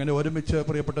 അങ്ങനെ ഒരുമിച്ച്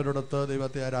പ്രിയപ്പെട്ടവരോടൊത്ത്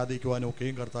ദൈവത്തെ ആരാധിക്കുവാനും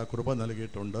ഒക്കെയും കർത്താവ് കൃപ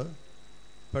നൽകിയിട്ടുണ്ട്.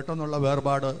 പെട്ടെന്നുള്ള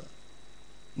വേർപാട്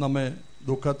നമ്മെ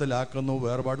ദുഃഖത്തിലാക്കുന്നു.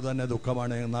 വേർപാട് തന്നെ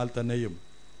ദുഃഖമാണ്. എന്നാൽ തന്നെയും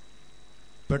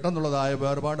പെട്ടെന്നുള്ളതായ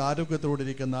വേർപാട്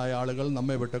ആരോഗ്യത്തോടിരിക്കുന്ന ആളുകൾ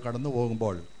നമ്മെ വിട്ട് കടന്നു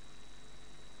പോകുമ്പോൾ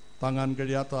താങ്ങാൻ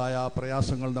കഴിയാത്തതായ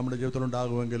പ്രയാസങ്ങൾ നമ്മുടെ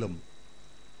ജീവിതത്തിലുണ്ടാകുമെങ്കിലും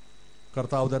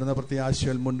കർത്താവ് തരുന്ന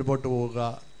പ്രത്യാശയിൽ മുൻപോട്ട് പോവുക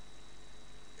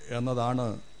എന്നതാണ്,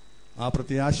 ആ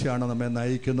പ്രത്യാശയാണ് നമ്മെ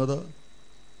നയിക്കുന്നത്.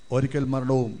 ഒരിക്കൽ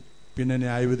മരണവും പിന്നെ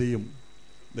ന്യായവിധിയും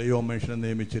ദൈവം മനുഷ്യനെ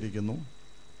നിയമിച്ചിരിക്കുന്നു.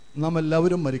 നാം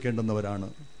എല്ലാവരും മരിക്കേണ്ടുന്നവരാണ്.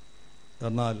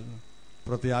 എന്നാൽ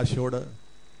പ്രത്യാശയോട്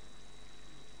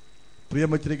പ്രിയം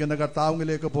വച്ചിരിക്കുന്ന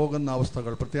കർത്താവിലേക്ക് പോകുന്ന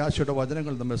അവസ്ഥകൾ, പ്രത്യാശയുടെ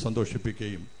വചനങ്ങൾ നമ്മെ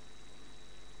സന്തോഷിപ്പിക്കുകയും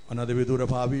അനധിവിദൂര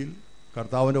ഭാവിയിൽ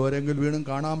കർത്താവിൻ്റെ ഒരെങ്കിൽ വീണ്ടും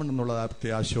കാണാമെന്നുള്ള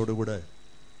പ്രത്യാശയോടുകൂടെ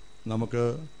നമുക്ക്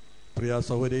പ്രിയ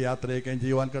സൗകര്യ യാത്രയൊക്കെയും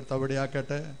ചെയ്യുവാൻ കർത്താവ്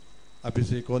ഇടയാക്കട്ടെ.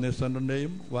 IPC കോന്നി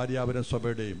സെൻ്ററിൻ്റെയും വാര്യാപുരം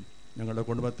സഭയുടെയും ഞങ്ങളുടെ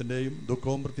കുടുംബത്തിൻ്റെയും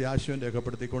ദുഃഖവും പ്രത്യാശയും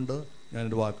രേഖപ്പെടുത്തിക്കൊണ്ട് ഞാൻ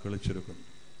എൻ്റെ വാക്കുകൾ ചുരുക്കുന്നു.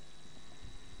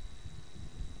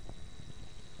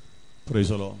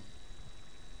 Praise the Lord.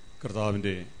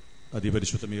 കർത്താവിൻ്റെ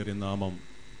അതിപരിശുദ്ധമേറിയ നാമം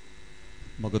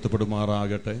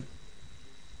മഹത്വപ്പെടുമാറാകട്ടെ.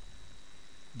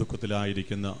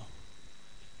 ദുഃഖത്തിലായിരിക്കുന്ന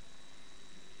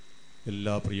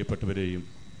എല്ലാ പ്രിയപ്പെട്ടവരെയും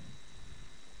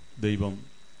ദൈവം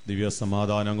ദിവ്യ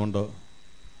സമാധാനം കൊണ്ട്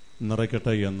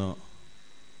നിറയ്ക്കട്ടെ എന്ന്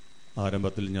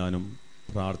ആരംഭത്തിൽ ഞാനും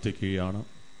പ്രാർത്ഥിക്കുകയാണ്.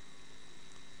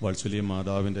 വാത്സല്യ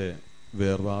മാതാവിൻ്റെ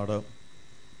വേർപാട്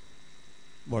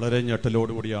വളരെ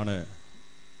ഞെട്ടലോടുകൂടിയാണ്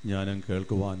ഞാനും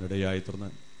കേൾക്കുവാനിടയായി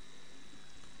തീർന്നത്.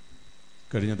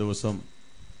 കഴിഞ്ഞ ദിവസം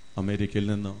അമേരിക്കയിൽ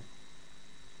നിന്ന്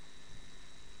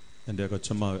എൻ്റെ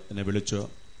കൊച്ചമ്മ എന്നെ വിളിച്ച്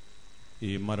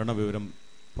ഈ മരണവിവരം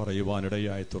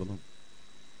പറയുവാനിടയായി തീർന്നു.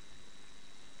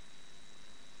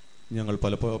 ഞങ്ങൾ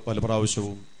പല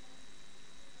പ്രാവശ്യവും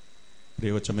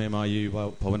പ്രിയ കൊച്ചമ്മയുമായി ഈ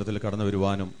ഭവനത്തിൽ കടന്നു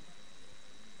വരുവാനും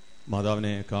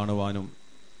മാതാവിനെ കാണുവാനും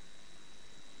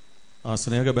ആ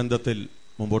സ്നേഹബന്ധത്തിൽ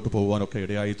മുമ്പോട്ട് പോകുവാനൊക്കെ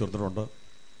ഇടയായി തീർന്നിട്ടുണ്ട്.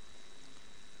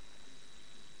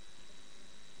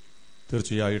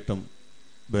 തീർച്ചയായിട്ടും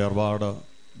വേർപാട്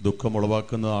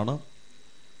ദുഃഖമുളവാക്കുന്നതാണ്.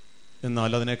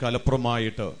 എന്നാൽ അതിനേക്കാൾ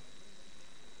അപ്പുറമായിട്ട്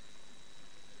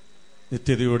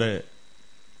നിത്യതയുടെ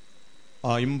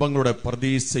ആ ഇമ്പങ്ങളുടെ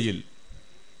പ്രതീക്ഷയിൽ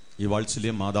ഈ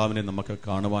വാത്സല്യ മാതാവിനെ നമുക്ക്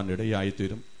കാണുവാൻ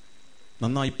ഇടയായിത്തീരും.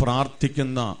 നന്നായി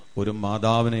പ്രാർത്ഥിക്കുന്ന ഒരു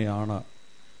മാതാവിനെയാണ്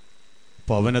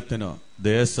ഭവനത്തിന്,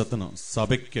 ദേശത്തിന്,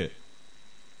 സഭയ്ക്ക്,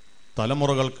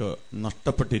 തലമുറകൾക്ക്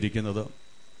നഷ്ടപ്പെട്ടിരിക്കുന്നത്.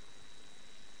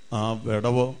 ആ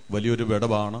വിടവ് വലിയൊരു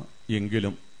വിടവാണ്.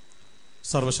 എങ്കിലും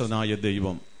സർവശക്തനായ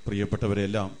ദൈവം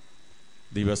പ്രിയപ്പെട്ടവരെല്ലാം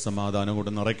ദൈവസമാധാനം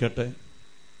കൊണ്ട് നിറയ്ക്കട്ടെ.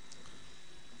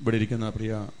 ഇവിടെ ഇരിക്കുന്ന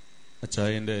പ്രിയ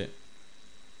അച്ചായൻ്റെ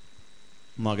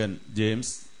മകൻ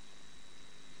ജെയിംസ്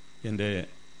എൻ്റെ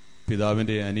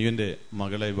പിതാവിൻ്റെ അനിയൻ്റെ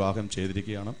മകളെ വിവാഹം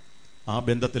ചെയ്തിരിക്കുകയാണ്. ആ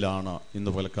ബന്ധത്തിലാണ്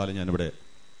ഇന്ന് പലക്കാലം ഞാനിവിടെ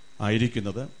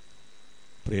ആയിരിക്കുന്നത്.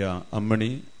 പ്രിയ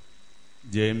അമ്മണി,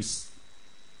 ജെയിംസ്,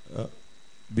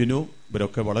 ബിനു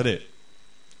ഇവരൊക്കെ വളരെ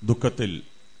ദുഃഖത്തിൽ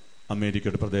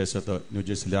അമേരിക്കയുടെ പ്രദേശത്ത്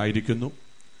ന്യൂജേഴ്സിയിലായിരിക്കുന്നു.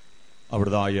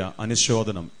 അവിടുതായ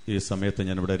അനുശോചനം ഈ സമയത്ത്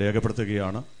ഞാനിവിടെ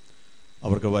രേഖപ്പെടുത്തുകയാണ്.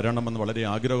 അവർക്ക് വരണമെന്ന് വളരെ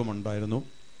ആഗ്രഹമുണ്ടായിരുന്നു.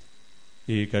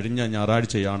 ഈ കഴിഞ്ഞ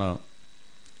ഞായറാഴ്ചയാണ്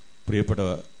പ്രിയപ്പെട്ട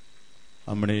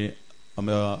അമ്മണി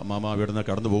മാമ ഇവിടുന്ന്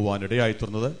കടന്നു പോകുവാൻ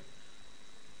ഇടയായിത്തീർന്നത്.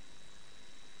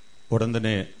 ഉടൻ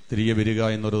തന്നെ തിരികെ വരിക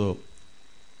എന്നൊരു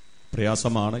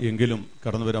പ്രയാസമാണ്. എങ്കിലും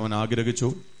കടന്നു വരാൻ ആഗ്രഹിച്ചു.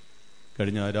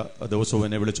 കഴിഞ്ഞ ദിവസവും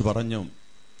എന്നെ വിളിച്ചു പറഞ്ഞു,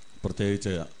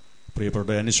 പ്രത്യേകിച്ച് പ്രിയപ്പെട്ട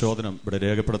അനുശോചനം ഇവിടെ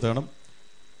രേഖപ്പെടുത്തണം.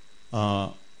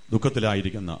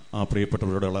 ദുഃഖത്തിലായിരിക്കുന്ന ആ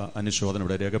പ്രിയപ്പെട്ടവരോടുള്ള അനുശോചനം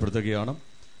ഇവിടെ രേഖപ്പെടുത്തുകയാണ്.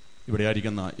 ഇവിടെ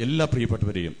ആയിരിക്കുന്ന എല്ലാ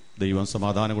പ്രിയപ്പെട്ടവരെയും ദൈവം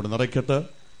സമാധാനം കൊണ്ട് നിറയ്ക്കട്ടെ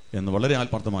എന്ന് വളരെ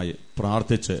ആത്മാർത്ഥമായി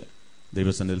പ്രാർത്ഥിച്ച്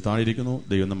ദൈവസന്നിധിയിൽ താണിരിക്കുന്നു.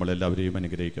 ദൈവം നമ്മളെല്ലാവരെയും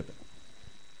അനുഗ്രഹിക്കട്ടെ.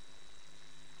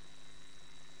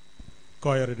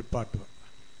 കോയറൊരു പാട്ട്.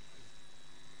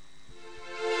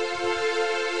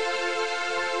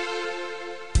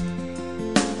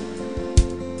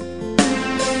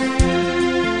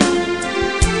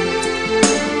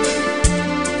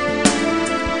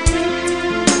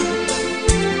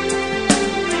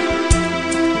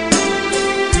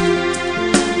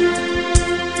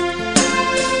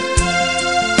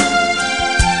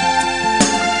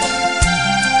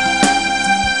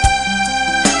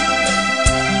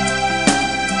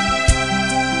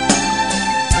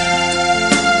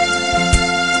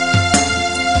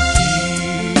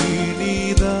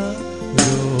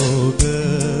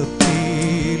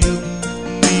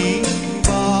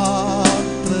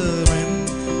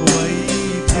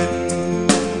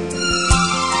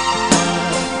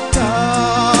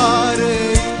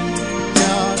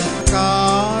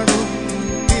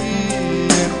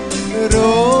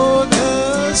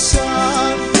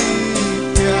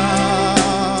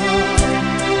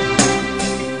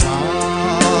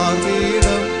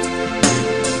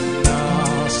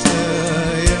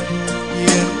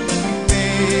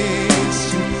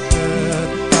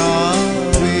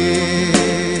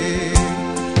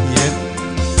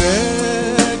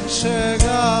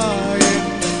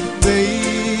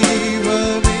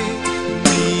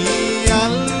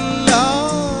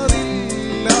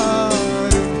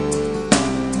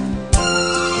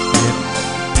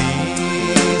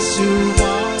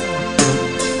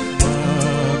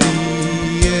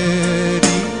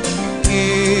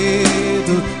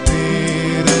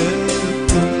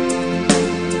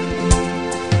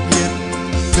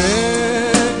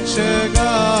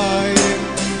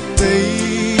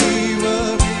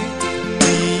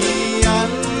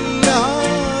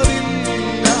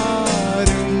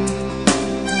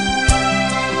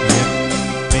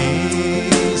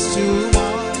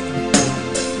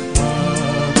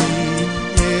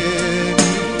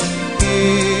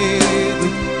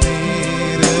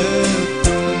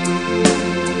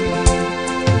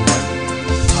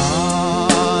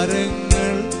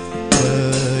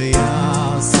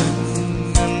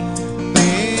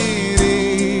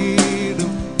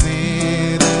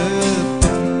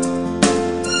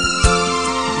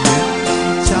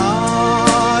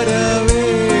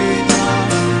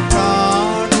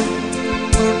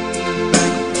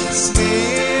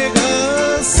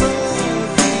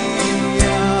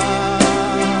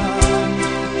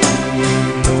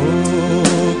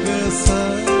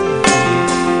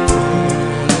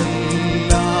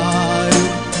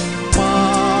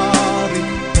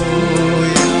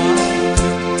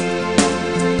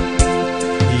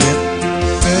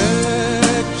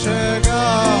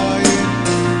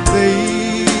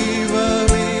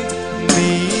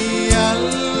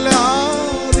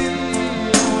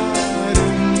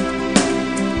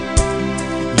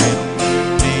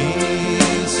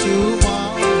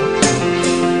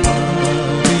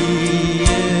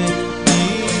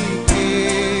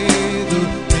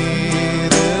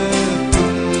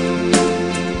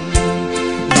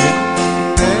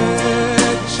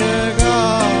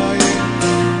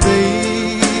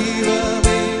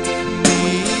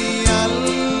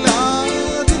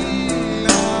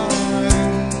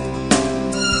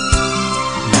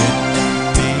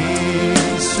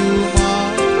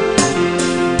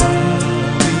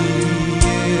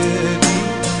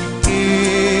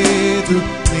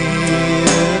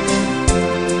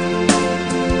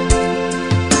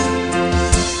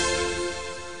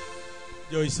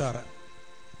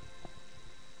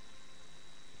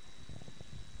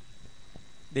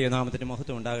 ദൈവനാമത്തിന്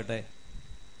മഹത്വം ഉണ്ടാകട്ടെ.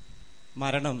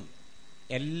 മരണം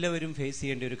എല്ലാവരും ഫേസ്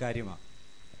ചെയ്യേണ്ട ഒരു കാര്യമാണ്.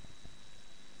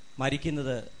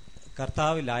 മരിക്കുന്നത്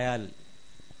കർത്താവിലായാൽ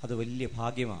അത് വലിയ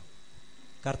ഭാഗ്യമാണ്.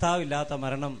 കർത്താവില്ലാത്ത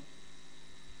മരണം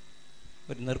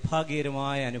ഒരു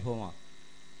നിർഭാഗ്യകരമായ അനുഭവമാണ്.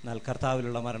 എന്നാൽ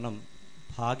കർത്താവിലുള്ള മരണം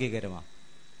ഭാഗ്യകരമാണ്.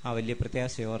 ആ വലിയ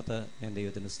പ്രത്യാശയോർത്ത് ഞാൻ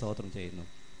ദൈവത്തിന് സ്തോത്രം ചെയ്യുന്നു.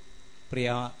 പ്രിയ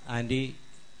ആൻറ്റി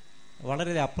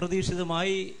വളരെ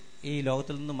അപ്രതീക്ഷിതമായി ഈ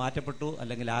ലോകത്തിൽ നിന്ന് മാറ്റപ്പെട്ടു,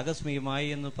 അല്ലെങ്കിൽ ആകസ്മികമായി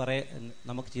എന്ന്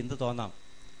നമുക്ക് ചിന്ത തോന്നാം.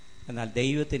 എന്നാൽ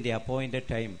ദൈവത്തിൻ്റെ അപ്പോയിൻറ്റഡ്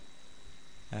ടൈം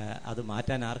അത്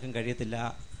മാറ്റാൻ ആർക്കും കഴിയത്തില്ല.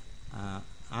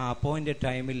 ആ അപ്പോയിൻറ്റഡ്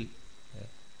ടൈമിൽ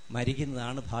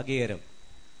മരിക്കുന്നതാണ് ഭാഗ്യകരം.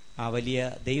 ആ വലിയ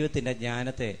ദൈവത്തിൻ്റെ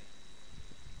ജ്ഞാനത്തെ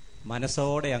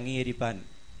മനസ്സോടെ അംഗീകരിപ്പാൻ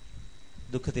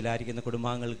ദുഃഖത്തിലായിരിക്കുന്ന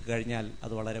കുടുംബാംഗങ്ങൾക്ക് കഴിഞ്ഞാൽ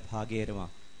അത് വളരെ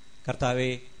ഭാഗ്യകരമാണ്.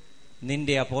 കർത്താവെ,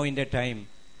 നിൻ്റെ അപ്പോയിൻറ്റഡ് ടൈം,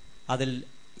 അതിൽ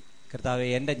കർത്താവെ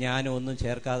എൻ്റെ ജ്ഞാനം ഒന്നും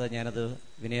ചേർക്കാതെ ഞാനത്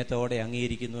വിനയത്തോടെ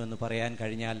അംഗീകരിക്കുന്നു എന്ന് പറയാൻ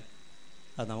കഴിഞ്ഞാൽ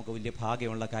അത് നമുക്ക് വലിയ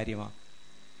ഭാഗ്യമുള്ള കാര്യമാണ്.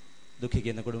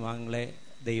 ദുഃഖിക്കുന്ന കുടുംബാംഗങ്ങളെ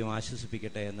ദൈവം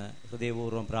ആശ്വസിപ്പിക്കട്ടെ എന്ന്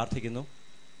ഹൃദയപൂർവ്വം പ്രാർത്ഥിക്കുന്നു.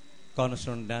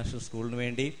 കോർണർസ്റ്റോൺ നാഷണൽ സ്കൂളിന്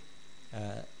വേണ്ടി,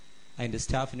 അതിൻ്റെ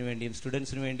സ്റ്റാഫിന് വേണ്ടിയും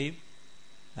സ്റ്റുഡൻസിന് വേണ്ടിയും,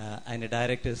 അതിൻ്റെ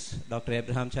ഡയറക്ടേഴ്സ് ഡോക്ടർ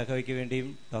എബ്രഹാം ചാക്കോയ്ക്ക് വേണ്ടിയും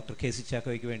ഡോക്ടർ കെ സി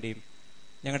ചാക്കോയ്ക്ക് വേണ്ടിയും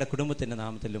ഞങ്ങളുടെ കുടുംബത്തിൻ്റെ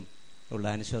നാമത്തിലും ഉള്ള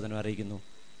അനുശോചനം അറിയിക്കുന്നു.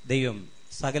 ദൈവം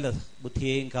സകല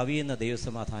ബുദ്ധിയെയും കവിയുന്ന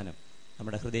ദൈവസമാധാനം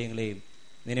നമ്മുടെ ഹൃദയങ്ങളെയും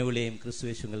നിലവിളെയും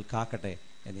ക്രിസ്തുയേശുവിൽ കാക്കട്ടെ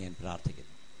എന്ന് ഞാൻ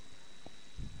പ്രാർത്ഥിക്കുന്നു.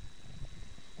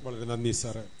 വളരെ നന്ദി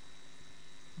sir.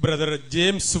 Brother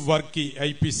James Varkey,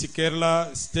 IPC Kerala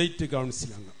state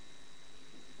council അംഗം.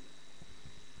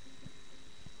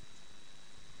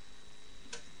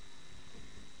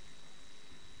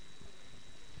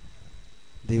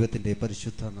 ദൈവത്തിൻ്റെ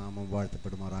പരിശുദ്ധ നാമം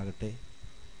വാഴ്ത്തപ്പെടുമാറാകട്ടെ.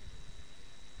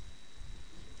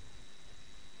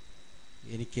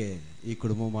 എനിക്ക് ഈ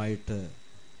കുടുംബവുമായിട്ട്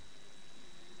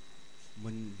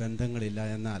മുൻ ബന്ധങ്ങളില്ല.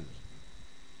 എന്നാൽ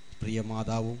പ്രിയ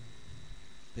മാതാവും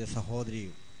പ്രിയ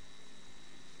സഹോദരിയും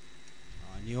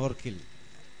ന്യൂയോർക്കിൽ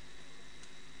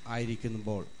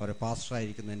ആയിരിക്കുമ്പോൾ ഒരു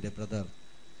പാസ്റ്ററായിരിക്കുന്ന എൻ്റെ ബ്രദർ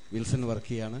വിൽസൺ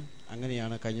വർക്കിയാണ്.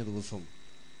 അങ്ങനെയാണ് കഴിഞ്ഞ ദിവസം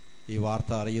ഈ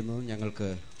വാർത്ത അറിയുന്നതും ഞങ്ങൾക്ക്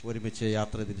ഒരുമിച്ച്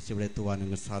യാത്ര തിരിച്ചിവിടെ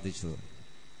എത്തുവാനും സാധിച്ചത്.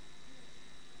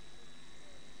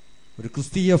 ഒരു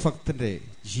ക്രിസ്തീയ ഭക്തൻ്റെ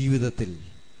ജീവിതത്തിൽ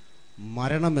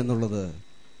മരണം എന്നുള്ളത്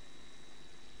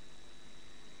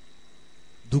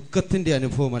ദുഃഖത്തിൻ്റെ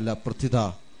അനുഭവമല്ല, പ്രത്യുത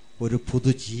ഒരു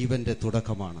പുതുജീവന്റെ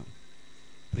തുടക്കമാണ്.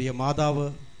 പ്രിയ മാതാവ്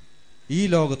ഈ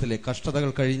ലോകത്തിലെ കഷ്ടതകൾ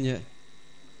കഴിഞ്ഞ്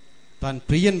താൻ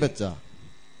പ്രിയൻ വെച്ച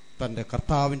തൻ്റെ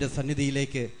കർത്താവിൻ്റെ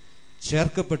സന്നിധിയിലേക്ക്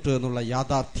ചേർക്കപ്പെട്ടു എന്നുള്ള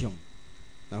യാഥാർത്ഥ്യം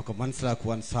നമുക്ക്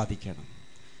മനസ്സിലാക്കുവാൻ സാധിക്കണം.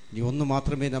 ഇനി ഒന്ന്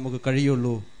മാത്രമേ നമുക്ക്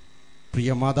കഴിയുള്ളൂ,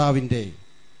 പ്രിയ മാതാവിൻ്റെ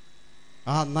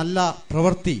ആ നല്ല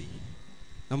പ്രവൃത്തി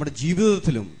നമ്മുടെ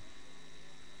ജീവിതത്തിലും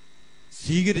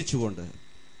സ്വീകരിച്ചുകൊണ്ട്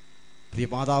പ്രിയ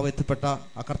മാതാവ് എത്തിപ്പെട്ട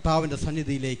ആ കർത്താവിൻ്റെ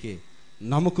സന്നിധിയിലേക്ക്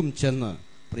നമുക്കും ചെന്ന്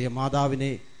പ്രിയ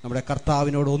മാതാവിനെ നമ്മുടെ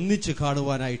കർത്താവിനോട് ഒന്നിച്ച്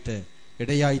കാണുവാനായിട്ട്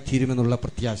ഇടയായി തീരുമെന്നുള്ള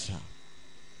പ്രത്യാശ.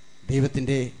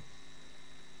 ദൈവത്തിൻ്റെ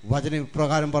വചന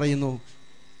പ്രകാരം പറയുന്നു,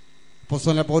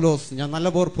 അപ്പോസ്തലനായ പൗലോസ്, ഞാൻ നല്ല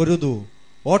പോർ പൊരുതു,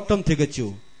 ഓട്ടം തികച്ചു,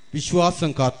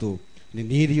 വിശ്വാസം കാത്തു, ഇനി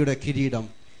നീതിയുടെ കിരീടം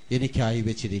എനിക്കായി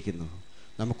വെച്ചിരിക്കുന്നു.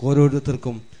 നമുക്ക്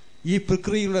ഓരോരുത്തർക്കും ഈ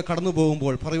പ്രക്രിയയിലൂടെ കടന്നു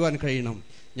പോകുമ്പോൾ പറയുവാൻ കഴിയണം,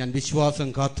 ഞാൻ വിശ്വാസം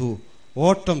കാത്തു,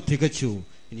 ഓട്ടം തികച്ചു,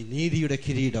 ഇനി നീതിയുടെ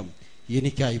കിരീടം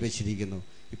എനിക്കായി വെച്ചിരിക്കുന്നു.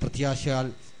 ഈ പ്രത്യാശയാൽ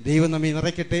ദൈവം നമ്മെ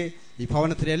നിറയ്ക്കട്ടെ. ഈ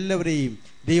ഭവനത്തിലെ എല്ലാവരെയും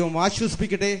ദൈവം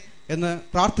ആശ്വസിപ്പിക്കട്ടെ എന്ന്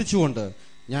പ്രാർത്ഥിച്ചുകൊണ്ട്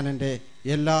ഞാൻ എൻ്റെ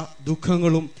എല്ലാ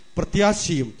ദുഃഖങ്ങളും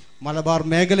പ്രത്യാശയും മലബാർ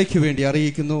മേഖലയ്ക്ക് വേണ്ടി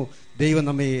അറിയിക്കുന്നു. ദൈവം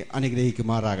നമ്മെ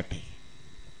അനുഗ്രഹിക്കുമാറാകട്ടെ.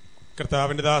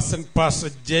 കർത്താവിന്റെ ദാസൻ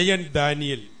പാസ്റ്റർ ജയൻ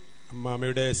ഡാനിയൽ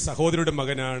അമ്മാമയുടെ സഹോദരിയുടെ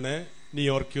മകനാണ്.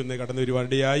 ന്യൂയോർക്കിൽ നിന്ന് കടന്നു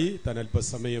വരുവാനിടയായി താൻ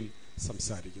അല്പസമയം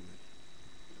സംസാരിക്കുന്നു.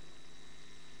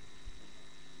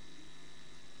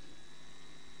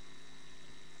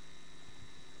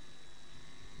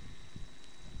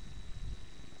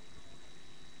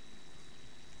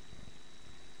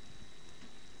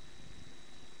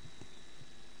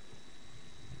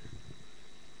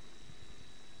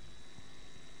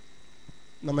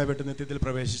 നമ്മെ വിട്ട് നിത്യത്തിൽ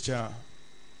പ്രവേശിച്ച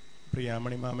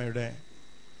പ്രിയാമണിമാമയുടെ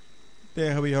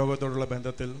ദേഹവിയോഗത്തോടുള്ള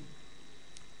ബന്ധത്തിൽ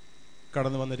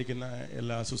കടന്നു വന്നിരിക്കുന്ന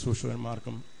എല്ലാ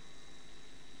ശുശ്രൂഷകന്മാർക്കും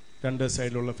രണ്ട്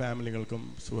സൈഡിലുള്ള ഫാമിലികൾക്കും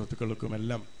സുഹൃത്തുക്കൾക്കും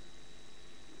എല്ലാം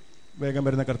വേഗം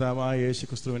വരുന്ന കർത്താവായ യേശു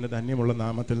ക്രിസ്തുവിൻ്റെ ധന്യമുള്ള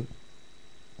നാമത്തിൽ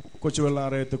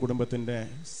കൊച്ചുവെള്ളാറയത്ത് കുടുംബത്തിൻ്റെ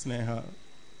സ്നേഹ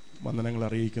വന്ദനങ്ങൾ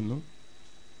അറിയിക്കുന്നു.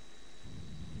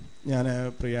 ഞാൻ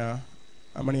പ്രിയ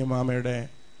അമണിയമാമയുടെ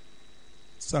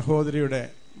സഹോദരിയുടെ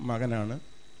മകനാണ്.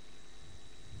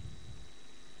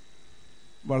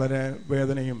 വളരെ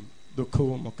വേദനയും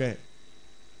ദുഃഖവും ഒക്കെ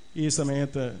ഈ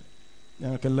സമയത്ത്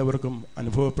ഞങ്ങൾക്കെല്ലാവർക്കും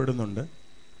അനുഭവപ്പെടുന്നുണ്ട്.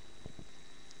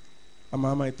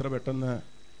 അമ്മാമ ഇത്ര പെട്ടെന്ന്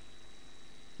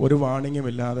ഒരു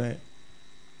വാണിങ്ങുമില്ലാതെ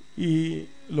ഈ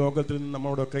ലോകത്തിൽ നിന്ന്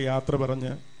നമ്മളോടൊക്കെ യാത്ര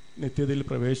പറഞ്ഞ് നിത്യതയിൽ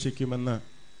പ്രവേശിക്കുമെന്ന്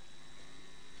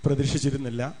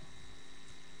പ്രതീക്ഷിച്ചിരുന്നില്ല.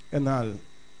 എന്നാൽ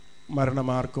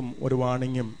മരണമാർക്കും ഒരു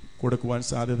വാണിങ്ങും കൊടുക്കുവാൻ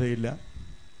സാധ്യതയില്ല.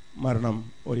 മരണം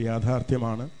ഒരു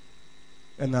യാഥാർത്ഥ്യമാണ്.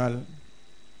 എന്നാൽ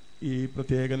ഈ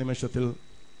പ്രത്യേക നിമിഷത്തിൽ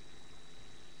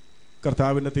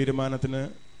കർത്താവിൻ്റെ തീരുമാനത്തിന്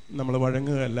നമ്മൾ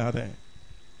വഴങ്ങുകയല്ലാതെ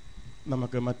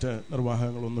നമുക്ക് മറ്റ്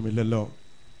നിർവാഹങ്ങളൊന്നുമില്ലല്ലോ.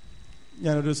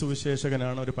 ഞാനൊരു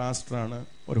സുവിശേഷകനാണ്, ഒരു പാസ്റ്ററാണ്,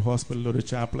 ഒരു ഹോസ്പിറ്റലിൽ ഒരു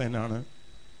ചാപ്ലൈനാണ്.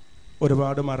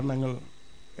 ഒരുപാട് മരണങ്ങൾ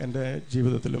എൻ്റെ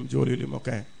ജീവിതത്തിലും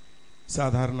ജോലിയിലുമൊക്കെ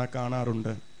സാധാരണ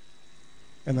കാണാറുണ്ട്.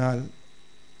 എന്നാൽ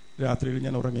രാത്രിയിൽ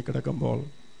ഞാൻ ഉറങ്ങിക്കിടക്കുമ്പോൾ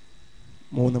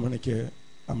 3 മണിക്ക്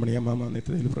അമ്മണിയമ്മാമ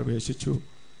നിത്യതയിൽ പ്രവേശിച്ചു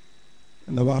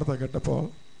എന്ന വാർത്ത കേട്ടപ്പോൾ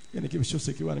എനിക്ക്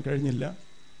വിശ്വസിക്കുവാൻ കഴിഞ്ഞില്ല.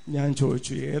 ഞാൻ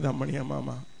ചോദിച്ചു, ഏത് അമ്മണിയമ്മാമ?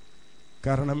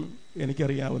 കാരണം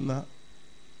എനിക്കറിയാവുന്ന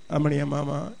അമ്മണിയമ്മാമ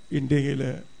ഇന്ത്യയിൽ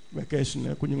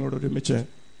വെക്കേഷന് കുഞ്ഞുങ്ങളോട് ഒരുമിച്ച്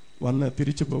വന്ന്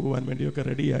തിരിച്ചു പോകുവാൻ വേണ്ടിയൊക്കെ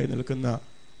റെഡിയായി നിൽക്കുന്ന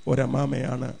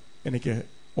ഒരമ്മാമയാണ് എനിക്ക്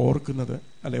ഓർക്കുന്നത്,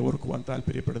 അല്ലെ ഓർക്കുവാൻ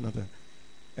താല്പര്യപ്പെടുന്നത്.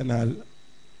 എന്നാൽ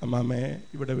അമ്മാമയെ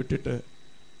ഇവിടെ വിട്ടിട്ട്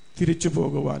തിരിച്ചു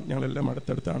പോകുവാൻ, ഞങ്ങളെല്ലാം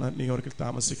അടുത്തടുത്താണ് ന്യൂയോർക്കിൽ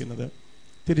താമസിക്കുന്നത്,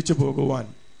 തിരിച്ചു പോകുവാൻ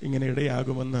ഇങ്ങനെ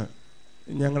ഇടയാകുമെന്ന്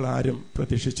ഞങ്ങൾ ആരും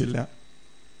പ്രതീക്ഷിച്ചില്ല.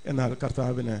 എന്നാൽ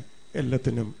കർത്താവിന്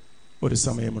എല്ലാത്തിനും ഒരു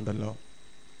സമയമുണ്ടല്ലോ.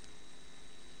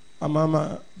 അമ്മാമ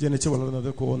ജനിച്ചു വളർന്നത്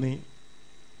കോന്നി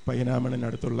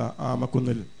പയ്യനാമണിനടുത്തുള്ള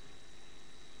ആമക്കുന്നിൽ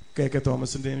കെ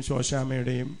തോമസിൻ്റെയും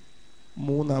ശോശാമ്മയുടെയും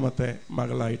 3ാമത്തെ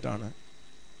മകളായിട്ടാണ്.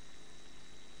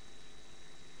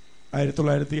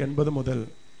 1980 മുതൽ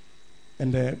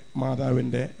എൻ്റെ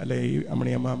മാതാവിൻ്റെ അല്ലെ ഈ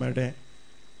അമ്മണിയമ്മാമയുടെ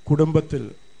കുടുംബത്തിൽ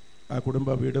ആ കുടുംബ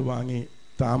വീട് വാങ്ങി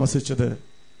താമസിച്ചത്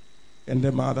എൻ്റെ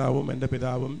മാതാവും എൻ്റെ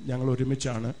പിതാവും ഞങ്ങൾ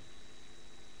ഒരുമിച്ചാണ്.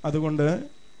 അതുകൊണ്ട്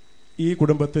ഈ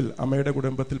കുടുംബത്തിൽ, അമ്മയുടെ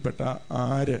കുടുംബത്തിൽപ്പെട്ട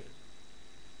ആര്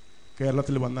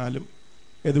കേരളത്തിൽ വന്നാലും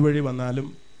എതുവഴി വന്നാലും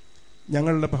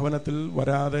ഞങ്ങളുടെ ഭവനത്തിൽ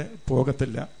വരാതെ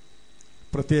പോകത്തില്ല.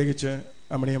 പ്രത്യേകിച്ച്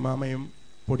അമ്മണിയമ്മാമയും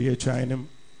പൊടിയച്ചായനും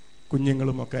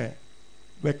കുഞ്ഞുങ്ങളുമൊക്കെ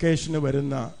വെക്കേഷന്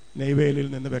വരുന്ന, നെയ്വേലിയിൽ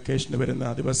നിന്ന് വെക്കേഷന് വരുന്ന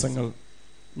ദിവസങ്ങൾ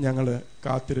ഞങ്ങൾ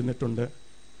കാത്തിരുന്നിട്ടുണ്ട്.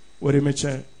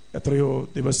 ഒരുമിച്ച് എത്രയോ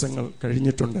ദിവസങ്ങൾ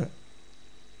കഴിഞ്ഞിട്ടുണ്ട്.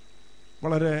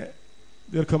 വളരെ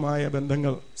ദീർഘമായ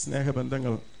ബന്ധങ്ങൾ,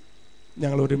 സ്നേഹബന്ധങ്ങൾ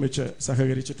ഞങ്ങൾ ഒരുമിച്ച്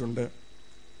സഹകരിച്ചിട്ടുണ്ട്.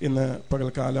 ഇന്ന്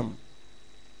പകൽക്കാലം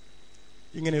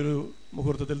ഇങ്ങനെയൊരു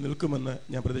മുഹൂർത്തത്തിൽ നിൽക്കുമെന്ന്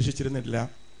ഞാൻ പ്രതീക്ഷിച്ചിരുന്നില്ല.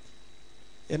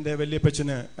 എൻ്റെ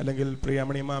വല്യപ്പച്ചന് അല്ലെങ്കിൽ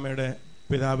പ്രിയാമണിമാമയുടെ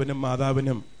പിതാവിനും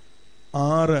മാതാവിനും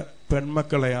 6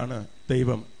 പെൺമക്കളെയാണ്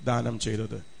ദൈവം ദാനം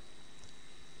ചെയ്തത്.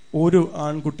 ഒരു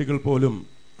ആൺകുട്ടികൾ പോലും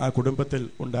ആ കുടുംബത്തിൽ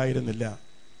ഉണ്ടായിരുന്നില്ല.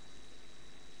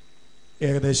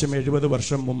 ഏകദേശം 70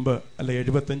 വർഷം മുമ്പ് അല്ലെ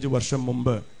 75 വർഷം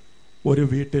മുമ്പ് ഒരു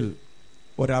വീട്ടിൽ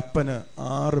ഒരപ്പന്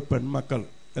 6 പെൺമക്കൾ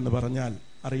എന്ന് പറഞ്ഞാൽ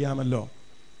അറിയാമല്ലോ.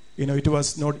 It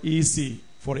was not easy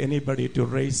for anybody to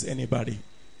raise anybody.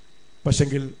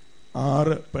 പക്ഷെങ്കിൽ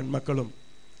 6 പെൺമക്കളും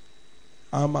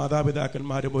ആ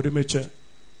മാതാപിതാക്കന്മാരും ഒരുമിച്ച്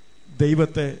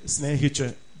ദൈവത്തെ സ്നേഹിച്ച്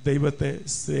ദൈവത്തെ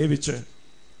സേവിച്ച്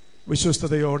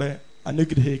വിശ്വസ്തയോടെ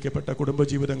അനുഗ്രഹിക്കപ്പെട്ട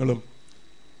കുടുംബജീവിതങ്ങളും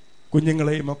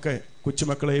കുഞ്ഞുങ്ങളെയുമൊക്കെ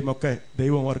കൊച്ചുമക്കളെയുമൊക്കെ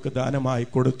ദൈവം അവർക്ക് ദാനമായി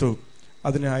കൊടുത്തു.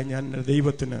 അതിനായി ഞാൻ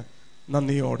ദൈവത്തിന്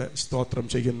നന്ദിയോടെ സ്തോത്രം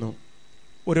ചെയ്യുന്നു.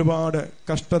 ഒരുപാട്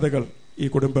കഷ്ടതകൾ ഈ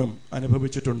കുടുംബം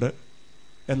അനുഭവിച്ചിട്ടുണ്ട്.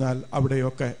 എന്നാൽ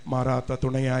അവിടെയൊക്കെ മാറാത്ത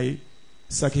തുണയായി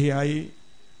സഖിയായി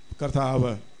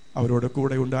കർത്താവ് അവരോട്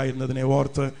കൂടെ ഉണ്ടായിരുന്നതിനെ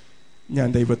ഓർത്ത് ഞാൻ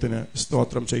ദൈവത്തിന്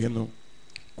സ്തോത്രം ചെയ്യുന്നു.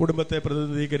 കുടുംബത്തെ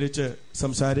പ്രതിനിധീകരിച്ച്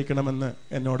സംസാരിക്കണമെന്ന്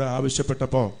എന്നോട്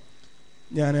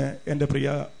ഞാൻ എൻ്റെ പ്രിയ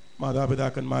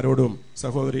മാതാപിതാക്കന്മാരോടും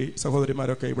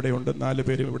സഹോദരിമാരൊക്കെ ഇവിടെയുണ്ട്. 4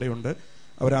 പേരും ഇവിടെയുണ്ട്.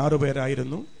 അവർ 6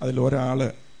 പേരായിരുന്നു. അതിൽ ഒരാള്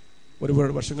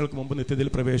ഒരുപാട് വർഷങ്ങൾക്ക് മുമ്പ് നിത്യതയിൽ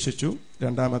പ്രവേശിച്ചു.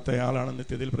 2ാമത്തെ ആളാണ്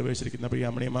നിത്യതയിൽ പ്രവേശിച്ചിരിക്കുന്ന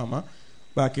പ്രിയാമണി മാമ.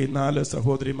 ബാക്കി 4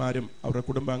 സഹോദരിമാരും അവരുടെ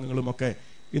കുടുംബാംഗങ്ങളുമൊക്കെ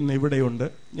ഇന്ന് ഇവിടെയുണ്ട്.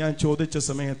 ഞാൻ ചോദിച്ച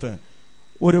സമയത്ത്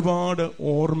ഒരുപാട്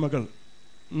ഓർമ്മകൾ,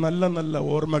 നല്ല നല്ല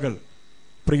ഓർമ്മകൾ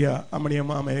പ്രിയ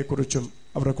അമ്മണിയമ്മാമയെക്കുറിച്ചും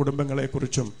അവരുടെ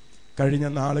കുടുംബങ്ങളെക്കുറിച്ചും കഴിഞ്ഞ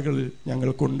നാളുകളിൽ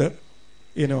ഞങ്ങൾക്കുണ്ട്.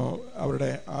 അവരുടെ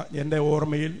എൻ്റെ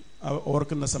ഓർമ്മയിൽ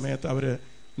ഓർക്കുന്ന സമയത്ത് അവർ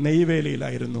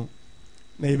നെയ്വേലിയിലായിരുന്നു.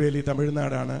 നെയ്വേലി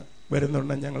തമിഴ്നാടാണ്.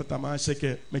 വരുന്നുണ്ട് ഞങ്ങൾ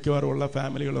തമാശയ്ക്ക് മിക്കവാറും ഉള്ള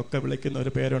ഫാമിലികളൊക്കെ വിളിക്കുന്ന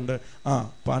ഒരു പേരുണ്ട്,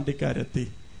 പാണ്ടിക്കാരെത്തി.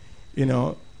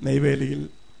 നെയ്വേലിയിൽ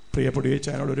പ്രിയ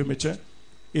പൊടിയച്ചാനോട് ഒരുമിച്ച്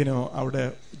അവിടെ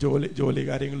ജോലി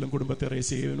കാര്യങ്ങളിലും കുടുംബത്തെ റേസ്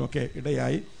ചെയ്യുന്നതിനൊക്കെ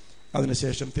ഇടയായി.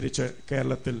 അതിനുശേഷം തിരിച്ച്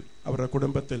കേരളത്തിൽ അവരുടെ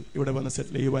കുടുംബത്തിൽ ഇവിടെ വന്ന്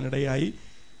സെറ്റിൽ ചെയ്യുവാനിടയായി.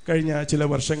 കഴിഞ്ഞ ചില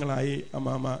വർഷങ്ങളായി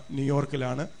അമ്മാമ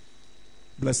ന്യൂയോർക്കിലാണ്.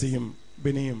 ബ്ലസ്സിയും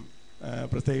ബിനിയും,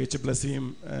 പ്രത്യേകിച്ച് ബ്ലസ്സിയും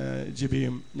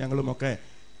ജിബിയും ഞങ്ങളുമൊക്കെ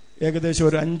ഏകദേശം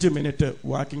ഒരു 5 മിനിറ്റ്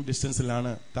വാക്കിംഗ്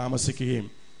ഡിസ്റ്റൻസിലാണ് താമസിക്കുകയും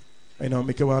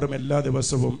മിക്കവാറും എല്ലാ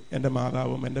ദിവസവും എൻ്റെ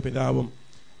മാതാവും എൻ്റെ പിതാവും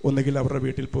ഒന്നുകിൽ അവരുടെ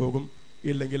വീട്ടിൽ പോകും,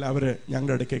 ഇല്ലെങ്കിൽ അവർ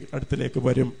ഞങ്ങളുടെ അടുത്തിലേക്ക്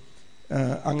വരും.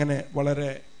 അങ്ങനെ വളരെ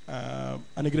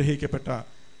അനുഗ്രഹിക്കപ്പെട്ട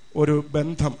ഒരു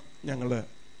ബന്ധം ഞങ്ങൾ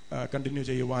കണ്ടിന്യൂ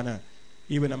ചെയ്യുവാൻ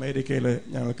ഈവൻ അമേരിക്കയിൽ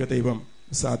ഞങ്ങൾക്ക് ദൈവം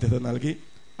സാധ്യത നൽകി.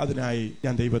 അതിനായി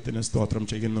ഞാൻ ദൈവത്തിന് സ്തോത്രം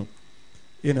ചെയ്യുന്നു.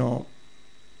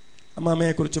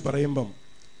 അമ്മാമയെക്കുറിച്ച് പറയുമ്പം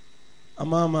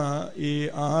അമ്മാമ ഈ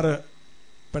 6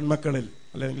 പെൺമക്കളിൽ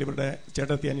അല്ലെങ്കിൽ ഇവരുടെ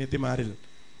ചേട്ടത്തി അനിയത്തിമാരിൽ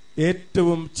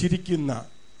ഏറ്റവും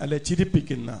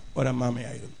ചിരിപ്പിക്കുന്ന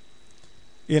ഒരമ്മാമയായിരുന്നു.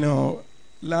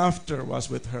 laughter was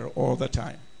with her all the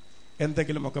time.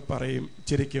 എന്തെങ്കിലുമൊക്കെ പറയും,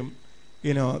 ചിരിക്കും.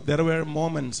 there were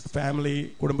moments, ഫാമിലി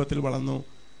കുടുംബത്തിൽ വളർന്നു.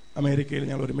 അമേരിക്കയിൽ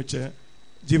ഞങ്ങൾ ഒരുമിച്ച്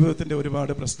ജീവിതത്തിൻ്റെ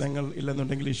ഒരുപാട് പ്രശ്നങ്ങൾ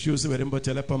ഇല്ലെന്നുണ്ടെങ്കിൽ ഇഷ്യൂസ് വരുമ്പോൾ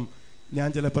ഞാൻ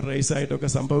ചിലപ്പോൾ റേസായിട്ടൊക്കെ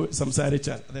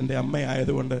സംസാരിച്ചാൽ അതെൻ്റെ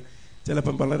അമ്മയായതുകൊണ്ട്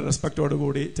ചിലപ്പം വളരെ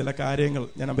റെസ്പെക്റ്റോടുകൂടി ചില കാര്യങ്ങൾ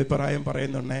ഞാൻ അഭിപ്രായം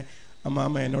പറയുന്നുണ്ടേ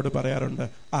അമ്മാമ്മ എന്നോട് പറയാറുണ്ട്,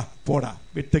 പോടാ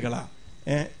വിട്ടുകളാ.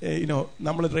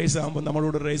 നമ്മൾ റേസ് ആകുമ്പോൾ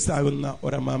നമ്മളോട് റേസ് ആകുന്ന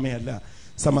ഒരമ്മാമ്മയല്ല.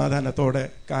 സമാധാനത്തോടെ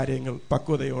കാര്യങ്ങൾ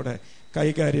പക്വതയോടെ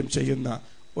കൈകാര്യം ചെയ്യുന്ന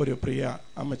ഒരു പ്രിയ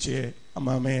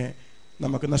അമ്മാമ്മയെ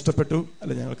ഞങ്ങൾക്ക്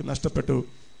നഷ്ടപ്പെട്ടു.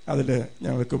 അതിൽ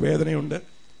ഞങ്ങൾക്ക് വേദനയുണ്ട്.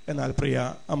 എന്നാൽ പ്രിയ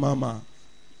അമ്മാമ്മ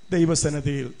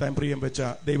ദൈവസന്നിധിയിൽ താൻ പ്രിയം വെച്ച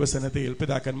ദൈവസന്നിധിയിൽ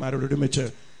പിതാക്കന്മാരോട് ഒരുമിച്ച്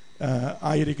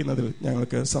ആയിരിക്കുന്നതിൽ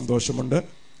ഞങ്ങൾക്ക് സന്തോഷമുണ്ട്.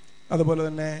 അതുപോലെ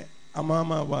തന്നെ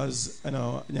അമ്മാമ്മ വാസ്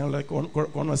ഞങ്ങളുടെ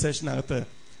കോൺവെർസേഷനകത്ത്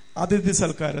അതിഥി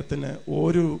സൽക്കാരത്തിന്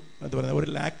ഒരു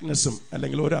ലാക്നെസ്സും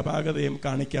അല്ലെങ്കിൽ ഒരു അപാകതയും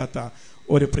കാണിക്കാത്ത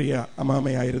ഒരു പ്രിയ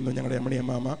അമ്മാമയായിരുന്നു ഞങ്ങളുടെ അമ്മണി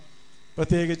അമ്മാമ.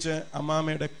 പ്രത്യേകിച്ച്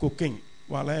അമ്മാമയുടെ കുക്കിംഗ്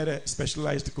വളരെ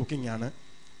സ്പെഷ്യലൈസ്ഡ് കുക്കിംഗ് ആണ്.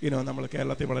 നമ്മൾ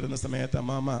കേരളത്തിൽ വളരുന്ന സമയത്ത്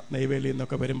അമ്മാമ നെയ്വേലിയിൽ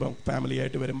നിന്നൊക്കെ വരുമ്പം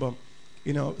ഫാമിലിയായിട്ട് വരുമ്പം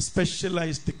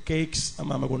സ്പെഷ്യലൈസ്ഡ് കേക്ക്സ്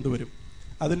അമ്മാമ കൊണ്ടുവരും.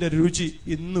 അതിൻ്റെ രുചി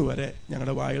ഇന്നുവരെ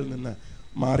ഞങ്ങളുടെ വായിൽ നിന്ന്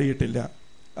മാറിയിട്ടില്ല.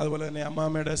 അതുപോലെ തന്നെ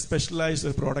അമ്മാമയുടെ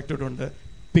സ്പെഷ്യലൈസ്ഡ് പ്രോഡക്റ്റ് ഉണ്ട്,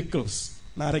 പിക്കിൾസ്,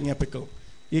 നാരങ്ങ പിക്കിൾ.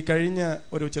 ഈ കഴിഞ്ഞ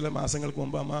ചില മാസങ്ങൾക്ക്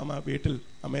മുമ്പ് അമ്മാമ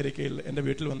അമേരിക്കയിൽ എൻ്റെ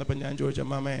വീട്ടിൽ വന്നപ്പോൾ ഞാൻ ചോദിച്ചു,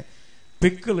 അമ്മാമേ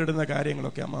പിക്കിൾ ഇടുന്ന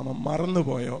കാര്യങ്ങളൊക്കെ അമ്മാമ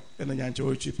മറന്നുപോയോ എന്ന് ഞാൻ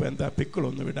ചോദിച്ചു. ഇപ്പോൾ എന്താ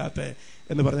പിക്കിളൊന്നും ഇടാത്തേ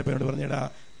എന്ന് പറഞ്ഞപ്പോൾ എന്നോട് പറഞ്ഞിടാ,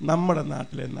 നമ്മുടെ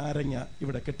നാട്ടിലെ നാരങ്ങ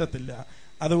ഇവിടെ കിട്ടത്തില്ല,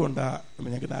 അതുകൊണ്ടാണ്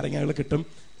ഞങ്ങൾക്ക് നാരങ്ങകൾ കിട്ടും,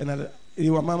 എന്നാൽ ഈ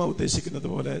അമ്മാമ ഉദ്ദേശിക്കുന്നത്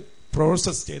പോലെ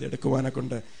പ്രോസസ് ചെയ്തെടുക്കുവാനെ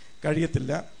കൊണ്ട്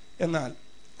കഴിയത്തില്ല. എന്നാൽ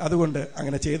അതുകൊണ്ട്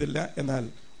അങ്ങനെ ചെയ്തില്ല. എന്നാൽ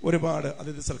ഒരുപാട്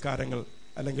അതിഥി സൽക്കാരങ്ങൾ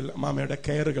അല്ലെങ്കിൽ അമ്മാമയുടെ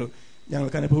കെയറുകൾ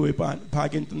ഞങ്ങൾക്ക് അനുഭവിപ്പാൻ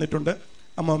ഭാഗ്യം തന്നിട്ടുണ്ട്.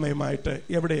 അമ്മാമയുമായിട്ട്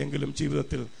എവിടെയെങ്കിലും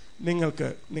ജീവിതത്തിൽ നിങ്ങൾക്ക്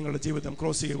നിങ്ങളുടെ ജീവിതം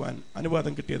ക്രോസ് ചെയ്യുവാൻ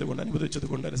അനുവദിച്ചത്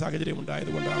കൊണ്ട് സാഹചര്യം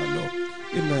ഉണ്ടായതുകൊണ്ടാണല്ലോ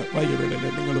ഇന്ന് വൈകിവേളയിൽ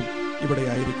നിങ്ങളും ഇവിടെ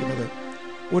ആയിരിക്കുന്നത്.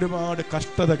 ഒരുപാട്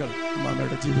കഷ്ടതകൾ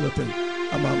അമ്മാമയുടെ ജീവിതത്തിൽ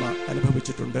അമ്മാമ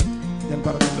അനുഭവിച്ചിട്ടുണ്ട്. ഞാൻ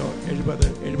പറഞ്ഞല്ലോ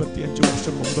 70-75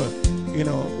 വർഷം മുമ്പ്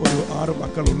ഒരു 6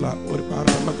 മക്കളുള്ള 6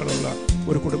 പെൺമക്കളുള്ള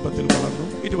ഒരു കുടുംബത്തിൽ വളർന്നു.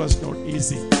 It was not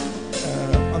easy.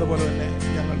 അതുപോലെ തന്നെ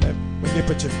ഞങ്ങളുടെ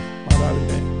വല്യപ്പച്ചൻ,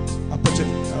 മാതാവിൻ്റെ അപ്പച്ചൻ,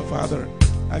 father,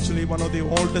 actually one of the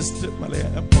oldest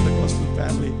Pentecostal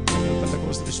family.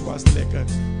 Pentecostal വിശ്വാസത്തിലേക്ക്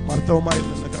മർത്തവുമായി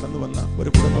നിന്ന് കടന്നു വന്ന ഒരു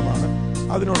കുടുംബമാണ്.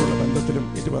 അതിനോടുള്ള ബന്ധത്തിലും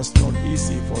it was not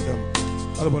easy for them.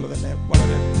 അതുപോലെ തന്നെ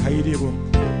വളരെ ധൈര്യവും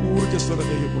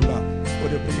ഊർജ്ജസ്വലതയുമുള്ള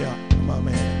ഒരു പ്രിയ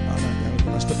അമ്മാമയെ ആണ് ഞങ്ങൾക്ക്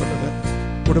നഷ്ടപ്പെട്ടത്.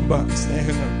 കുടുംബ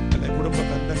സ്നേഹങ്ങൾ കുടുംബ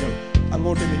ബന്ധങ്ങൾ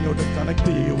അങ്ങോട്ടും ഇങ്ങോട്ടും കണക്ട്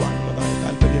ചെയ്യുവാനുള്ളതായ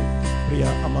താല്പര്യം പ്രിയ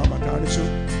അമ്മാമ കാണിച്ചു.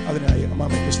 അതിനായി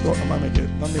അമ്മാമയ്ക്ക്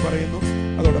നന്ദി പറയുന്നു.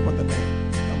 അതോടൊപ്പം തന്നെ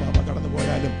അമ്മാമ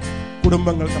കടന്നുപോയാലും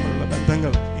കുടുംബങ്ങൾ തമ്മിലുള്ള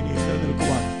ബന്ധങ്ങൾ ഇനി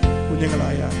നിലനിൽക്കുവാൻ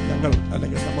കുഞ്ഞുങ്ങളായ ഞങ്ങൾ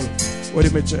നമ്മൾ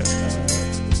ഒരുമിച്ച്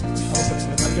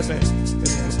അവസരങ്ങൾ നൽകട്ടെ എന്ന്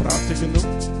ഞങ്ങൾ പ്രാർത്ഥിക്കുന്നു.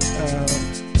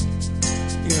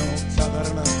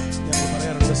 സാധാരണ ഞങ്ങൾ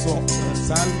പറയാറുണ്ട്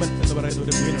സാൽമൺ എന്ന് പറയുന്ന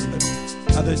ഒരു മീനുണ്ട്.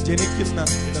 അത് ജനിക്കുന്ന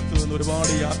ഇടത്തു നിന്ന്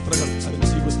ഒരുപാട് യാത്രകൾ അതിന്റെ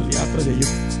ജീവിതത്തിൽ യാത്ര ചെയ്യും.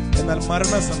 എന്നാൽ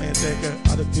മരണസമയത്തേക്ക്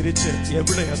അത് തിരിച്ച്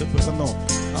എവിടെ അത് പിറന്നോ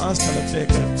ആ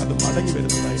സ്ഥലത്തേക്ക് അത് മടങ്ങി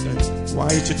വരുന്നതായിട്ട്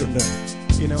വായിച്ചിട്ടുണ്ട്.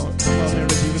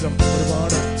 അമ്മാമയുടെ ജീവിതം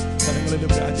ഒരുപാട്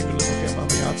സ്ഥലങ്ങളിലും രാജ്യങ്ങളിലും ഒക്കെ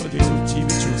അമ്മാമ യാത്ര ചെയ്തു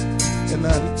ജീവിച്ചു.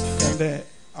 എന്നാൽ തൻ്റെ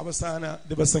അവസാന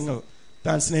ദിവസങ്ങൾ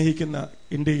താൻ സ്നേഹിക്കുന്ന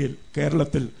ഇന്ത്യയിൽ,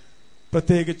 കേരളത്തിൽ,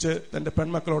 പ്രത്യേകിച്ച് തൻ്റെ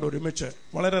പെൺമക്കളോട് ഒരുമിച്ച്,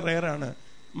 വളരെ റെയറാണ്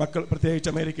മക്കൾ പ്രത്യേകിച്ച്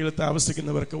അമേരിക്കയിൽ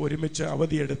താമസിക്കുന്നവർക്ക് ഒരുമിച്ച്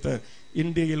അവധിയെടുത്ത്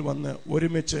ഇന്ത്യയിൽ വന്ന്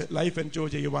ഒരുമിച്ച് ലൈഫ്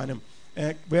എൻജോയ് ചെയ്യുവാനും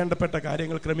വേണ്ടപ്പെട്ട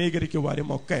കാര്യങ്ങൾ ക്രമീകരിക്കുവാനും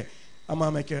ഒക്കെ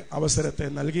അമ്മാമയ്ക്ക് അവസരത്തെ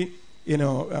നൽകി.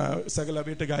 സകല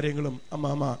വീട്ടുകാര്യങ്ങളും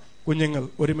അമ്മാമ കുഞ്ഞുങ്ങൾ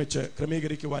ഒരുമിച്ച്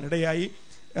ക്രമീകരിക്കുവാനിടയായി.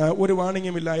 ഒരു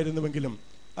വാണിംഗും ഇല്ലായിരുന്നുവെങ്കിലും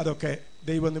അതൊക്കെ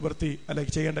ദൈവനിവൃത്തി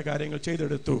അല്ലെങ്കിൽ ചെയ്യേണ്ട കാര്യങ്ങൾ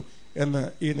ചെയ്തെടുത്തു എന്ന്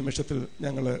ഈ നിമിഷത്തിൽ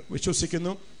ഞങ്ങൾ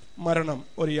വിശ്വസിക്കുന്നു. മരണം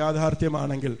ഒരു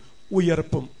യാഥാർത്ഥ്യമാണെങ്കിൽ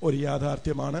ഉയർപ്പും ഒരു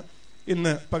യാഥാർത്ഥ്യമാണ്.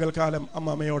 ഇന്ന് പകൽക്കാലം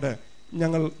അമ്മാമയോട്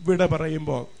ഞങ്ങൾ വിട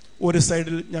പറയുമ്പോൾ ഒരു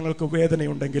സൈഡിൽ ഞങ്ങൾക്ക്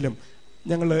വേദനയുണ്ടെങ്കിലും,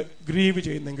 ഞങ്ങൾ ഗ്രീവ്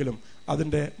ചെയ്യുന്നെങ്കിലും,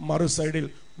 അതിൻ്റെ മറു സൈഡിൽ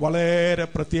വളരെ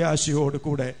പ്രത്യാശയോട്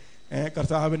കൂടെ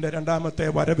കർത്താവിൻ്റെ രണ്ടാമത്തെ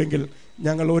വരവെങ്കിൽ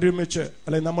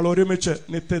നമ്മൾ ഒരുമിച്ച്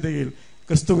നിത്യതയിൽ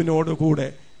ക്രിസ്തുവിനോടുകൂടെ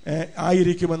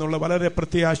ആയിരിക്കുമെന്നുള്ള വളരെ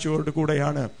പ്രത്യാശയോട്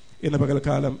കൂടെയാണ് ഇന്ന്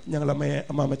പകൽക്കാലം ഞങ്ങൾ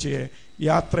അമ്മാമച്ചയെ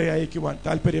യാത്രയയക്കുവാൻ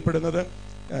താല്പര്യപ്പെടുന്നത്.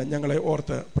 ഞങ്ങളെ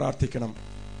ഓർത്ത് പ്രാർത്ഥിക്കണം.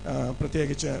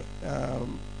 പ്രത്യേകിച്ച്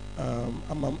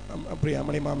പ്രിയ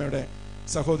മണിമാമയുടെ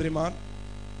സഹോദരിമാർ,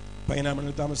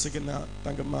 പൈനാമണിൽ താമസിക്കുന്ന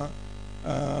തങ്കമ്മ,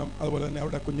 അതുപോലെ തന്നെ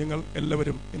അവരുടെ കുഞ്ഞുങ്ങൾ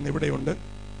എല്ലാവരും ഇന്നിവിടെയുണ്ട്.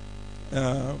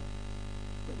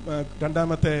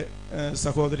 രണ്ടാമത്തെ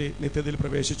സഹോദരി നിത്യതയിൽ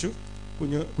പ്രവേശിച്ചു.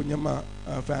 കുഞ്ഞമ്മ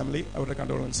ഫാമിലി അവരുടെ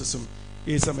കണ്ടോളൻസസും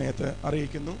ഈ സമയത്ത്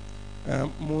അറിയിക്കുന്നു.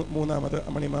 മൂന്നാമത്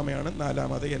മണിമാമയാണ്.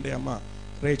 നാലാമത് എൻ്റെ അമ്മ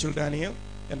റേച്ചൽ ഡാനിയൽ.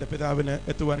 എൻ്റെ പിതാവിന്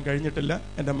എത്തുവാൻ കഴിഞ്ഞിട്ടില്ല.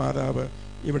 എൻ്റെ മാതാവ്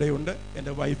ഇവിടെയുണ്ട്.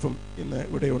 എൻ്റെ വൈഫും ഇന്ന്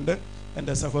ഇവിടെയുണ്ട്.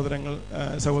 എൻ്റെ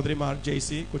സഹോദരിമാർ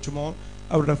ജെയ്സി, കൊച്ചുമോൾ,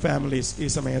 അവരുടെ ഫാമിലീസ് ഈ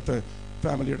സമയത്ത്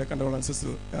ഫാമിലിയുടെ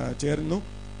കണ്ടോളൻസസിൽ ചേരുന്നു.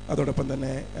 അതോടൊപ്പം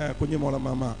തന്നെ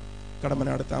കുഞ്ഞുമോളമാമ,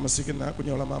 കടമനാട് താമസിക്കുന്ന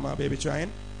കുഞ്ഞോളമാമ ബേബി ചായൻ,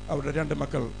 അവരുടെ 2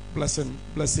 മക്കൾ ബ്ലസൻ,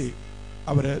 ബ്ലസ്സി,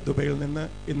 അവർ ദുബൈയിൽ നിന്ന്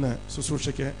ഇന്ന്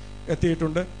ശുശ്രൂഷയ്ക്ക്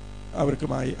എത്തിയിട്ടുണ്ട്.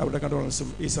 അവർക്കുമായി അവരുടെ കണ്ടോളൻസും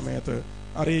ഈ സമയത്ത്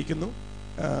അറിയിക്കുന്നു.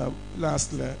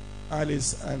 ലാസ്റ്റിൽ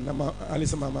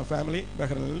ആലീസ് മാമ ഫാമിലി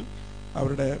ബഹ്റൈനിൽ,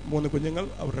 അവരുടെ 3 കുഞ്ഞുങ്ങൾ,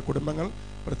 അവരുടെ കുടുംബങ്ങൾ,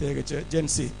 പ്രത്യേകിച്ച്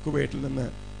ജെൻസി കുവൈറ്റിൽ നിന്ന്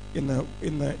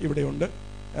ഇന്ന് ഇവിടെയുണ്ട്.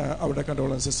 അവരുടെ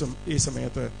കണ്ടോളൻസസും ഈ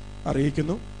സമയത്ത്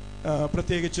അറിയിക്കുന്നു.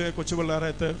 പ്രത്യേകിച്ച്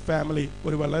കൊച്ചുപിള്ളാറയത്ത് ഫാമിലി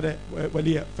ഒരു വളരെ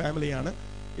വലിയ ഫാമിലിയാണ്.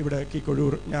 ഇവിടെ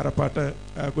കീക്കൊഴൂർ, ഞാറപ്പാട്ട്,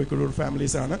 കുയ്ക്കൊഴൂർ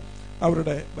ഫാമിലീസാണ്.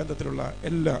 അവരുടെ ബന്ധത്തിലുള്ള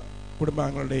എല്ലാ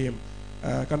കുടുംബാംഗങ്ങളുടെയും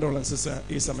കണ്ടോളൻസസ്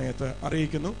ഈ സമയത്ത്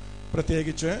അറിയിക്കുന്നു.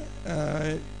 പ്രത്യേകിച്ച്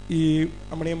ഈ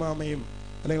അമ്മണിയമ്മയും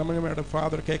അല്ലെങ്കിൽ അമ്മണിയമ്മയുടെ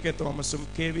ഫാദർ കെ തോമസും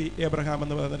KV എബ്രഹാം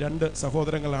എന്ന് പറയുന്ന 2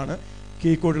 സഹോദരങ്ങളാണ്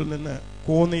കീക്കോടിൽ നിന്ന്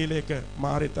കോന്നിയിലേക്ക്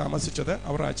മാറി താമസിച്ചത്.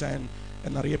 അവറാച്ചായൻ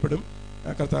എന്നറിയപ്പെടും.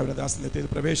 കർത്താവിന്റെ ദാസനിത്യത്തിൽ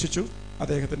പ്രവേശിച്ചു.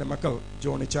 അദ്ദേഹത്തിന്റെ മക്കൾ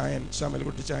ജോണി ചായൻ,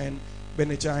 ശാമൽകുട്ടി ചായൻ,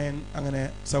 ബെന്നി ചായൻ, അങ്ങനെ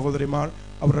സഹോദരിമാർ,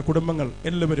 അവരുടെ കുടുംബങ്ങൾ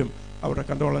എല്ലാവരും അവരുടെ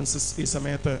കണ്ടോളൻസസ് ഈ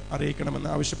സമയത്ത് അറിയിക്കണമെന്ന്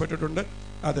ആവശ്യപ്പെട്ടിട്ടുണ്ട്.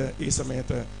 അത് ഈ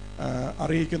സമയത്ത്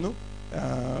അറിയിക്കുന്നു.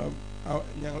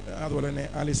 അതുപോലെ തന്നെ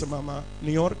ആലീസ മാമ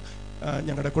ന്യൂയോർക്ക്,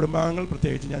 ഞങ്ങളുടെ കുടുംബാംഗങ്ങൾ,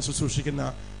 പ്രത്യേകിച്ച് ഞാൻ ശുശ്രൂഷിക്കുന്ന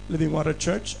ലിവിംഗ് വാട്ടർ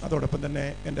ചർച്ച്, അതോടൊപ്പം തന്നെ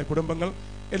എൻ്റെ കുടുംബങ്ങൾ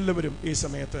എല്ലാവരും ഈ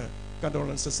സമയത്ത്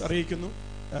കണ്ടോളൻസസ് അറിയിക്കുന്നു.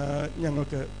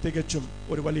 ഞങ്ങൾക്ക് തികച്ചും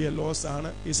ഒരു വലിയ ലോസ് ആണ്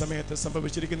ഈ സമയത്ത്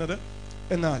സംഭവിച്ചിരിക്കുന്നത്.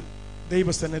 എന്നാൽ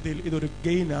ദൈവസന്നിധിയിൽ ഇതൊരു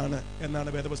ഗെയിനാണ് എന്നാണ്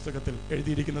വേദപുസ്തകത്തിൽ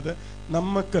എഴുതിയിരിക്കുന്നത്.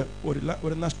 നമുക്ക്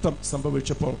ഒരു നഷ്ടം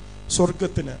സംഭവിച്ചപ്പോൾ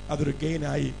സ്വർഗത്തിന് അതൊരു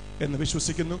ഗെയിനായി എന്ന്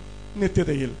വിശ്വസിക്കുന്നു.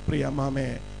 നിത്യതയിൽ പ്രിയ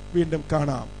അമ്മാമയെ വീണ്ടും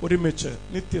കാണാം, ഒരുമിച്ച്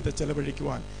നിത്യത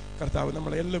ചെലവഴിക്കുവാൻ കർത്താവ്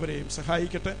നമ്മളെ എല്ലാവരെയും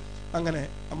സഹായിക്കട്ടെ. അങ്ങനെ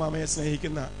അമ്മാമയെ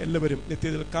സ്നേഹിക്കുന്ന എല്ലാവരും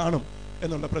നിത്യതയിൽ കാണും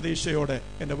എന്നുള്ള പ്രതീക്ഷയോടെ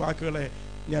എൻ്റെ വാക്കുകളെ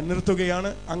ഞാൻ നിർത്തുകയാണ്.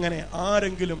 അങ്ങനെ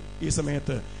ആരെങ്കിലും ഈ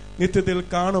സമയത്ത് നിത്യത്തിൽ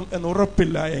കാണും എന്ന്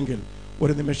ഉറപ്പില്ല എങ്കിൽ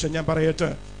ഒരു നിമിഷം ഞാൻ പറയട്ടെ,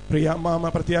 പ്രിയ അമ്മാമ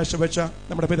പ്രത്യാശ വെച്ച,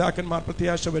 നമ്മുടെ പിതാക്കന്മാർ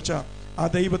പ്രത്യാശ വെച്ച ആ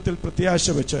ദൈവത്തിൽ പ്രത്യാശ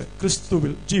വെച്ച്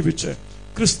ക്രിസ്തുവിൽ ജീവിച്ച്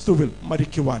ക്രിസ്തുവിൽ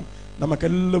മരിക്കുവാൻ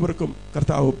നമുക്കെല്ലാവർക്കും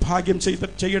കർത്താവ് ഭാഗ്യം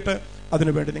ചെയ്യട്ടെ.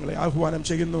 അതിനുവേണ്ടി നിങ്ങളെ ആഹ്വാനം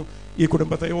ചെയ്യുന്നു. ഈ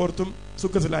കുടുംബത്തെ ഓർത്തും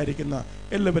സുഖത്തിലായിരിക്കുന്ന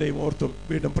എല്ലാവരെയും ഓർത്തും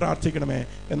വീണ്ടും പ്രാർത്ഥിക്കണമേ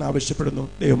എന്നാവശ്യപ്പെടുന്നു.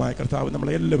 ദൈവമായ കർത്താവ്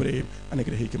നമ്മളെ എല്ലാവരെയും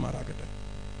അനുഗ്രഹിക്കുമാറാകട്ടെ.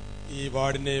 ഈ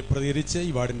വാർഡിനെ പ്രതികരിച്ച്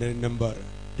ഈ വാർഡിന്റെ നമ്പർ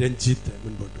രഞ്ജിത്ത്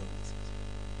മുൻപോട്ട് വന്നു.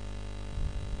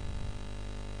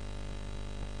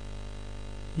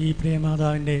 ഈ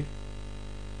പ്രിയമാതാവിൻ്റെ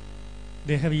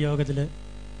ദേഹവിയോഗത്തിൽ,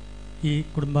 ഈ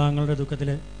കുടുംബാംഗങ്ങളുടെ ദുഃഖത്തിൽ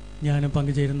ഞാനും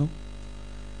പങ്കുചേരുന്നു.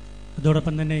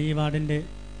 അതോടൊപ്പം തന്നെ ഈ വാർഡിൻ്റെ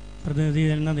പ്രതിനിധി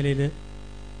എന്ന നിലയിൽ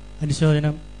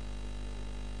അനുശോചനം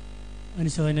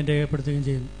രേഖപ്പെടുത്തുകയും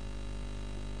ചെയ്യുന്നു.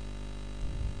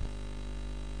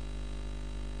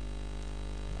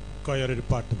 കൊയറൊരു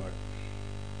പാട്ട് പാടും.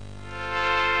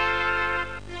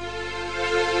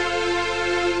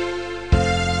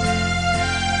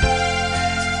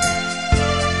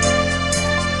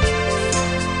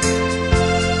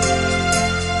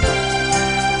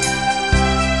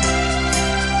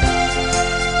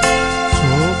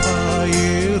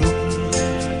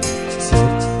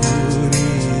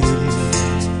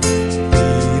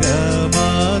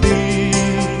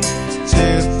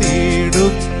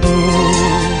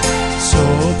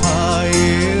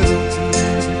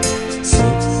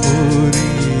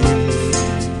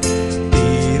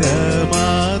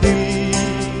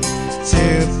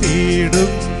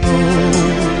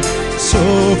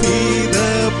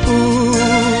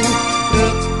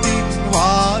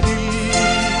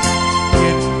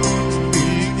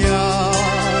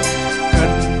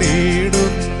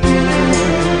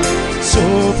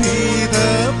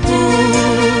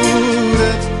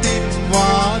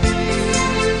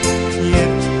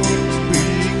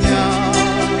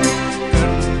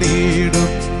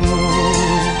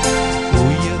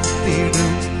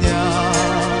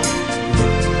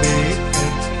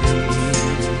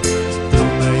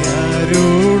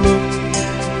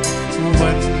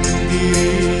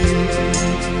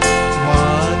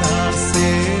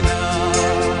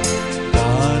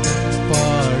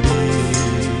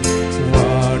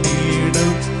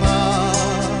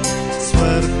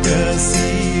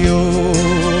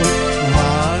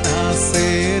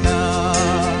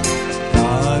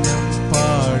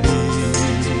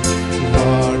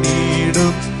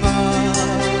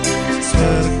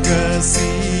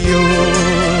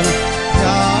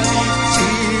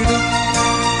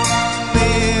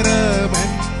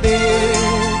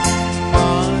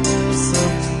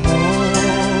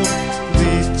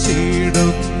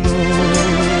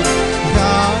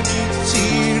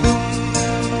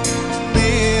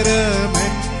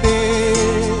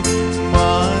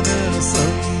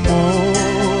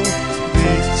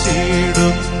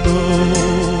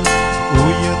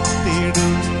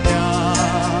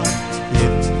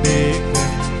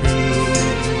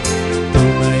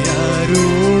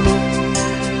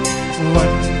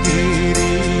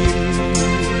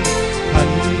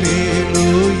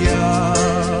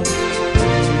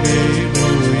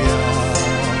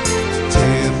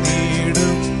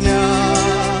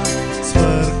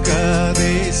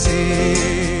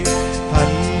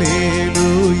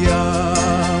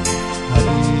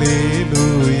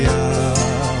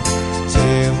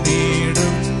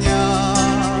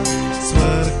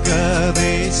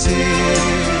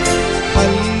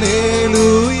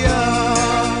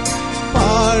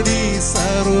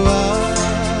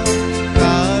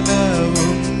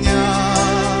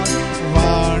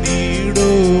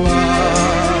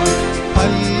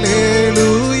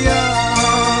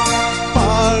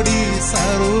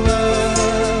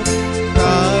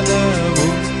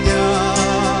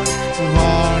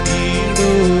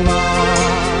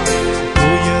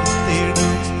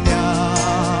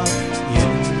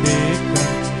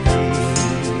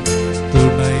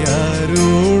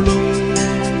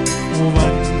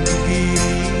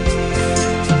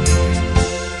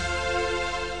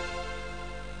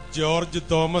 George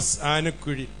Thomas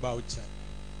Anakuzhi ബാവുച്ചാൻ.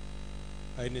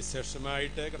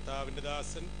 അതിനുശേഷമായിട്ട് കർത്താവിന്റെ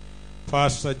ദാസൻ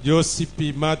ഫാസ്റ്റർ ജോസി പി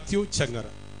മാത്യു ചങ്ങറ.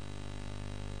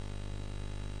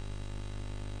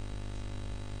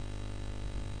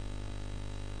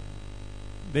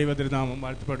 ദൈവതിരുനാമം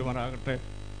വാഴ്ത്തപ്പെടുമാറാകട്ടെ.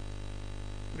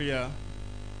 പ്രിയ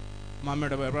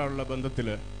മാമയുടെ വേറെയുള്ള ബന്ധത്തിൽ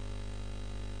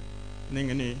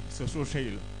ഇന്നിങ്ങനെ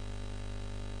ശുശ്രൂഷയിൽ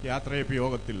യാത്രയപ്പ്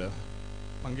യോഗത്തിൽ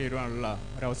പങ്കുചേരുവാനുള്ള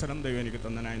ഒരവസരം ദൈവം എനിക്ക്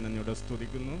തന്നതിനായി നന്ദിയോടെ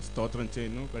സ്തുതിക്കുന്നു, സ്തോത്രം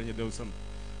ചെയ്യുന്നു. കഴിഞ്ഞ ദിവസം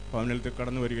ഭവനത്തിൽ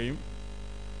കടന്നു വരികയും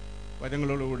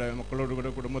വചനങ്ങളോടുകൂടെ മക്കളോടുകൂടെ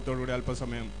കുടുംബത്തോടുകൂടെ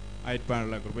അല്പസമയം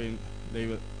അയപ്പാനുള്ള കൃപയും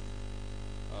ദൈവം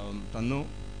തന്നു.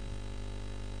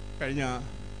 കഴിഞ്ഞ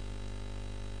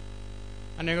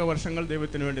അനേക വർഷങ്ങൾ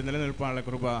ദൈവത്തിന് വേണ്ടി നിലനിൽപ്പാനുള്ള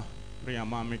കൃപ പ്രിയ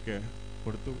അമ്മാമ്മയ്ക്ക്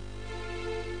കൊടുത്തു.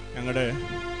 ഞങ്ങളുടെ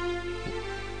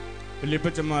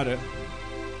വല്യപ്പച്ചന്മാർ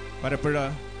പരപ്പുഴ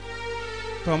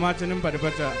തോമാച്ചനും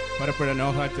പരപ്പുഴ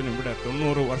നോഹാച്ചനും ഇവിടെ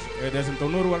ഏകദേശം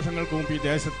 90 വർഷങ്ങൾക്ക് മുമ്പ് ഈ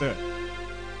ദേശത്ത്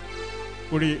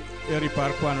കുടിയേറി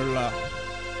പാർക്കുവാനുള്ള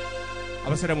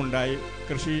അവസരമുണ്ടായി.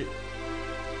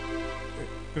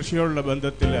 കൃഷിയോടുള്ള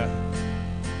ബന്ധത്തിൽ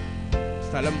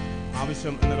സ്ഥലം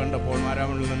ആവശ്യം എന്ന് കണ്ടപ്പോൾ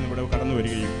മാരാമണിൽ നിന്ന് ഇവിടെ കടന്നു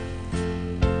വരികയും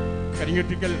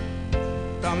കരിങ്കുറ്റിക്കൽ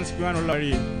താമസിക്കുവാനുള്ള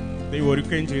വഴി ദൈവം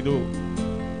ഒരുക്കുകയും ചെയ്തു.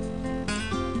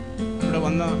 ഇവിടെ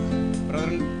വന്ന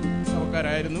ബ്രദർ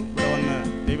സഭക്കാരായിരുന്നു. ഇവിടെ വന്ന്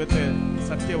ദൈവത്തെ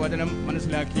സത്യവചനം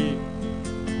മനസ്സിലാക്കി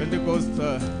പെന്തക്കോസ്ത്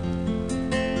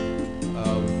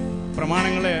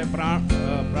പ്രമാണങ്ങളെ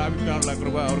പ്രാപിക്കാനുള്ള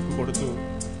കൃപ അവർക്ക് കൊടുത്തു.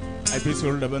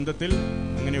 IPCകളുടെ ബന്ധത്തിൽ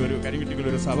അങ്ങനെ ഒരു കരിങ്കുറ്റിക്കൽ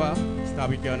ഒരു സഭ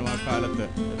സ്ഥാപിക്കാനും ആ കാലത്ത്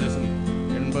ഏകദേശം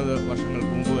 80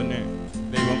 വർഷങ്ങൾക്ക് മുമ്പ് തന്നെ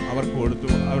ദൈവം അവർക്ക് കൊടുത്തു.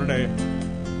 അവരുടെ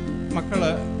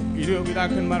മക്കള്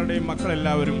പിതാക്കന്മാരുടെയും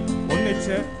മക്കളെല്ലാവരും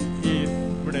ഒന്നിച്ച് ഈ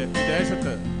ഇവിടെ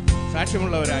ദേശത്ത്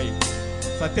സാക്ഷ്യമുള്ളവരായി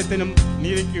സത്യത്തിനും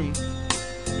നീതിക്കും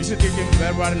വിശുദ്ധിക്കും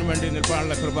വേർപാടിനും വേണ്ടി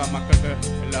നിൽപ്പാനുള്ള കൃപ മക്കൾക്ക്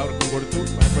എല്ലാവർക്കും കൊടുത്തു.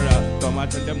 പരപ്പുഴ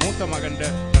തോമാച്ചന്റെ മൂത്ത മകന്റെ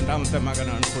 2ാമത്തെ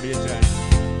മകനാണ് കൊടിയച്ചാൻ,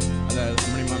 അതായത്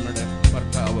അമ്മിണിമാമ്മയുടെ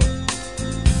ഭർത്താവ്.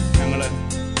 ഞങ്ങൾ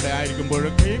ഇവിടെ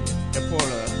ആയിരിക്കുമ്പോഴൊക്കെയും എപ്പോൾ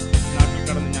നാട്ടിൽ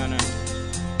കടന്ന് ഞാൻ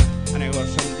അനേക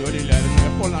വർഷം ജോലിയിലായിരുന്നു.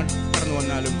 എപ്പോൾ നാട്ടിൽ കടന്നു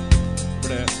വന്നാലും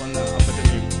ഇവിടെ വന്ന്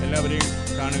അപ്പച്ചനെയും എല്ലാവരെയും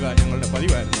കാണുക ഞങ്ങളുടെ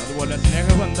പതിവായിരുന്നു. അതുപോലെ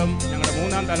സ്നേഹബന്ധം ഞങ്ങളുടെ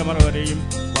 3ാം തലമുറ വരെയും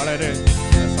വളരെ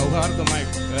സൗഹാർദ്ദമായി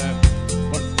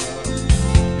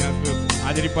ഞങ്ങൾക്ക്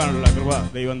ആചരിപ്പാനുള്ള കൃപ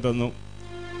ദൈവം തന്നു.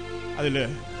 അതിൽ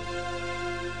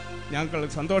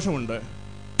ഞങ്ങൾക്ക് സന്തോഷമുണ്ട്.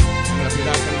 ഞങ്ങളുടെ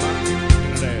പിതാക്കന്മാർ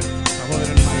ഞങ്ങളുടെ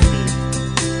സഹോദരന്മാരൊക്കെയും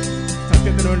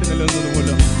സത്യത്തിനു വേണ്ടി നിലനിന്നത്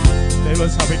മൂലം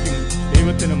ദൈവസഭയ്ക്കും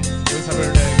ദൈവത്തിനും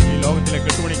ദൈവസഭയുടെ ഈ ലോകത്തിലെ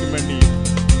കെട്ടുപണിക്കും വേണ്ടി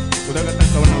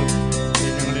ഉദകത്തക്കവണ്ണം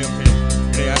ഞങ്ങളെയൊക്കെ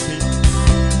ഇടയാക്കി.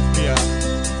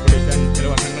 ചില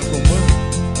വർഷങ്ങൾക്ക് മുമ്പ്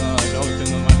ലോകത്തിൽ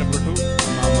നിന്ന് മാറ്റപ്പെട്ടു.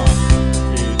 അമ്മാമ്മ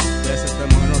ഈ ദേശത്തെ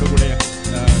മകനോടുകൂടെ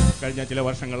കഴിഞ്ഞ ചില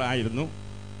വർഷങ്ങളായിരുന്നു.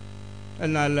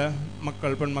 എന്നാൽ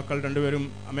പെൺമക്കൾ 2 പേരും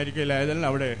അമേരിക്കയിലായതിനാൽ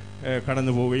അവിടെ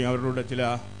കടന്നു പോവുകയും അവരുടെ ചില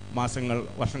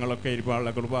വർഷങ്ങളൊക്കെ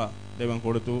ഇരിപ്പാനുള്ള കൃപ ദൈവം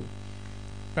കൊടുത്തു.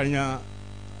 കഴിഞ്ഞ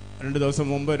 2 ദിവസം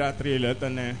മുമ്പ് രാത്രിയിൽ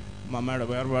തന്നെ മമ്മയുടെ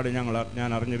വേർപാട് ഞാൻ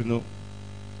അറിഞ്ഞിരുന്നു.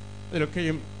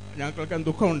 അതിലൊക്കെയും ഞങ്ങൾക്ക്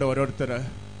ദുഃഖമുണ്ട്. ഓരോരുത്തർ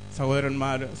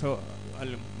സഹോദരന്മാർ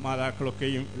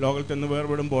മാതാക്കളൊക്കെയും ലോകത്തിൽ നിന്ന്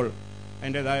വേർപെടുമ്പോൾ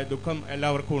അതിൻ്റെതായ ദുഃഖം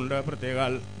എല്ലാവർക്കും ഉണ്ട്.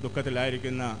 പ്രത്യേകാൽ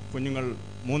ദുഃഖത്തിലായിരിക്കുന്ന കുഞ്ഞുങ്ങൾ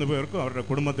 3 പേർക്കും അവരുടെ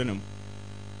കുടുംബത്തിനും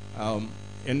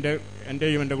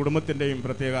എൻ്റെയും എൻ്റെ കുടുംബത്തിൻ്റെയും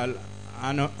പ്രത്യേകാൽ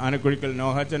ആനക്കുഴിക്കൽ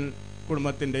നോഹാച്ചൻ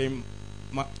കുടുംബത്തിൻ്റെയും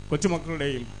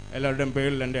കൊച്ചുമക്കളുടെയും എല്ലാവരുടെയും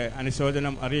പേരിൽ എൻ്റെ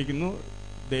അനുശോചനം അറിയിക്കുന്നു.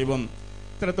 ദൈവം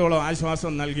ഇത്രത്തോളം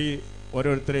ആശ്വാസം നൽകി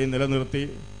ഓരോരുത്തരെയും നിലനിർത്തി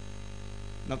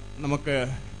നമുക്ക്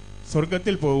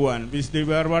സ്വർഗത്തിൽ പോകുവാൻ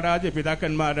വേർപാട്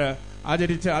പിതാക്കന്മാർ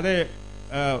ആചരിച്ച അതേ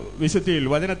വിശുദ്ധിയിൽ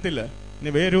വചനത്തിൽ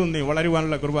വേരൂന്നി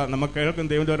വളരുവാനുള്ള കൃപ നമുക്ക് കേൾക്കും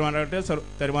ദൈവം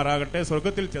തരുമാറാകട്ടെ.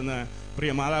 സ്വർഗത്തിൽ ചെന്ന്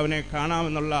പ്രിയ മാതാവിനെ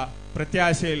കാണാമെന്നുള്ള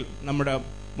പ്രത്യാശയിൽ നമ്മുടെ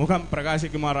മുഖം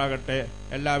പ്രകാശിക്കുമാറാകട്ടെ.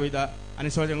 എല്ലാവിധ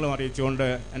അനുശോചനങ്ങളും അറിയിച്ചുകൊണ്ട്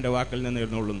എൻ്റെ വാക്കിൽ നിന്ന്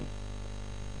ഇരുന്നുകൊള്ളുന്നു.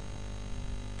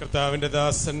 കർത്താവിന്റെ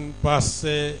ദാസൻ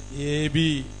പാസ്റ്റർ AB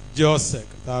ജോസ്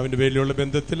കർത്താവിന്റെ പേരിലുള്ള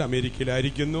ബന്ധത്തിൽ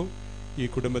അമേരിക്കയിലായിരിക്കുന്നു. ഈ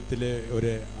കുടുംബത്തിലെ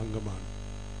ഒരു അംഗമാണ്.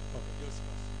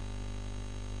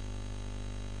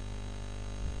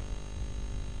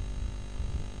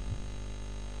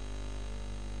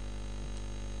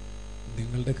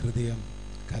 നിങ്ങളുടെ ഹൃദയം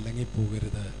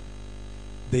കലങ്ങിപ്പോകരുത്.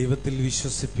 ദൈവത്തിൽ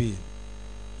വിശ്വസിപ്പീൻ,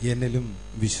 എന്നിലും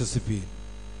വിശ്വസിപ്പീൻ.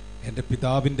 എൻ്റെ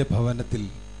പിതാവിൻ്റെ ഭവനത്തിൽ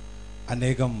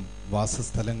അനേകം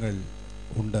വാസസ്ഥലങ്ങൾ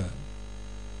ഉണ്ട്.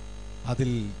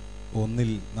 അതിൽ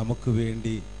ഒന്നിൽ നമുക്ക്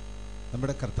വേണ്ടി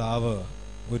നമ്മുടെ കർത്താവ്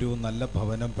ഒരു നല്ല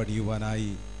ഭവനം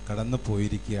പണിയുവാനായി കടന്നു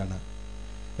പോയിരിക്കുകയാണ്.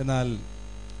 എന്നാൽ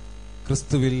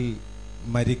ക്രിസ്തുവിൽ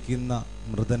മരിക്കുന്ന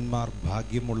മൃതന്മാർ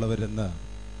ഭാഗ്യമുള്ളവരെന്ന്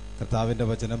കർത്താവിൻ്റെ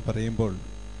വചനം പറയുമ്പോൾ,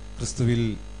 ക്രിസ്തുവിൽ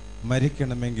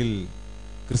മരിക്കണമെങ്കിൽ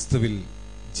ക്രിസ്തുവിൽ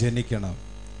ജനിക്കണം.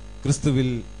 ക്രിസ്തുവിൽ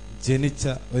ജനിച്ച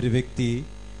ഒരു വ്യക്തി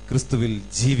ക്രിസ്തുവിൽ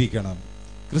ജീവിക്കണം.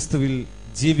 ക്രിസ്തുവിൽ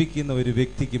ജീവിക്കുന്ന ഒരു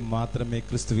വ്യക്തിക്ക് മാത്രമേ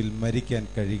ക്രിസ്തുവിൽ മരിക്കാൻ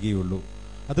കഴിയുകയുള്ളൂ.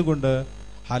 അതുകൊണ്ട്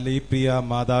ഈ പ്രിയ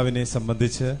മാതാവിനെ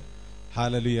സംബന്ധിച്ച്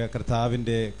ഹല്ലേലൂയ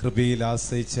കർത്താവിൻ്റെ കൃപയിൽ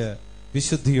ആശ്രയിച്ച്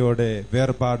വിശുദ്ധിയോടെ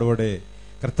വേർപാടോടെ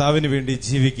കർത്താവിന് വേണ്ടി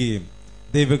ജീവിക്കുകയും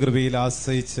ദൈവകൃപയിൽ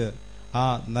ആശ്രയിച്ച് ആ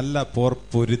നല്ല പോർ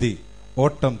പൊരുതി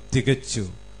ഓട്ടം തികച്ചു,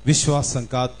 വിശ്വാസം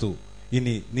കാത്തു,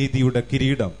 ഇനി നീതിയുടെ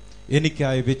കിരീടം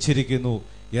എനിക്കായി വെച്ചിരിക്കുന്നു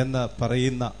എന്ന്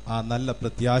പറയുന്ന ആ നല്ല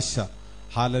പ്രത്യാശ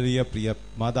ഹല്ലേലൂയ പ്രിയ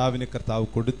മാതാവിന് കർത്താവ്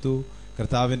കൊടുത്തു.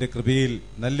 കർത്താവിൻ്റെ കൃപയിൽ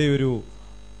നല്ലൊരു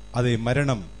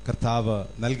മരണം കർത്താവ്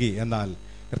നൽകി. എന്നാൽ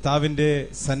കർത്താവിൻ്റെ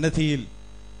സന്നദ്ധിയിൽ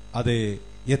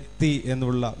എത്തി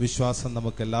എന്നുള്ള വിശ്വാസം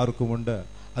നമുക്ക് എല്ലാവർക്കുമുണ്ട്.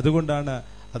 അതുകൊണ്ടാണ്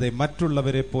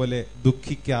മറ്റുള്ളവരെ പോലെ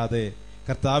ദുഃഖിക്കാതെ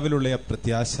കർത്താവിലുള്ള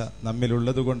പ്രത്യാശ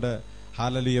നമ്മിലുള്ളതുകൊണ്ട്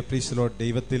ഹല്ലേലൂയ പ്രൈസ് ലോർഡ്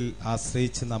ദൈവത്തിൽ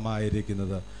ആശ്രയിച്ച് നാം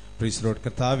ആയിരിക്കുന്നത്. പ്രൈസ് ലോർഡ്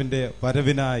കർത്താവിൻ്റെ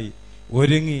വരവിനായി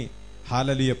ഒരുങ്ങി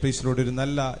ഹല്ലേലൂയ പ്രൈസ് ലോർഡ് ഒരു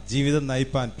നല്ല ജീവിതം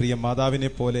നയിപ്പാൻ പ്രിയ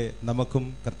മാതാവിനെ പോലെ നമുക്കും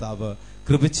കർത്താവ്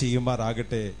കൃപ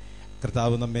ചെയ്യുമാറാകട്ടെ.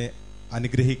 കർത്താവ് നമ്മെ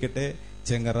അനുഗ്രഹിക്കട്ടെ.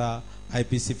 ചെങ്ങറ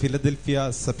IPC ഫിലദൽഫിയ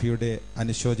സഭയുടെ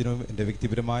അനുശോചനവും എൻ്റെ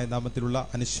വ്യക്തിപരമായ നാമത്തിലുള്ള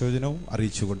അനുശോചനവും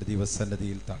അറിയിച്ചുകൊണ്ട്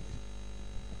ദൈവസന്നിധിയിൽ താഴ്ന്നു.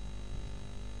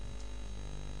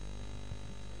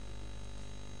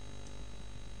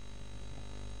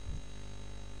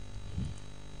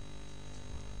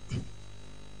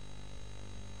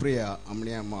 പ്രിയ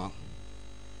അമ്മിണിയമ്മ,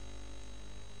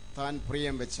 താൻ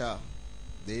പ്രിയം വെച്ച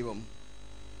ദൈവം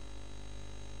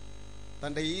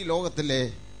തൻ്റെ ഈ ലോകത്തിലെ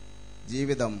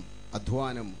ജീവിതം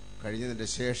അധ്വാനം കഴിഞ്ഞതിൻ്റെ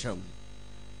ശേഷം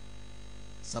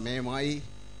സമയമായി,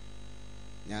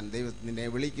 ഞാൻ ദൈവത്തിനെ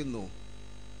വിളിക്കുന്നു.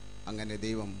 അങ്ങനെ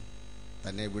ദൈവം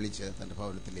തന്നെ വിളിച്ച് തൻ്റെ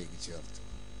ഭവനത്തിലേക്ക് ചേർത്തു.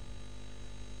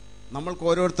 നമ്മൾക്ക്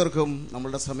ഓരോരുത്തർക്കും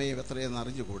നമ്മളുടെ സമയം എത്രയെന്ന്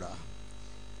അറിഞ്ഞുകൂടാ.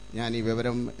 ഞാൻ ഈ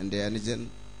വിവരം എൻ്റെ അനുജൻ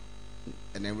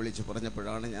എന്നെ വിളിച്ച്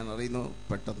പറഞ്ഞപ്പോഴാണ് ഞാൻ അറിയുന്നു.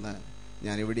 പെട്ടെന്ന്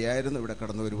ഞാൻ ഇവിടെയായിരുന്നു, ഇവിടെ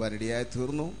കടന്നു വരുവാനിടയായി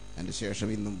തീർന്നു. അതിന് ശേഷം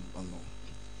ഇന്നും വന്നു.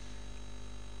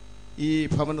 ഈ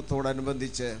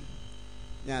ഭവനത്തോടനുബന്ധിച്ച്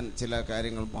ഞാൻ ചില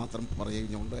കാര്യങ്ങൾ മാത്രം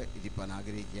പറഞ്ഞുകൊണ്ട് ഇരിപ്പാൻ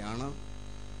ആഗ്രഹിക്കുകയാണ്.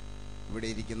 ഇവിടെ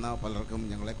ഇരിക്കുന്ന പലർക്കും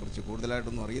ഞങ്ങളെക്കുറിച്ച്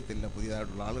കൂടുതലായിട്ടൊന്നും അറിയത്തില്ല,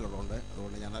 പുതിയതായിട്ടുള്ള ആളുകളുണ്ട്.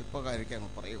 അതുകൊണ്ട് ഞാൻ അല്പകാര്യങ്ങൾ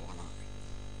പറയുവാണ്.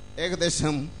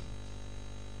 ഏകദേശം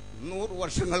 100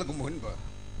 വർഷങ്ങൾക്ക് മുൻപ്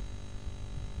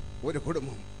ഒരു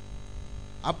കുടുംബം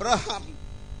അബ്രഹാം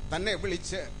തന്നെ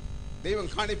വിളിച്ച് ദൈവം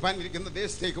കാണിപ്പാനിരിക്കുന്ന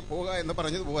ദേശത്തേക്ക് പോകുക എന്ന്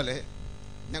പറഞ്ഞതുപോലെ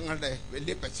ഞങ്ങളുടെ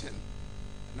വല്യപ്പച്ചൻ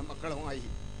എൻ്റെ മക്കളുമായി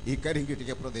ഈ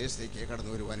കരിങ്കുറ്റിക്ക പ്രദേശത്തേക്ക്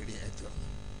കടന്നു വരുവാനിടയായി തീർന്നു.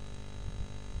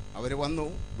 അവർ വന്നു.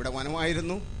 ഇവിടെ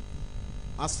വനമായിരുന്നു.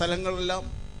 ആ സ്ഥലങ്ങളെല്ലാം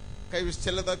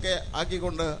ചിലതൊക്കെ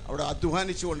ആക്കിക്കൊണ്ട് അവിടെ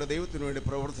അധ്വാനിച്ചുകൊണ്ട് ദൈവത്തിനു വേണ്ടി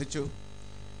പ്രവർത്തിച്ചു.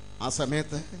 ആ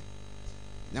സമയത്ത്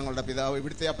ഞങ്ങളുടെ പിതാവ്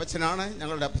ഇവിടുത്തെ അപ്പച്ചനാണ്.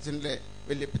 ഞങ്ങളുടെ അപ്പച്ചൻ്റെ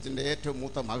വല്യപ്പച്ചൻ്റെ ഏറ്റവും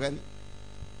മൂത്ത മകൻ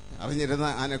അറിഞ്ഞിരുന്ന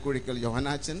ആനക്കുഴിക്കൽ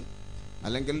യോഹനാച്ചൻ,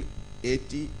 അല്ലെങ്കിൽ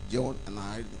AT ജോൺ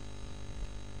എന്നായിരുന്നു.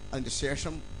 അതിൻ്റെ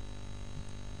ശേഷം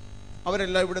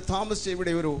അവരെല്ലാം ഇവിടെ താമസിച്ച്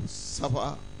ഇവിടെ ഒരു സഭ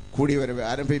കൂടി വരവ്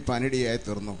ആരംഭിപ്പാനിടയായി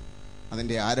തീർന്നു.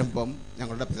 അതിൻ്റെ ആരംഭം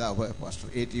ഞങ്ങളുടെ പിതാവ് പാസ്റ്റർ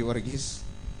AT വർഗീസ്.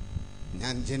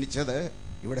 ഞാൻ ജനിച്ചത്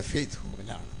ഇവിടെ ഫെയ്ത്ത്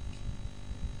ഹോമിലാണ്.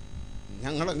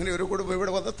 ഞങ്ങളങ്ങനെ ഒരു കുടുംബം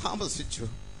ഇവിടെ വന്ന് താമസിച്ചു.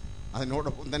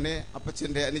 അതിനോടൊപ്പം തന്നെ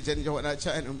അപ്പച്ചൻ്റെ അനുജൻ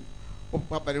ജോനാച്ചാനും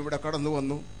ഉപ്പാപ്പനും ഇവിടെ കടന്നു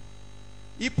വന്നു.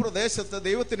 ഈ പ്രദേശത്ത്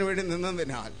ദൈവത്തിന് വേണ്ടി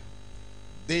നിന്നതിനാൽ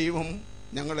ദൈവം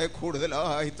ഞങ്ങളെ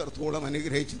കൂടുതലായി ഇത്രത്തോളം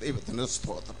അനുഗ്രഹിച്ച് ദൈവത്തിന്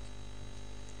സ്തോത്രം.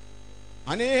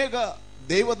 അനേക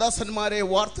ദൈവദാസന്മാരെ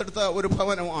വാർത്തെടുത്ത ഒരു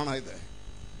ഭവനമാണ് ഇത്.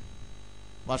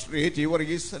 പാസ്റ്റർ AT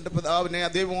വർഗീസ് എൻ്റെ പിതാവിനെ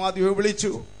ദൈവം ആദ്യമേ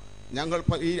വിളിച്ചു. ഞങ്ങൾ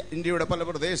ഈ ഇന്ത്യയുടെ പല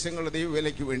പ്രദേശങ്ങളിൽ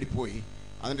ദൈവവേലയ്ക്ക് വേണ്ടി പോയി.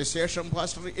 അതിൻ്റെ ശേഷം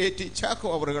പാസ്റ്റർ AT ചാക്കോ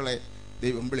അവറുകളെ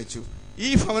ദൈവം വിളിച്ചു. ഈ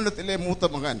ഭവനത്തിലെ മൂത്ത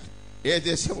മകൻ AJ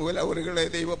ശമുവേൽ അവറുകളെ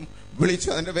ദൈവം വിളിച്ചു.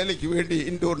 അതിൻ്റെ വേലയ്ക്ക് വേണ്ടി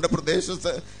ഇൻഡോറിൻ്റെ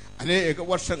പ്രദേശത്ത് അനേക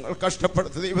വർഷങ്ങൾ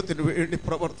കഷ്ടപ്പെടുത്തി ദൈവത്തിന് വേണ്ടി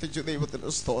പ്രവർത്തിച്ചു. ദൈവത്തിന്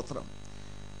സ്തോത്രം.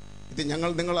 ഇത്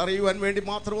നിങ്ങൾ അറിയുവാൻ വേണ്ടി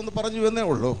മാത്രം ഒന്ന് പറഞ്ഞു എന്നേ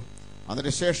ഉള്ളൂ.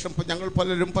 അതിനുശേഷം ഞങ്ങൾ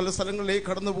പലരും പല സ്ഥലങ്ങളിലേക്ക്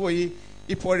കടന്നുപോയി.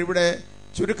 ഇപ്പോഴിവിടെ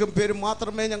ചുരുക്കം പേരും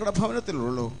മാത്രമേ ഞങ്ങളുടെ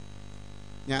ഭവനത്തിലുള്ളൂ.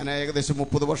 ഞാൻ ഏകദേശം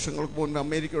 30 വർഷങ്ങൾക്ക് മുൻപ്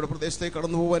അമേരിക്കയുടെ പ്രദേശത്തേക്ക്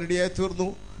കടന്നു പോകാനിടയായി തീർന്നു.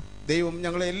 ദൈവം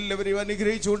ഞങ്ങളെ എല്ലാവരെയും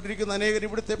അനുഗ്രഹിച്ചുകൊണ്ടിരിക്കുന്ന അനേകർ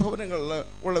ഇവിടുത്തെ ഭവനങ്ങളിൽ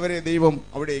ഉള്ളവരെ ദൈവം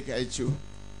അവിടേക്ക് അയച്ചു.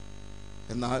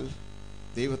 എന്നാൽ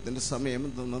ദൈവത്തിൻ്റെ സമയം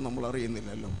എന്തെന്ന് നമ്മൾ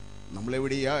അറിയുന്നില്ലല്ലോ.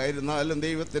 നമ്മളെവിടെയായിരുന്നാലും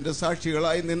ദൈവത്തിൻ്റെ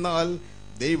സാക്ഷികളായി നിന്നാൽ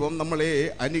ദൈവം നമ്മളെ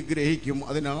അനുഗ്രഹിക്കും.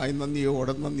 അതിനായി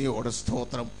നന്ദിയോടെ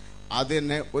സ്തോത്രം.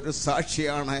 അതിന് ഒരു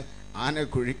സാക്ഷിയാണ്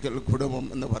ആനക്കുഴിക്കൽ കുടുംബം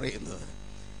എന്ന് പറയുന്നത്.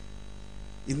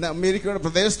 ഇന്ന് അമേരിക്കയുടെ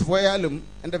പ്രദേശത്ത് പോയാലും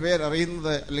എൻ്റെ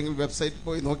പേരറിയുന്നത്, അല്ലെങ്കിൽ വെബ്സൈറ്റിൽ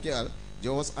പോയി നോക്കിയാൽ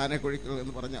ജോസ് ആനക്കുഴിക്കൽ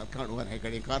എന്ന് പറഞ്ഞാൽ കാണുവാനായി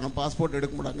കഴിയും. കാരണം പാസ്പോർട്ട്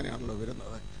എടുക്കുമ്പോൾ അങ്ങനെയാണല്ലോ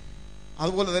വരുന്നത്.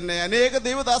 അതുപോലെ തന്നെ അനേക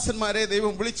ദൈവദാസന്മാരെ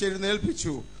ദൈവം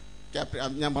വിളിച്ചെഴുന്നേൽപ്പിച്ചു.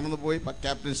 ഞാൻ മറന്നുപോയി,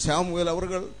 ക്യാപ്റ്റൻ ശാമുവേൽ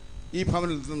അവറുകൾ ഈ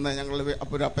ഭവനിൽ നിന്ന് ഞങ്ങളുടെ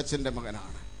ഒരു അപ്പച്ചൻ്റെ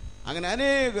മകനാണ്. അങ്ങനെ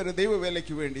അനേകർ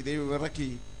ദൈവവേലയ്ക്ക് വേണ്ടി ദൈവം ഇറക്കി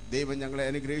ദൈവം ഞങ്ങളെ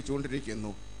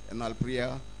അനുഗ്രഹിച്ചുകൊണ്ടിരിക്കുന്നു. എന്നാൽ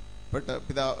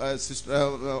പ്രിയപ്പെട്ട സിസ്റ്റർ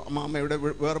അമ്മാമ്മയുടെ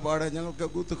വേർപാട് ഞങ്ങൾക്ക്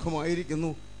ദുഃഖമായിരിക്കുന്നു.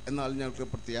 എന്നാൽ ഞങ്ങൾക്ക്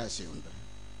പ്രത്യാശയുണ്ട്.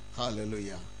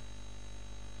 ഹല്ലേലൂയ.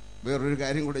 വേറൊരു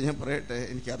കാര്യം കൂടെ ഞാൻ പറയട്ടെ.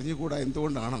 എനിക്ക് അറിഞ്ഞുകൂടാ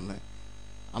എന്തുകൊണ്ടാണെന്ന്.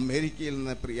 അമേരിക്കയിൽ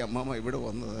നിന്ന് പ്രിയ അമ്മാമ്മ ഇവിടെ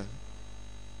വന്നത്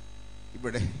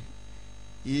ഇവിടെ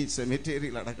ഈ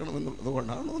സെമിറ്റേരിയിൽ അടക്കണമെന്നുള്ളത്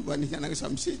കൊണ്ടാണോ എന്ന് ഞാനങ്ങ്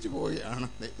സംശയിച്ചു പോവുകയാണ്.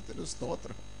 ദൈവത്തിൻ്റെ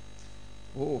സ്തോത്രം.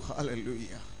 ഓ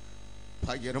ഹല്ലേലൂയ.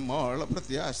 ഭാഗ്യകരമായ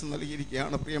പ്രത്യാശ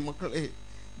നൽകിയിരിക്കുകയാണ്. പ്രിയ മക്കളെ,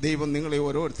 ദൈവം നിങ്ങളെ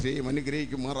ഓരോരുത്തരെയും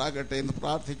അനുഗ്രഹിക്കുമാറാകട്ടെ എന്ന്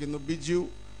പ്രാർത്ഥിക്കുന്നു. ബിജു,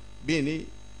 ബിനി,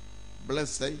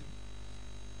 ബ്ലസ്സൈ,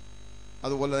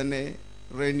 അതുപോലെ തന്നെ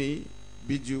റെനി,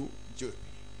 ബിജു, ജോബി,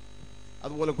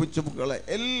 അതുപോലെ കൊച്ചുമക്കളെ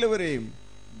എല്ലാവരെയും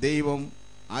ദൈവം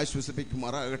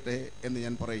ആശ്വസിപ്പിക്കുമാറാകട്ടെ എന്ന്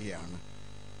ഞാൻ പറയുകയാണ്.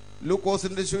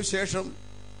 ലൂക്കോസിന്റെ സുവിശേഷം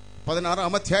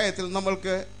 16-ാം അധ്യായത്തിൽ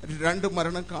നമ്മൾക്ക് 2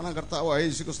 മരണം കാണാൻ കർത്താവായ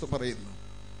യേശുക്രിസ്തു പറയുന്നു.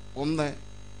 ഒന്ന്,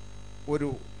 ഒരു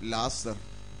ലാസർ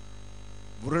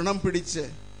വ്രണം പിടിച്ച്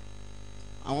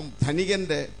അവൻ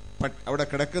ധനികന്റെ അവിടെ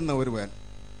കിടക്കുന്ന ഒരുവൻ,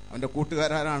 അവൻ്റെ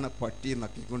കൂട്ടുകാരാണ് പട്ടി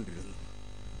നക്കിക്കൊണ്ടിരുന്നു.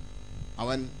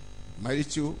 അവൻ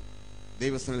മരിച്ചു,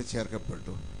 ദൈവസ്ഥനിൽ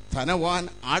ചേർക്കപ്പെട്ടു. ധനവാൻ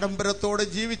ആഡംബരത്തോടെ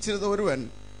ജീവിച്ചിരുന്ന ഒരുവൻ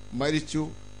മരിച്ചു,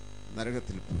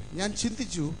 നരകത്തിൽ പോയി. ഞാൻ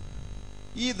ചിന്തിച്ചു,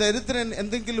 ഈ ദരിദ്രൻ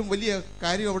എന്തെങ്കിലും വലിയ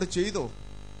കാര്യം അവിടെ ചെയ്തോ?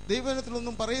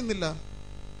 ദൈവത്തിലൊന്നും പറയുന്നില്ല.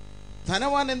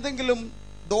 ധനവാൻ എന്തെങ്കിലും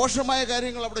ദോഷമായ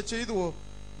കാര്യങ്ങൾ അവിടെ ചെയ്തുവോ?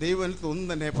 ദൈവത്തിൽ ഒന്നും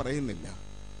തന്നെ പറയുന്നില്ല.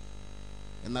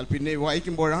 എന്നാൽ പിന്നെ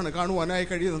വായിക്കുമ്പോഴാണ് കാണുവാനായി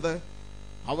കഴിയുന്നത്,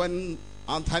 അവൻ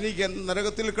ആ ധനികൻ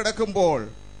നരകത്തിൽ കിടക്കുമ്പോൾ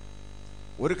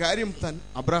ഒരു കാര്യം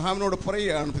അബ്രഹാമിനോട്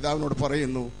പറയുകയാണ്, പിതാവിനോട്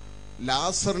പറയുന്നു,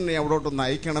 ലാസറിനെ അവിടോട്ടൊന്ന്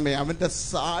അയക്കണമേ, അവന്റെ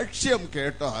സാക്ഷ്യം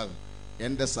കേട്ടാൽ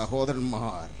എൻ്റെ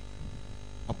സഹോദരന്മാർ.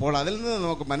 അപ്പോൾ അതിൽ നിന്ന്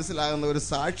നമുക്ക് മനസ്സിലാകുന്ന ഒരു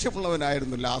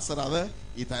സാക്ഷ്യമുള്ളവനായിരുന്നു ലാസർ. അത്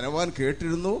ഈ ധനവാൻ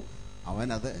കേട്ടിരുന്നു,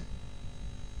 അവനത്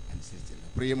അനുസരിച്ചില്ല.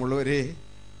 പ്രിയമുള്ളവരെ,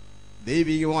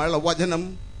 ദൈവികമായുള്ള വചനം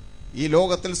ഈ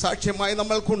ലോകത്തിൽ സാക്ഷ്യമായി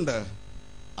നമ്മൾക്കുണ്ട്.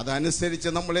 അതനുസരിച്ച്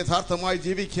നമ്മൾ യഥാർത്ഥമായി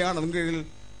ജീവിക്കുകയാണെങ്കിൽ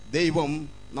ദൈവം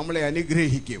നമ്മളെ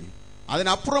അനുഗ്രഹിക്കും.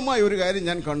 അതിനപ്പുറമായ ഒരു കാര്യം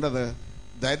ഞാൻ കണ്ടത്,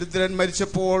 ദരിദ്രൻ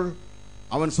മരിച്ചപ്പോൾ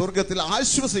അവൻ സ്വർഗത്തിൽ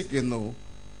ആശ്വസിക്കുന്നു,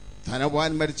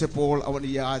 ധനവാൻ മരിച്ചപ്പോൾ അവൻ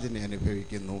യാചന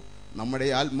അനുഭവിക്കുന്നു. നമ്മുടെ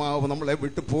ആത്മാവ് നമ്മളെ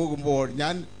വിട്ടു പോകുമ്പോൾ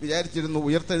ഞാൻ വിചാരിച്ചിരുന്നു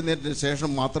ഉയർത്തെഴുന്നേറ്റതിന് ശേഷം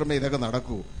മാത്രമേ ഇതൊക്കെ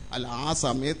നടക്കൂ. അല്ല, ആ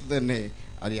സമയത്ത് തന്നെ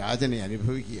അത് യാചന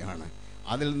അനുഭവിക്കുകയാണ്.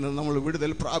 അതിൽ നിന്ന് നമ്മൾ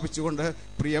വിടുതൽ പ്രാപിച്ചുകൊണ്ട്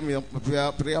പ്രിയ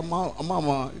അമ്മാമ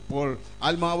ഇപ്പോൾ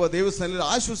ആത്മാവ് ദൈവസ്ഥനിൽ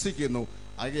ആശ്വസിക്കുന്നു.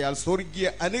 ആകയാൽ സ്വർഗീയ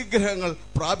അനുഗ്രഹങ്ങൾ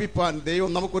പ്രാപിപ്പാൻ ദൈവം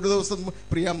നമുക്കൊരു ദിവസം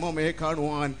പ്രിയ അമ്മമ്മയെ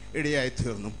കാണുവാൻ ഇടയായി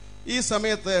തീർന്നു. ഈ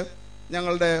സമയത്ത്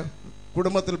ഞങ്ങളുടെ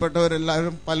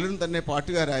കുടുംബത്തിൽപ്പെട്ടവരെല്ലാവരും പലരും തന്നെ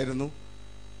പാട്ടുകാരായിരുന്നു.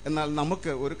 എന്നാൽ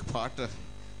നമുക്ക് ഒരു പാട്ട്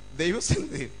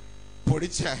ദൈവസന്നിധി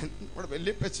പൊടിച്ചാൻ നമ്മുടെ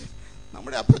വല്യപ്പച്ചൻ,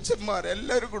 നമ്മുടെ അപ്പച്ചന്മാർ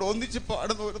എല്ലാവരും കൂടെ ഒന്നിച്ച്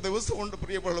പാടുന്ന ഒരു ദിവസമുണ്ട്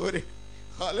പ്രിയമുള്ളവരെ.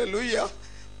 ഹല്ലേലൂയ.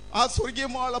 ആ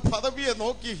സ്വർഗീയമായ പദവിയെ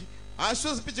നോക്കി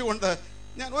ആശ്വസിപ്പിച്ചുകൊണ്ട്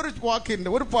ഞാൻ ഒരു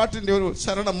പാട്ടിന്റെ ഒരു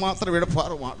ശരണം മാത്രം ഇവിടെ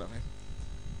പാടുമാണ്.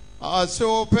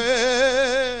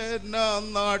 ആശോഭേന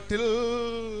നാട്ടിൽ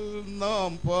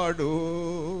നാം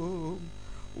പാടും,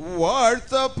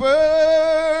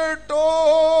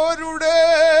 വാഴ്ത്തപ്പെട്ടോരുടെ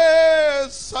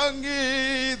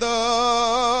സംഗീതം,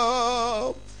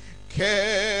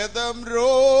 ഖേദം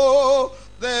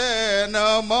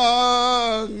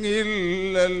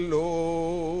രോദനമാങ്ങില്ലല്ലോ,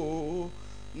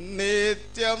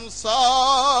 നിത്യം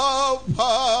സൗഭാഗ്യമാൽ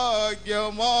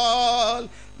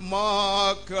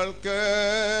മക്കൾക്ക്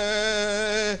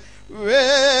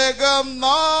വേഗം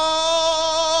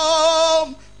നാം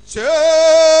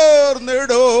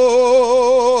ചേർന്നിടും,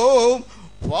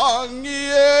 ഭംഗിയേറിയ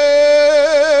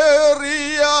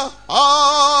ആ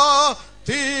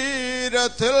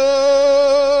തീരത്തിൽ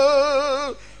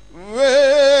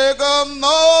വേഗം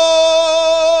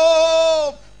നാം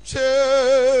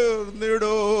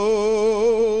ചേർന്നിടും,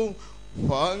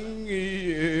 ഭംഗിയേറിയ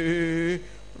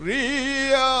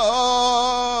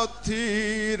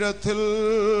തീരത്തിൽ.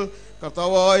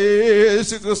 കർത്താവായ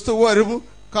യേശുക്രിസ്തു വരും,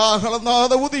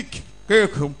 കാഹളനാദം ഉദിക്കും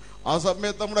കേൾക്കും. ആ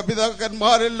സമയത്ത് നമ്മുടെ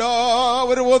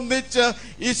പിതാക്കന്മാരെല്ലാവരും ഒന്നിച്ച്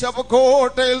ഈ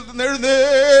ശവക്കോട്ടയിൽ നിന്ന്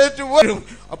എഴുന്നേറ്റ് വരും.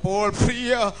 അപ്പോൾ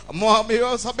പ്രിയ അമ്മാമിയോ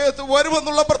സമയത്ത്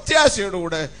വരുമെന്നുള്ള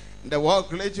പ്രത്യാശയോടുകൂടെ എൻ്റെ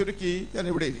വാക്കുകളെ ചുരുക്കി ഞാൻ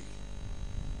ഇവിടെ ഇരിക്കും.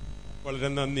 വളരെ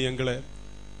നന്ദി ഞങ്ങള്.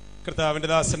 കർത്താവിന്റെ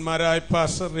ദാസന്മാരായ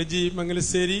പാസ്റ്റർ റെജി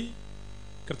മംഗലശ്ശേരി,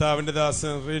 കർത്താവിന്റെ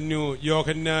ദാസൻ റെന്യു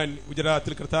യോഹന്നാൻ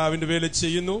ഗുജറാത്തിൽ കർത്താവിന്റെ വേല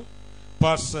ചെയ്യുന്നു,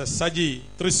 പാസ്റ്റർ സജി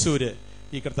തൃശ്ശൂര്.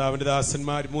 ഈ കർത്താവിന്റെ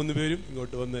ദാസന്മാർ 3 പേരും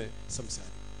ഇങ്ങോട്ട് വന്ന് സംസാരിക്കും.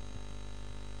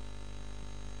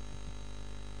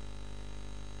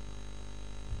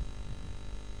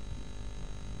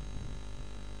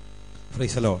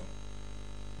 Praise the Lord.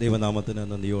 ദൈവനാമത്തിന്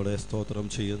നന്ദിയോടെ സ്തോത്രം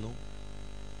ചെയ്യുന്നു.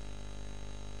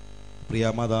 പ്രിയ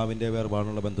മാതാവിൻ്റെ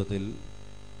വേർപാടുള്ള ബന്ധത്തിൽ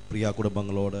പ്രിയ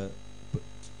കുടുംബങ്ങളോട്,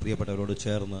 പ്രിയപ്പെട്ടവരോട്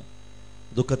ചേർന്ന്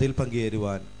ദുഃഖത്തിൽ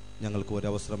പങ്കുചേരുവാൻ ഞങ്ങൾക്ക്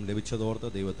ഒരവസരം ലഭിച്ചതോർത്ത്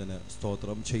ദൈവത്തിന്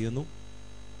സ്തോത്രം ചെയ്യുന്നു.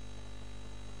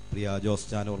 പ്രിയ ജോസ്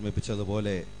ഞാൻ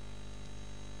ഓർമ്മിപ്പിച്ചതുപോലെ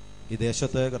ഈ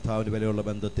ദേശത്ത് കർത്താവിന് വിലയുള്ള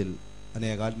ബന്ധത്തിൽ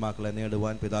അനേകാത്മാക്കളെ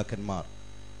നേടുവാൻ പിതാക്കന്മാർ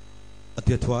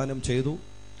അത്യധ്വാനം ചെയ്തു.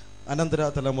 അനന്തര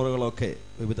തലമുറകളൊക്കെ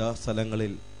വിവിധ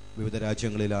സ്ഥലങ്ങളിൽ, വിവിധ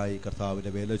രാജ്യങ്ങളിലായി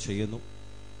കർത്താവിൻ്റെ വേല ചെയ്യുന്നു.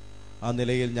 ആ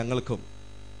നിലയിൽ ഞങ്ങൾക്കും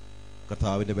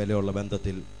കർത്താവിൻ്റെ വിലയുള്ള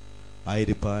ബന്ധത്തിൽ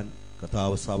ആയിരിക്കാൻ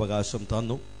കർത്താവ് സാവകാശം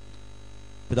തന്നു.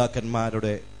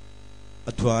 പിതാക്കന്മാരുടെ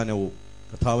അധ്വാനവും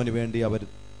കർത്താവിന് വേണ്ടി അവർ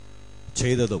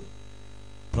ചെയ്തതും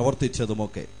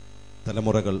പ്രവർത്തിച്ചതുമൊക്കെ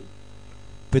തലമുറകൾ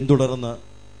പിന്തുടർന്ന്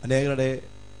അനേകരുടെ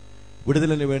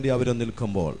വിടുതലിന് വേണ്ടി അവർ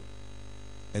നിൽക്കുമ്പോൾ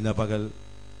ഇന്ന് പകൽ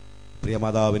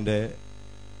പ്രിയമാതാവിൻ്റെ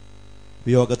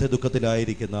വിയോഗത്തെ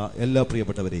ദുഃഖത്തിലായിരിക്കുന്ന എല്ലാ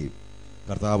പ്രിയപ്പെട്ടവരെയും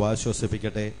കർത്താവ്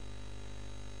ആശ്വസിപ്പിക്കട്ടെ,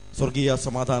 സ്വർഗീയ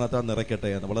സമാധാനത്താൽ നിറയ്ക്കട്ടെ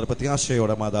എന്ന് വളരെ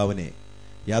പ്രത്യാശയോടെ മാതാവിനെ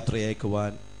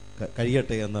യാത്രയയക്കുവാൻ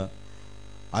കഴിയട്ടെ എന്ന്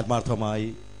ആത്മാർത്ഥമായി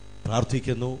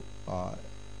പ്രാർത്ഥിക്കുന്നു.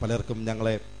 പലർക്കും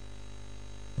ഞങ്ങളെ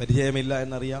പരിചയമില്ല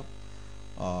എന്നറിയാം.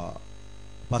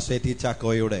 പാസ്റ്റർ ടി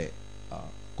ചാക്കോയുടെ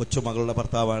കൊച്ചുമകളുടെ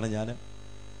ഭർത്താവാണ് ഞാൻ.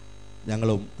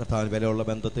 ഞങ്ങളും കർത്താവിന് വിലയുള്ള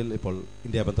ബന്ധത്തിൽ ഇപ്പോൾ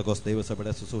ഇന്ത്യ പെന്തക്കോസ്ത്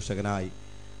ദൈവസഭയുടെ ശുശ്രൂഷകനായി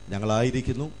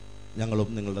ഞങ്ങളായിരിക്കുന്നു. ഞങ്ങളും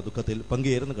നിങ്ങളുടെ ദുഃഖത്തിൽ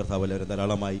പങ്കുചേരുന്ന കർത്താവ് എല്ലാവരും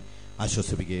ധാരാളമായി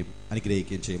ആശ്വസിപ്പിക്കുകയും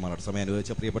അനുഗ്രഹിക്കുകയും ചെയ്യുമാറാണ്. സമയം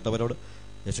അനുഭവിച്ച പ്രിയപ്പെട്ടവരോട്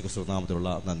യേശുക്രിസ്തു നാമത്തിലുള്ള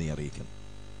നന്ദി അറിയിക്കുന്നു.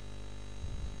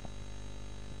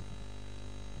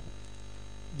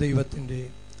 ദൈവത്തിൻ്റെ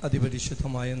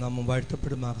അതിപരിശുദ്ധമായ നാമം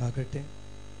വാഴ്ത്തപ്പെടുമാറാകട്ടെ.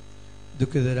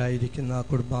 ദുഃഖിതരായിരിക്കുന്ന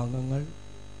കുടുംബാംഗങ്ങൾ,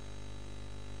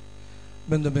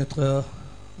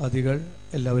 ബന്ധുമിത്രാദികൾ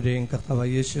എല്ലാവരെയും കർത്താവ്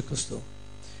യേശുക്രിസ്തു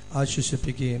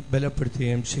ആശ്വസിപ്പിക്കുകയും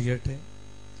ബലപ്പെടുത്തുകയും ചെയ്യട്ടെ.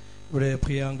 ഇവിടെ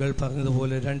പ്രിയാങ്കൾ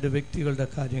പറഞ്ഞതുപോലെ 2 വ്യക്തികളുടെ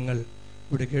കാര്യങ്ങൾ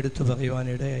ഇവിടെ എടുത്തു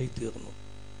പറയുവാനിടയായി തീർന്നു.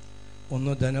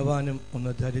 ഒന്ന് ധനവാനും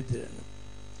ഒന്ന് ദരിദ്രനും.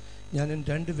 ഞാൻ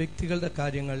 2 വ്യക്തികളുടെ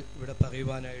കാര്യങ്ങൾ ഇവിടെ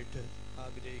പറയുവാനായിട്ട്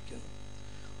ആഗ്രഹിക്കുന്നു.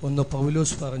 ഒന്ന്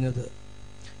പൗലോസ് പറഞ്ഞത്,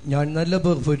 ഞാൻ നല്ല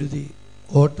പേർ പൊരുതി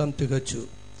ഓട്ടം തികച്ചു,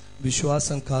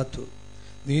 വിശ്വാസം കാത്തു,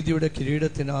 നീതിയുടെ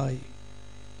കിരീടത്തിനായി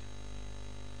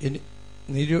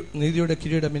നീതിയുടെ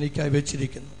കിരീടം എനിക്കായി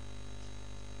വെച്ചിരിക്കുന്നു.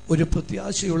 ഒരു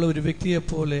പ്രത്യാശയുള്ള ഒരു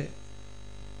വ്യക്തിയെപ്പോലെ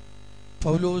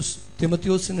പൗലോസ്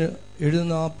തിമോത്തിയോസിന്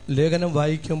എഴുതുന്ന ലേഖനം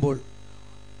വായിക്കുമ്പോൾ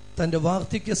തൻ്റെ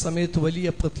വാർദ്ധക്യ സമയത്ത് വലിയ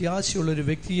പ്രത്യാശയുള്ള ഒരു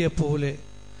വ്യക്തിയെപ്പോലെ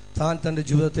താൻ തൻ്റെ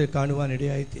ജീവിതത്തെ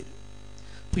കാണുവാനിടയായിത്തീരും.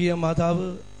 പ്രിയ മാതാവ്,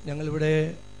 ഞങ്ങളിവിടെ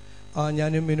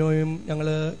ഞാനും മിനോയും ഞങ്ങൾ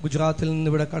ഗുജറാത്തിൽ നിന്ന്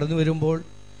ഇവിടെ കടന്നു വരുമ്പോൾ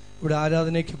ഇവിടെ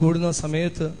ആരാധനയ്ക്ക് കൂടുന്ന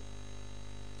സമയത്ത്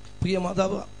പ്രിയ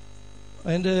മാതാവ്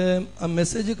എൻ്റെ ആ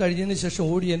മെസ്സേജ് കഴിഞ്ഞതിന് ശേഷം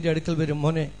ഓടി എൻ്റെ അടുക്കൽ വരും,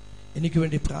 മോനെ എനിക്ക്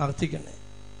വേണ്ടി പ്രാർത്ഥിക്കണേ.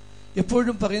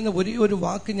 എപ്പോഴും പറയുന്ന ഒരേ ഒരു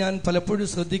വാക്ക് ഞാൻ പലപ്പോഴും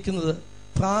ശ്രദ്ധിക്കുന്നത്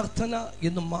പ്രാർത്ഥന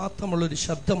എന്ന് മാത്രമുള്ളൊരു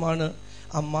ശബ്ദമാണ്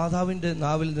ആ മാതാവിൻ്റെ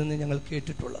നാവിൽ നിന്ന് ഞങ്ങൾ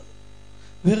കേട്ടിട്ടുള്ളത്.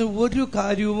 വേറെ ഒരു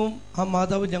കാര്യവും ആ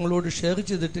മാതാവ് ഞങ്ങളോട് ഷെയർ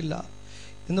ചെയ്തിട്ടില്ല.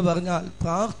 എന്ന് പറഞ്ഞാൽ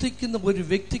പ്രാർത്ഥിക്കുന്ന ഒരു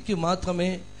വ്യക്തിക്ക്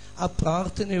മാത്രമേ ആ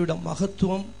പ്രാർത്ഥനയുടെ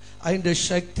മഹത്വം, അതിൻ്റെ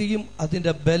ശക്തിയും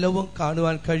അതിൻ്റെ ബലവും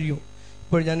കാണുവാൻ കഴിയൂ.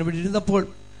 ഇപ്പോൾ ഞാനിവിടെ ഇരുന്നപ്പോൾ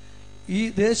ഈ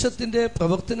ദേശത്തിൻ്റെ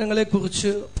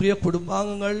പ്രവർത്തനങ്ങളെക്കുറിച്ച് പ്രിയ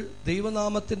കുടുംബാംഗങ്ങൾ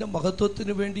ദൈവനാമത്തിൻ്റെ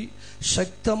മഹത്വത്തിന് വേണ്ടി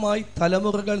ശക്തമായി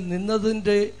തലമുറകൾ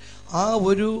നിന്നതിൻ്റെ ആ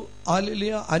ഒരു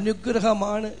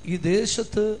അനുഗ്രഹമാണ് ഈ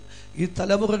ദേശത്ത് ഈ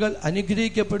തലമുറകൾ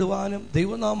അനുഗ്രഹിക്കപ്പെടുവാനും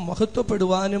ദൈവനാമം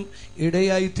മഹത്വപ്പെടുവാനും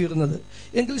ഇടയായിത്തീർന്നത്.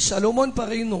 എങ്കിൽ ശലോമോൻ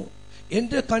പറയുന്നു,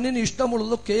 എൻ്റെ കണ്ണിന്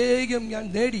ഇഷ്ടമുള്ളതൊക്കെയും ഞാൻ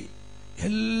നേടി,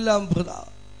 എല്ലാം വൃഥ,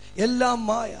 എല്ലാം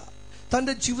മായ.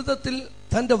 തൻ്റെ ജീവിതത്തിൽ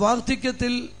തൻ്റെ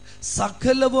വാർദ്ധക്യത്തിൽ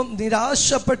സകലവും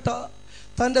നിരാശപ്പെട്ട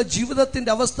തൻ്റെ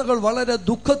ജീവിതത്തിൻ്റെ അവസ്ഥകൾ വളരെ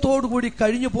ദുഃഖത്തോടുകൂടി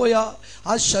കഴിഞ്ഞു പോയ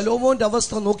ആ ശലോമോൻ്റെ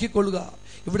അവസ്ഥ നോക്കിക്കൊള്ളുക.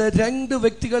 ഇവിടെ 2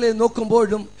 വ്യക്തികളെ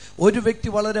നോക്കുമ്പോഴും ഒരു വ്യക്തി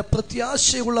വളരെ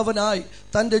പ്രത്യാശയുള്ളവനായി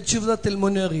തൻ്റെ ജീവിതത്തിൽ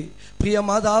മുന്നേറി. പ്രിയ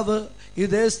മാതാവ്, ഈ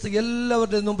ദേശത്ത്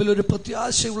എല്ലാവരുടെ മുമ്പിൽ ഒരു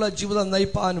പ്രത്യാശയുള്ള ജീവിതം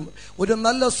നയിപ്പാനും ഒരു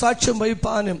നല്ല സാക്ഷ്യം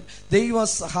വഹിപ്പാനും ദൈവം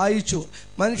സഹായിച്ചു.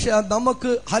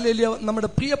 നമുക്ക് ഹല്ലേലൂയ, നമ്മുടെ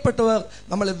പ്രിയപ്പെട്ടവർ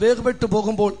നമ്മളെ വേർപെട്ടു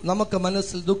പോകുമ്പോൾ നമുക്ക്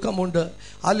മനസ്സിൽ ദുഃഖമുണ്ട്.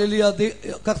 ഹല്ലേലൂയ,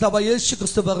 കർത്താവ്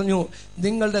യേശുക്രിസ്തു പറഞ്ഞു,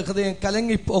 നിങ്ങളുടെ ഹൃദയം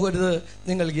കലങ്ങിപ്പോകരുത്,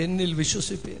 നിങ്ങൾ എന്നിൽ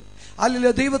വിശ്വസിപ്പീൻ.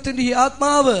 ഹല്ലേലൂയ, ദൈവത്തിന്റെ ഈ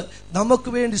ആത്മാവ് നമുക്ക്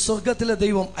വേണ്ടി സ്വർഗത്തിലെ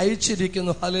ദൈവം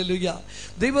അയച്ചിരിക്കുന്നു. ഹല്ലേലൂയ,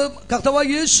 കർത്താവ്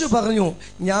യേശു പറഞ്ഞു,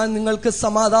 ഞാൻ നിങ്ങൾക്ക്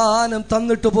സമാധാനം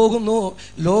തന്നിട്ട് പോകുന്നു,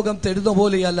 ലോകം തരുന്ന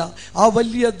പോലെയല്ല. ആ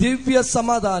വലിയ ദിവ്യ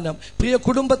സമാധാനം പ്രിയ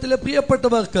കുടുംബത്തിലെ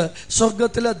പ്രിയപ്പെട്ടവർക്ക്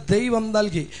സ്വർഗത്തിലെ ദൈവം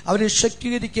നൽകി അവരെ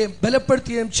ശക്തീകരിക്കുകയും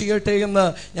ബലപ്പെടുത്തുകയും ചെയ്യട്ടെ എന്ന്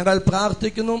ഞങ്ങൾ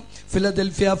പ്രാർത്ഥിക്കുന്നു.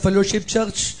 Philadelphia fellowship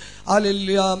church,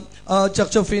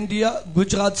 church of India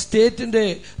Gujarat സ്റ്റേറ്റിന്റെ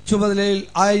ചുമതലയിൽ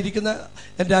ആയിരിക്കുന്ന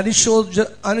എൻ്റെ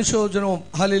അനുശോചനവും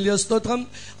ഹല്ലേലൂയ സ്തോത്രം.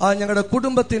 ഞങ്ങളുടെ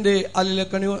കുടുംബത്തിന്റെ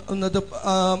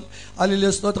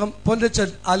ഹല്ലേലൂയ സ്തോത്രം പൊന്നച്ചൻ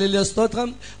ഹല്ലേലൂയ സ്തോത്രം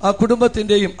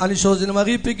കുടുംബത്തിന്റെയും അനുശോചനം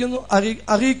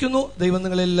അറിയിക്കുന്നു. ദൈവം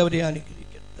നിങ്ങളെല്ലാവരെയും അനുഗ്രഹിക്കട്ടെ.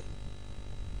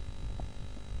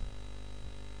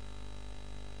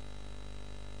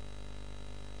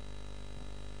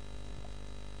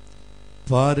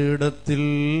 പാരിടത്തിൽ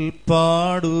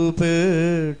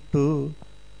പാടുപെട്ടു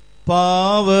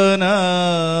പാവനമായി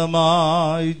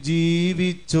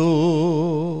ജീവിച്ചോ,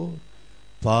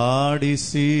 പാടി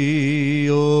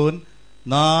സിയോൻ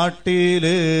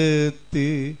നാട്ടിലെത്തി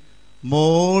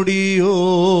മോടിയോടു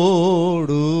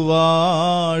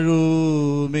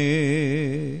വാഴുമേ.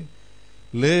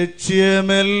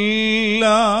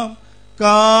 ലക്ഷ്യമെല്ലാം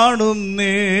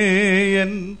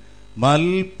കാണുന്നേയൻ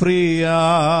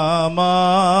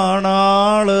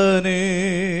മൽപ്രിയമാണാളനെ.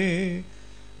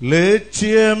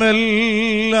 ലക്ഷ്യമെല്ലാം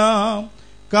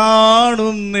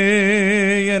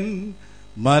കാണുന്നേയൻ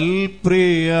മൽപ്രിയമാണാളനെ.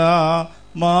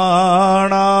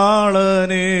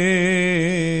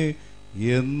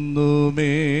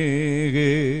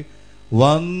 എന്നുമേകെ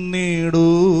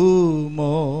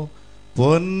വന്നിടുമോ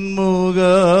പൊന്മുഖ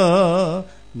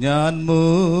ഞാൻ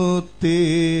മുത്തിടാൻ.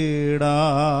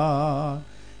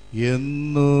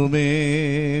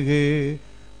 എന്നുമേകെ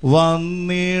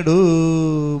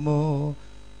വന്നിടുമോ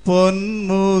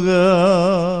പൊന്മുഖ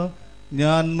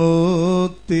ഞാൻ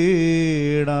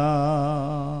മുത്തിടാൻ.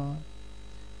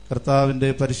 കർത്താവിൻ്റെ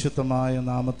പരിശുദ്ധമായ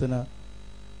നാമത്തിന്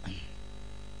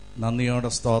നന്ദിയോടെ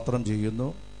സ്തോത്രം ചെയ്യുന്നു.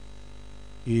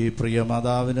 ഈ പ്രിയ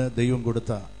മാതാവിന് ദൈവം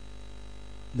കൊടുത്ത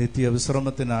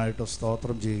നിത്യവിശ്രമത്തിനായിട്ട്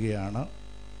സ്തോത്രം ചെയ്യുകയാണ്.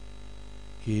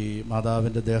 ഈ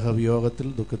മാതാവിൻ്റെ ദേഹവിയോഗത്തിൽ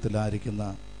ദുഃഖത്തിലായിരിക്കുന്ന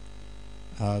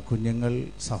കുഞ്ഞുങ്ങൾ,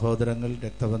 സഹോദരങ്ങൾ,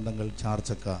 രക്തബന്ധങ്ങൾ,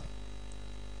 ചാർച്ചക്കാർ,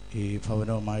 ഈ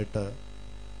ഭവനവുമായിട്ട്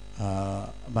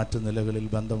മറ്റു നിലകളിൽ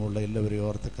ബന്ധമുള്ള എല്ലാവരെയും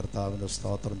ഓർത്ത് കർത്താവിൻ്റെ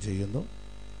സ്തോത്രം ചെയ്യുന്നു.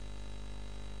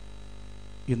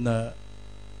 ഇന്ന്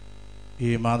ഈ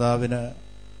മാതാവിന്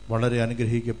വളരെ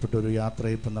അനുഗ്രഹിക്കപ്പെട്ടൊരു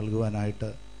യാത്രയപ്പ് നൽകുവാനായിട്ട്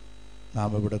നാം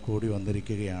ഇവിടെ കൂടി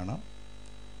വന്നിരിക്കുകയാണ്.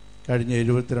 കഴിഞ്ഞ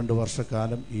 72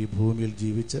 വർഷക്കാലം ഈ ഭൂമിയിൽ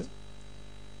ജീവിച്ച്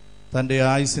തൻ്റെ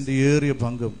ആയുസിൻ്റെ ഏറിയ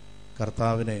പങ്കും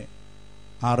കർത്താവിനെ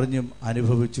അറിഞ്ഞും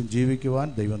അനുഭവിച്ചും ജീവിക്കുവാൻ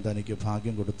ദൈവം തനിക്ക്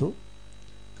ഭാഗ്യം കൊടുത്തു.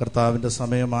 കർത്താവിൻ്റെ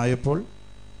സമയമായപ്പോൾ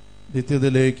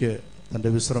നിത്യതയിലേക്ക് തൻ്റെ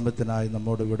വിശ്രമത്തിനായി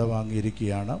നമ്മോട്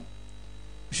വിടവാങ്ങിയിരിക്കുകയാണ്.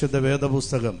 വിശുദ്ധ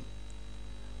വേദപുസ്തകം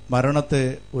മരണത്തെ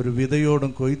ഒരു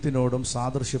വിതയോടും കൊയ്ത്തിനോടും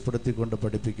സാദൃശ്യപ്പെടുത്തിക്കൊണ്ട്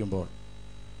പഠിപ്പിക്കുമ്പോൾ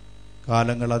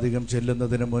കാലങ്ങളധികം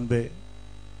ചെല്ലുന്നതിന് മുൻപേ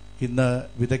ഇന്ന്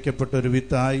വിതയ്ക്കപ്പെട്ടൊരു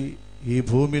വിത്തായി ഈ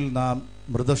ഭൂമിയിൽ നാം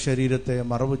മൃതശരീരത്തെ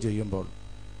മറവ് ചെയ്യുമ്പോൾ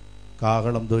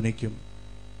കാഹളം ധ്വനിക്കും,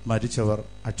 മരിച്ചവർ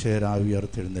അക്ഷയരായി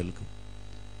ഉയർത്തെഴുന്നേൽക്കും.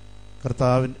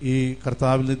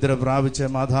 കർത്താവിൽ നിദ്ര പ്രാപിച്ച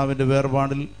മാതാവിൻ്റെ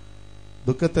വേർപാടിൽ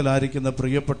ദുഃഖത്തിലായിരിക്കുന്ന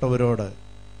പ്രിയപ്പെട്ടവരോട്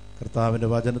കർത്താവിൻ്റെ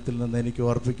വചനത്തിൽ നിന്ന് എനിക്ക്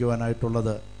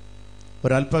ഓർപ്പിക്കുവാനായിട്ടുള്ളത്,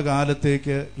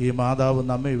 ഒരല്പകാലത്തേക്ക് ഈ മാതാവ്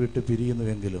നമ്മെ വിട്ട്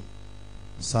പിരിയുന്നുവെങ്കിലും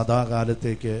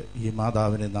സദാകാലത്തേക്ക് ഈ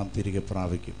മാതാവിനെ നാം തിരികെ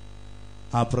പ്രാപിക്കും.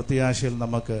 ആ പ്രത്യാശയിൽ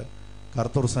നമുക്ക്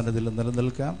കർത്തൃ സന്നിധിയിൽ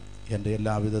നിലനിൽക്കാം. എൻ്റെ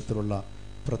എല്ലാവിധത്തിലുള്ള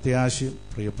പ്രത്യാശയും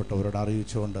പ്രിയപ്പെട്ടവരോട്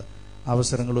അറിയിച്ചുകൊണ്ട്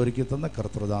അവസരങ്ങൾ ഒരുക്കി തന്ന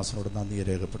കർത്തൃദാസനോട് നന്ദിയെ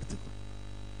രേഖപ്പെടുത്തുന്നു.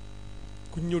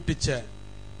 കുഞ്ഞുട്ടിച്ച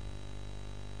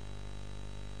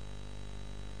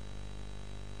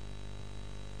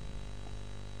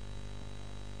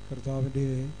കർത്താവിൻ്റെ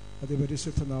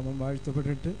അതിപരിശുദ്ധ നാമം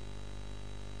വാഴ്ത്തപ്പെട്ടിട്ട്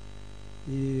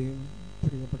ഈ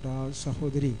പ്രിയപ്പെട്ട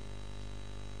സഹോദരി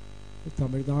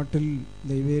തമിഴ്നാട്ടിൽ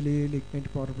നെയ്വേലി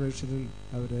ലിഗ്നൈറ്റ് കോർപ്പറേഷനിൽ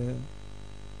അവർ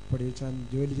പഠിച്ചാൻ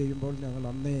ജോലി ചെയ്യുമ്പോൾ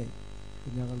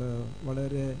ഞങ്ങൾ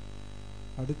വളരെ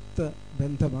അടുത്ത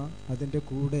ബന്ധമാണ്. അതിൻ്റെ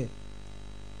കൂടെ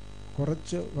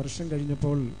കുറച്ച് വർഷം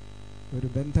കഴിഞ്ഞപ്പോൾ ഒരു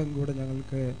ബന്ധം കൂടെ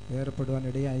ഞങ്ങൾക്ക്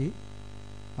ഏർപ്പെടുവാനിടയായി.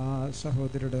 ആ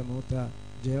സഹോദരിയുടെ മൂത്ത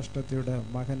ജ്യേഷ്ഠത്തിയുടെ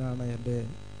മകനാണ് എൻ്റെ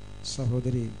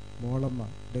സഹോദരി മോളമ്മ.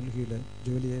 ഡൽഹിയിൽ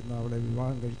ജോലി ചെയ്യുന്ന അവളെ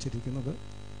വിവാഹം കഴിച്ചിരിക്കുന്നത്.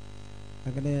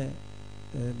 അങ്ങനെ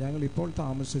ഞങ്ങളിപ്പോൾ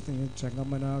താമസിക്കുന്ന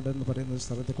ചെങ്ങമ്മനാട് എന്ന് പറയുന്ന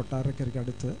സ്ഥലത്ത്, കൊട്ടാരക്കരയ്ക്ക്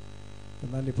അടുത്ത്.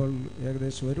 എന്നാൽ ഇപ്പോൾ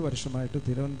ഏകദേശം 1 വർഷമായിട്ട്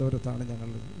തിരുവനന്തപുരത്താണ് ഞങ്ങൾ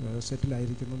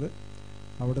സെറ്റിലായിരിക്കുന്നത്.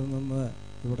 അവിടെ നിന്ന്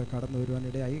ഇവിടെ കടന്നു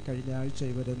വരുവാനിടയായി. കഴിഞ്ഞ ആഴ്ച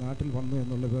ഇവർ നാട്ടിൽ വന്നു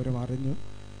എന്നുള്ള വിവരം അറിഞ്ഞു.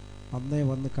 അന്നേ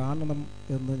വന്ന് കാണണം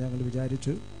എന്ന് ഞങ്ങൾ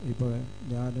വിചാരിച്ചു. ഇപ്പോൾ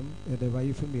ഞാനും എൻ്റെ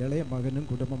വൈഫും ഇളയ മകനും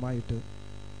കുടുംബമായിട്ട്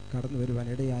കടന്നു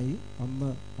വരുവാനിടയായി. അന്ന്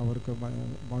അവർക്ക്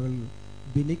മകൾ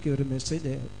ബിനിക്ക് ഒരു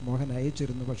മെസ്സേജ് മോഹൻ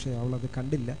അയച്ചിരുന്നു, പക്ഷേ അവളത്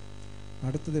കണ്ടില്ല.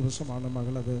 അടുത്ത ദിവസമാണ്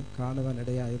മകളത്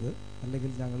കാണുവാനിടയായത്.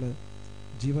 അല്ലെങ്കിൽ ഞങ്ങൾ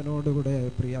ജീവനോടുകൂടെ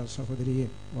പ്രിയ സഹോദരിയെ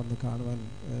വന്ന് കാണുവാൻ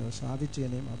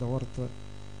സാധിച്ചതിനെയും അതോർത്ത്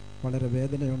വളരെ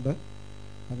വേദനയുണ്ട്.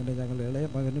 അങ്ങനെ ഞങ്ങൾ ഇളയ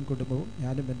മകനും കുടുംബവും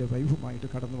ഞാനും എൻ്റെ വൈഫുമായിട്ട്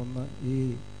കടന്നു വന്ന് ഈ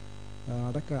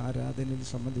അടക്ക ആരാധനയിൽ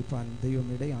സംബന്ധിപ്പാൻ ദൈവം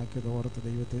ഇടയാക്കിയത് ഓർത്ത്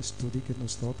ദൈവത്തെ സ്തുതിക്കുന്നു,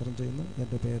 സ്തോത്രം ചെയ്യുന്നു.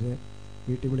 എൻ്റെ പേര്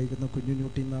വീട്ടിൽ വിളിക്കുന്ന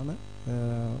കുഞ്ഞുഞ്ഞൂട്ടി എന്നാണ്.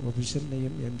 ഒഫീഷ്യൽ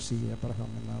നെയിം MC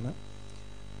എബ്രഹാം എന്നാണ്.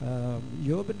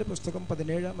 യോബിൻ്റെ പുസ്തകം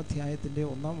 17-ാം അധ്യായത്തിൻ്റെ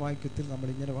 1-ാം വാക്യത്തിൽ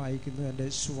നമ്മളിങ്ങനെ വായിക്കുന്നു, എൻ്റെ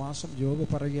ശ്വാസം, യോബ്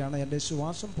പറയുകയാണ്, എൻ്റെ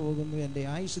ശ്വാസം പോകുന്നു, എൻ്റെ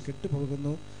ആയുസ്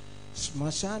കെട്ടുപോകുന്നു,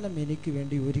 ശ്മശാനം എനിക്ക്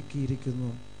വേണ്ടി ഒരുക്കിയിരിക്കുന്നു.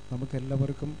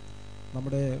 നമുക്കെല്ലാവർക്കും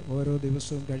നമ്മുടെ ഓരോ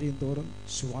ദിവസവും കഴിയും തോറും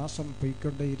ശ്വാസം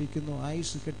പോയിക്കൊണ്ടേയിരിക്കുന്നു,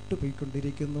 ആയുസ്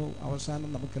കെട്ടുപോയിക്കൊണ്ടിരിക്കുന്നു. അവസാനം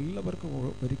നമുക്കെല്ലാവർക്കും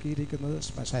ഒരുക്കിയിരിക്കുന്നത്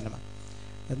ശ്മശാനമാണ്.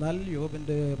 എന്നാൽ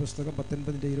യോബിൻ്റെ പുസ്തകം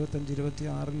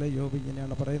 19-25-26 യോബ്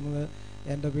ഇങ്ങനെയാണ് പറയുന്നത്,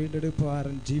 എൻ്റെ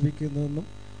വീണ്ടെടുപ്പുകാരൻ ജീവിക്കുന്നുവെന്നും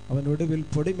അവൻ ഒടുവിൽ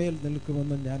പൊടിമേൽ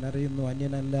നിൽക്കുമെന്ന് ഞാൻ അറിയുന്നു,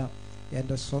 അന്യനല്ല,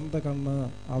 എൻ്റെ സ്വന്തം കണ്ണ്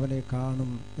അവനെ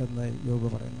കാണും എന്ന് യോബ്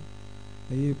പറയുന്നു.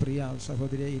 ഈ പ്രിയ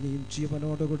സഹോദരിയെ ഇനിയും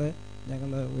ജീവനോടുകൂടെ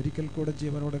ഞങ്ങൾ ഒരിക്കൽ കൂടെ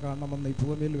ജീവനോട് കാണണമെന്ന് ഈ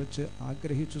ഭൂമിയിൽ വെച്ച്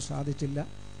ആഗ്രഹിച്ചു സാധിച്ചില്ല.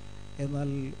 എന്നാൽ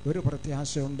ഒരു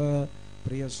പ്രത്യാശയുണ്ട്,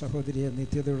 പ്രിയ സഹോദരിയെ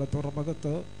നിത്യതയുടെ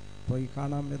തുറമുഖത്ത് പോയി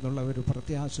കാണാം എന്നുള്ള ഒരു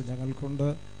പ്രത്യാശ ഞങ്ങൾക്കുണ്ട്.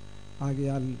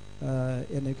 ആകയാൽ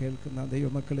എന്നെ കേൾക്കുന്ന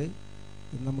ദൈവമക്കളെ,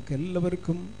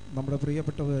 നമുക്കെല്ലാവർക്കും നമ്മുടെ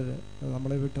പ്രിയപ്പെട്ടവർ,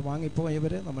 നമ്മളെ വിട്ട്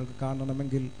വാങ്ങിപ്പോയവരെ നമ്മൾക്ക്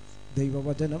കാണണമെങ്കിൽ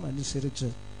ദൈവവചനം അനുസരിച്ച്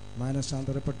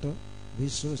മാനസാന്തരപ്പെട്ട്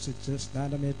വിശ്വസിച്ച്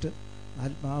സ്നാനമേറ്റ്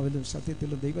ആത്മാവിലും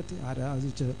സത്യത്തിലും ദൈവത്തെ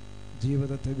ആരാധിച്ച്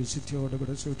ജീവിതത്തെ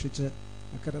വിശുദ്ധിയോടുകൂടെ സൂക്ഷിച്ച്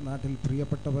അക്കരെ നാട്ടിൽ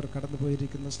പ്രിയപ്പെട്ടവർ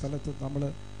കടന്നുപോയിരിക്കുന്ന സ്ഥലത്ത് നമ്മൾ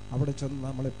അവിടെ ചെന്ന്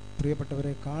നമ്മളെ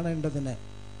പ്രിയപ്പെട്ടവരെ കാണേണ്ടതിന്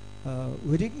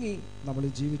ഒരുങ്ങി നമ്മൾ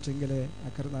ജീവിച്ചെങ്കിലേ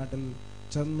അക്കരെ നാട്ടിൽ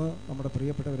ചെന്ന് നമ്മുടെ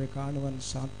പ്രിയപ്പെട്ടവരെ കാണുവാൻ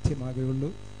സാധ്യമാകുകയുള്ളൂ.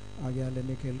 ആകയാൽ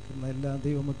എന്നെ കേൾക്കുന്ന എല്ലാ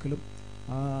ദൈവമക്കളും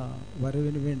ആ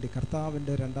വരവിന് വേണ്ടി,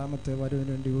 കർത്താവിൻ്റെ രണ്ടാമത്തെ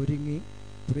വരവിന് വേണ്ടി ഒരുങ്ങി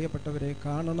പ്രിയപ്പെട്ടവരെ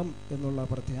കാണണം എന്നുള്ള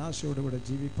പ്രത്യാശയോടുകൂടെ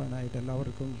ജീവിക്കാനായിട്ട്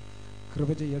എല്ലാവർക്കും കൃപ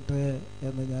ചെയ്യട്ടെ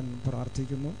എന്ന് ഞാൻ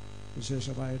പ്രാർത്ഥിക്കുന്നു.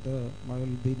 വിശേഷമായിട്ട് മകൾ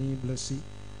ബിനി, ബ്ലസ്സി,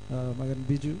 മകൻ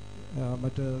ബിജു,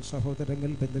 മറ്റ്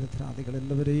സഹോദരങ്ങൾ, ബന്ധുമിത്രാദികൾ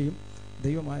എല്ലാവരെയും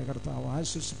ദൈവമായ കർത്താവ്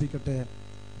ആശ്വസിപ്പിക്കട്ടെ.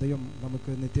 ദൈവം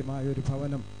നമുക്ക് നിത്യമായ ഒരു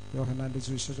ഭവനം, യോഹന്നാൻ്റെ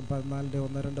സുവിശേഷം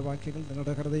 14:1-2 വാക്യങ്ങൾ,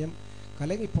 നിങ്ങളുടെ ഹൃദയം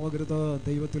കലങ്ങിപ്പോകരുത്,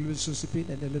 ദൈവത്തിൽ വിശ്വസിപ്പിൻ,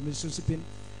 എന്നിലും വിശ്വസിപ്പിൻ,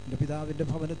 എൻ്റെ പിതാവിൻ്റെ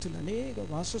ഭവനത്തിൽ അനേക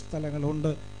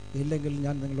വാസസ്ഥലങ്ങളുണ്ട്, ഇല്ലെങ്കിൽ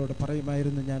ഞാൻ നിങ്ങളോട്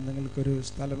പറയുമായിരുന്നു, ഞാൻ നിങ്ങൾക്കൊരു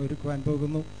സ്ഥലം ഒരുക്കുവാൻ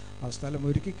പോകുന്നു, ആ സ്ഥലം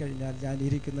ഒരുക്കിക്കഴിഞ്ഞാൽ ഞാൻ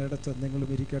ഇരിക്കുന്നിടത്ത് നിങ്ങളും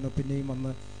ഇരിക്കണം, പിന്നെയും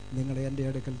വന്ന് നിങ്ങളെ എൻ്റെ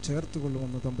അടുക്കൽ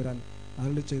ചേർത്തുകൊള്ളുമെന്ന് തമ്പുരാൻ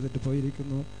അരുളി ചെയ്തിട്ട്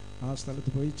പോയിരിക്കുന്നു. ആ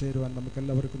സ്ഥലത്ത് പോയി ചേരുവാൻ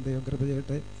നമുക്കെല്ലാവർക്കും ദൈവം കൃപ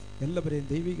ചെയ്യട്ടെ. എല്ലാവരെയും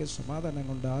ദൈവിക സമാധാനം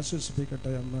കൊണ്ട്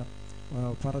ആശ്വസിപ്പിക്കട്ടെ എന്ന്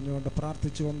പറഞ്ഞുകൊണ്ട്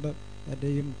പ്രാർത്ഥിച്ചുകൊണ്ട്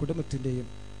എൻ്റെയും കുടുംബത്തിൻ്റെയും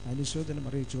അനുശോചനം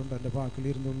അറിയിച്ചുകൊണ്ട് എൻ്റെ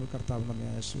വാക്കിലിരുന്നു. കർത്താവ് നമ്മെ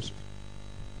ആശ്വസിപ്പിക്കും.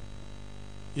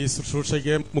 ഈ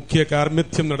ശുശ്രൂഷയ്ക്ക് മുഖ്യ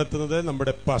കാർമ്മിത്യം നടത്തുന്നത്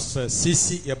നമ്മുടെ പാസ്റ്റർ CC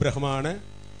എബ്രഹാമാണ്.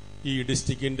 ഈ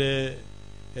ഡിസ്ട്രിക്റ്റിൻ്റെ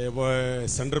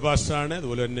സെൻട്രൽ പാസ്റ്ററാണ്.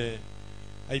 അതുപോലെ തന്നെ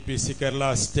IPC കേരള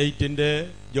സ്റ്റേറ്റിൻ്റെ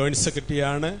ജോയിന്റ്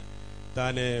സെക്രട്ടറിയാണ്.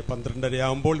 താൻ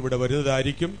 12:30 ഇവിടെ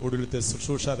വരുന്നതായിരിക്കും. ഒടുവിലത്തെ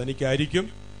ശുശ്രൂഷ തനിക്കായിരിക്കും.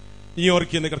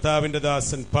 ന്യൂയോർക്കിൽ നിന്ന് കർത്താവിൻ്റെ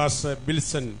ദാസൻ പാസ്റ്റർ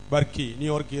ബിൽസൺ ബർക്കി,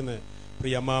 ന്യൂയോർക്കിൽ നിന്ന്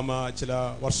പ്രിയ അമ്മാമ ചില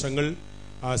വർഷങ്ങൾ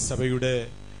ആ സഭയുടെ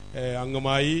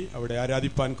അംഗമായി അവിടെ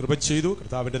ആരാധിപ്പാൻ കൃപ ചെയ്തു.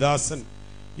 കർത്താവിൻ്റെ ദാസൻ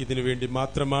ഇതിനു വേണ്ടി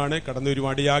മാത്രമാണ്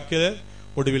കടന്നുവരുവാടിയാക്കിയത്.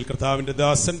 ഒടുവിൽ കർത്താവിൻ്റെ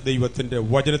ദാസൻ ദൈവത്തിൻ്റെ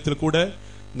വചനത്തിൽ കൂടെ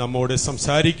നമ്മോട്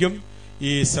സംസാരിക്കും.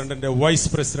 ഈ സെന്ററിന്റെ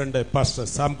vice president pastor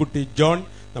Samkutty John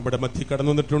നമ്മുടെ മധ്യ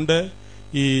കടന്നു വന്നിട്ടുണ്ട്.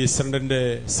 ഈ സെന്ററിന്റെ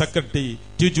സെക്രട്ടറി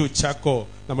ടിജു ചാക്കോ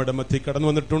നമ്മുടെ മധ്യ കടന്നു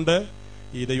വന്നിട്ടുണ്ട്.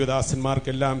 ഈ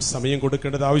ദൈവദാസന്മാർക്കെല്ലാം സമയം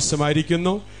കൊടുക്കേണ്ടത്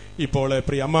ആവശ്യമായിരിക്കുന്നു. ഇപ്പോൾ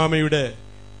പ്രിയ അമ്മാമയുടെ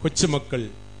കൊച്ചുമക്കൾ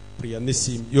പ്രിയ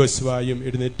നിസീം യോസുവായും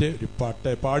എഴുന്നേറ്റ് ഒരു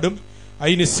പാട്ട് പാടും.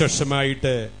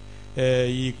 അതിനുശേഷമായിട്ട്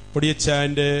ഈ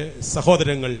പൊടിയച്ചായന്റെ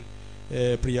സഹോദരങ്ങൾ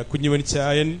പ്രിയ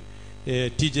കുഞ്ഞുമനിച്ചായൻ,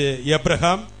 TJ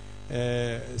എബ്രഹാം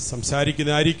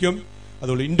സംസാരിക്കുന്നതായിരിക്കും.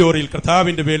 അതുപോലെ ഇൻഡോറിൽ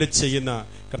കർത്താവിന്റെ വേല ചെയ്യുന്ന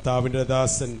കർത്താവിന്റെ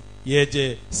ദാസൻ AJ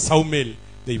സൗമേൽ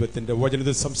ദൈവത്തിന്റെ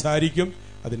വചനത്തിൽ സംസാരിക്കും.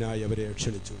 അതിനായി അവരെ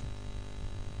ക്ഷണിച്ചു.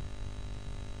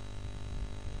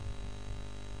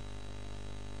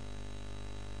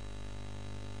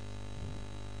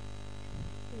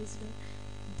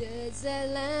 There's a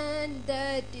land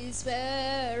that is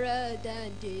fairer than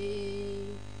day,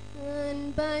 and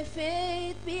by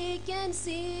faith we can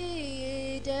see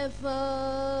it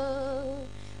afar.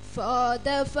 For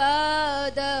the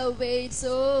Father waits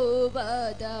over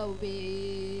the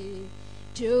way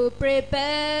to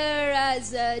prepare us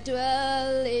a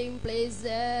dwelling place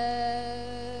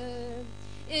there.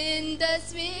 In the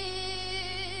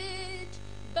sweet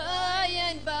by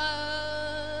and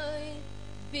by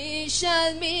we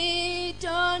shall meet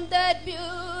on that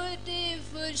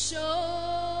beautiful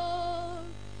shore.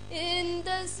 In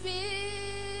the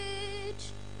sweet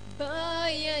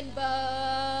by and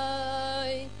by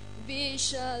we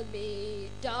shall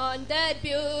meet on that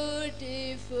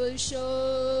beautiful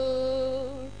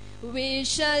shore. We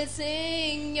shall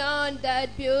sing on that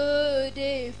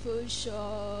beautiful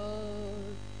shore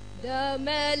the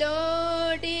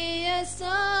melodious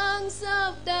songs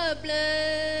of the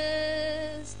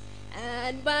blessed,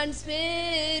 and one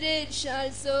spirit shall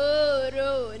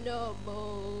sorrow no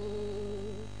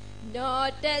more.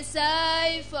 Not a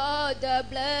sigh for the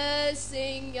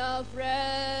blessing of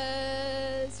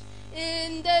rest. In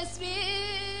the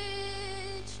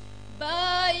sweet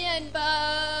by and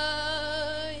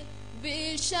by we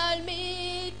shall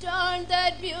meet on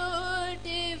that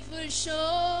beautiful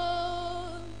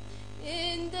shore.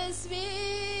 In the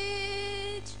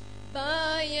sweet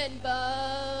by and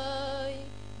by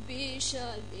we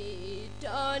shall meet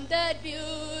on that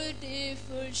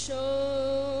beautiful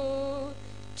shore,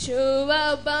 to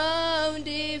our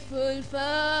bountiful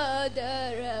Father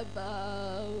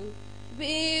above,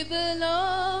 we will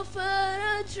offer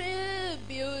a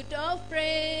tribute of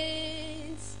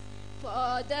praise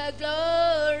for the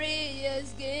glorious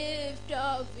gift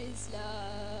of His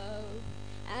love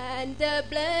and the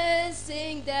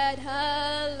blessing that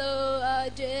hallow our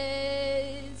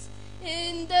days.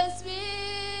 In the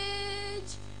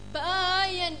switch, by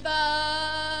and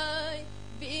by,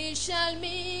 we shall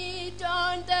meet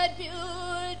on that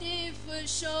beautiful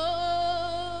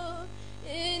shore.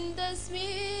 In the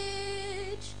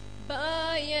switch,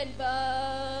 by and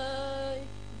by,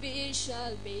 we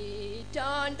shall meet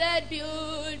on that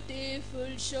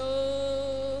beautiful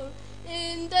shore.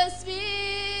 In the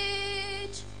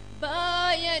switch,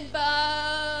 by and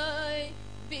by,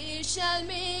 we shall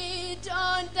meet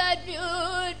on that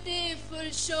beautiful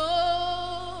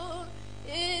shore.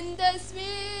 In the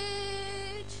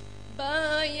switch,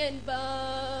 by and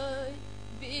by,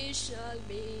 we shall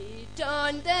meet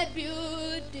on that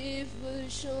beautiful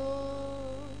shore.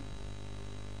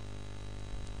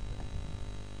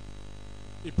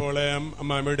 ഇപ്പോൾ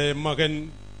അമ്മാമ്മയുടെ മകൻ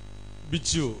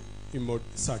ബിജു ഇങ്ങോട്ട്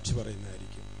സാക്ഷി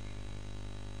പറയുന്നതായിരിക്കും.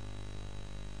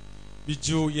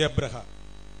 Biju Abraham.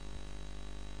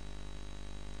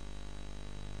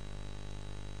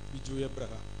 Biju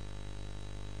Abraham.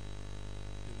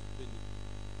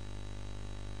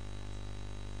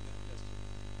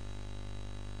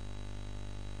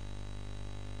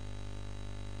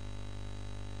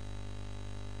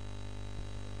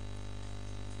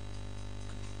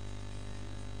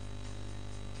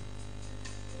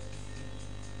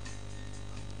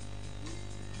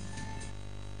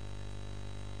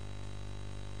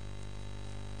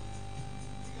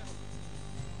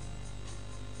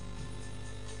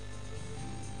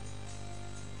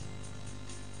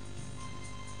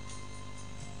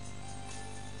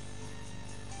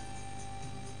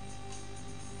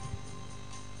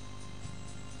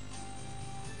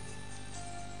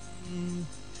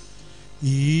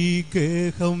 ഈ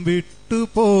ഗേഹം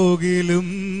വിട്ടുപോകിലും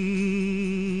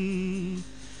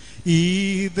ഈ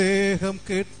ദേഹം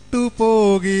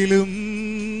കെട്ടുപോകിലും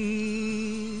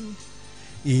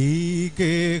ഈ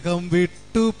ഗേഹം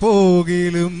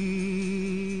വിട്ടുപോകിലും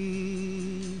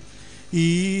ഈ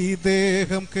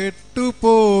ദേഹം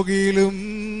കെട്ടുപോകിലും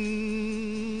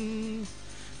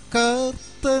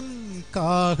കർത്തൻ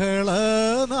കാഹളനാദത്തിൽ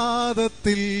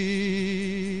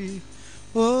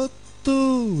ഒത്തു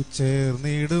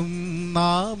ചേർന്നിടും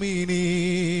നാമിനി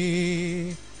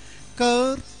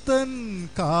കർത്തൻ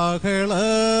കാഹളനാദത്തിൽ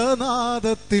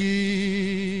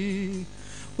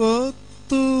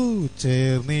ഒത്തു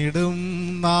ചേർന്നിടും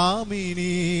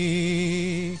നാമിനി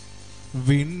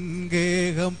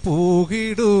വിൺഗേഹം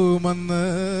പൂകിടുമെന്ന്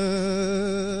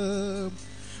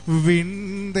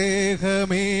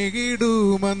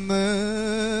വിൺദേഹമേകിടുമെന്ന്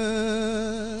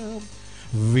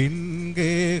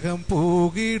വിൺഗേഹം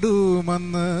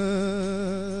പൂകിടുമെന്ന്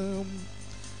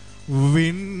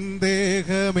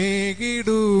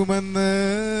വിൺദേഹമേകിടുമെന്ന്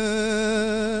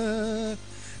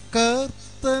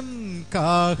കർത്തൻ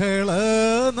കാഹളനാദത്തിൽ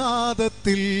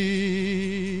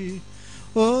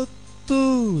ഒത്തു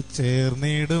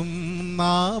ചേർന്നിടും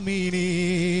നാമിനി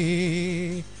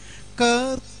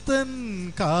കർത്തൻ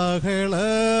കാഹളനാദത്തിൽ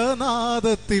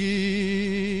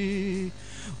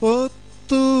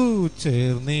ഒത്തു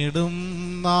ചേർന്നിടും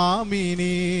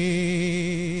നാമിനി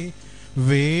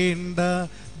വേണ്ട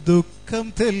ദുഃഖം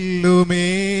തെല്ലുമേ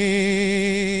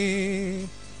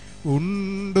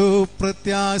ഉണ്ടു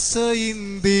പ്രത്യാശ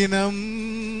ഇന്ദിനം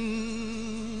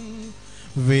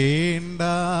വേണ്ട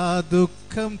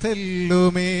ദുഃഖം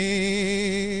തെല്ലുമേ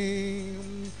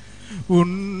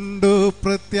ഉണ്ടു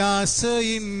പ്രത്യാശ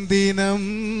ഇന്ദിനം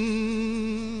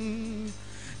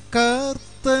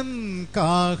കർത്തൻ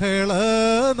കാഹളനാദത്തിൽ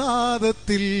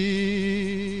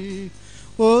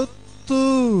ഒത്തു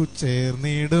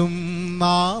ചേർന്നിടും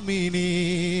നാമിനി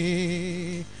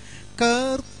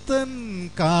കർത്തൻ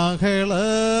കാഹളനാദത്തിൽ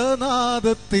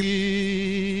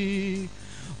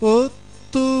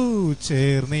ഒത്തു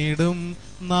ചേർന്നിടും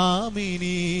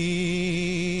നാമിനി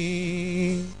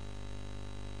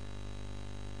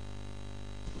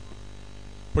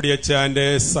പൊടിയച്ചാന്റെ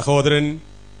സഹോദരൻ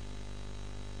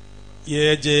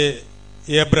എ.ജെ.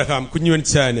 എബ്രഹാം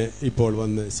കുഞ്ഞുവൻചാന് ഇപ്പോൾ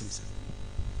വന്ന് സംസാരിക്കും.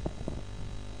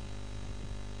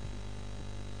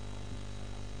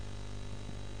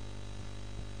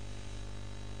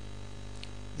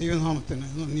 ദൈവനാമത്തിന്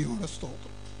നന്ദിയോടെ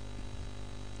സ്തോത്രം.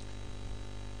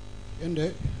 എൻ്റെ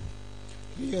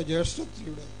പ്രിയ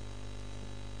ജ്യേഷ്ഠത്തിയുടെ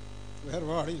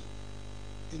വേർപാടിൽ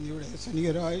ഇന്നിവിടെ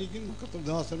സന്നിഹിതരായിരിക്കുന്ന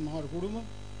കർത്തൃദാസന്മാർ കുടുംബം,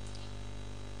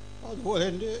 അതുപോലെ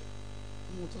എൻ്റെ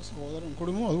മൂത്ത സഹോദരൻ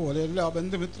കുടുംബം, അതുപോലെ എല്ലാ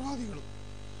ബന്ധുമിത്രാദികളും.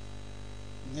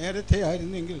 നേരത്തെ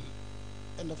ആയിരുന്നെങ്കിൽ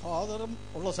എൻ്റെ ഫാദറും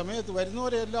ഉള്ള സമയത്ത്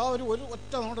വരുന്നവരെ എല്ലാവരും ഒരു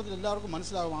ഒറ്റ നോട്ടത്തിൽ എല്ലാവർക്കും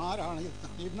മനസ്സിലാകും ആരാണ്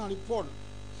ഇന്നാണ്. ഇപ്പോൾ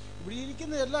ഇവിടെ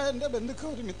ഇരിക്കുന്ന എല്ലാ എൻ്റെ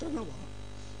ബന്ധുക്കാരും മിത്രങ്ങളുമാണ്.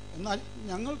 എന്നാൽ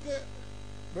ഞങ്ങൾക്ക്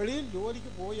വെളിയിൽ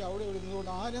ജോലിക്ക് പോയി അവിടെ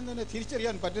ഇടുന്നതുകൊണ്ട് ആരും തന്നെ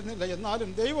തിരിച്ചറിയാൻ പറ്റുന്നില്ല. എന്നാലും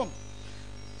ദൈവം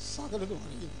സകലതും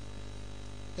അറിയുന്നു.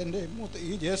 എൻ്റെ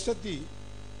ഈ ജ്യേഷ്ഠത്തി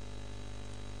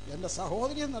എൻ്റെ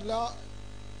സഹോദരി എന്നല്ല,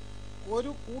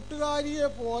 ഒരു കൂട്ടുകാരിയെ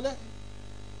പോലെ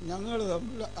ഞങ്ങൾ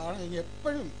തമ്മിൽ ആണ്.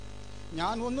 എപ്പോഴും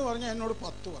ഞാൻ ഒന്ന് പറഞ്ഞാൽ എന്നോട്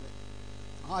 10 പറയും.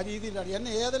 ആ രീതിയിലാണ്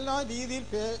എന്നെ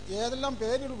ഏതെല്ലാം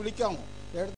പേരുകൾ വിളിക്കാമോ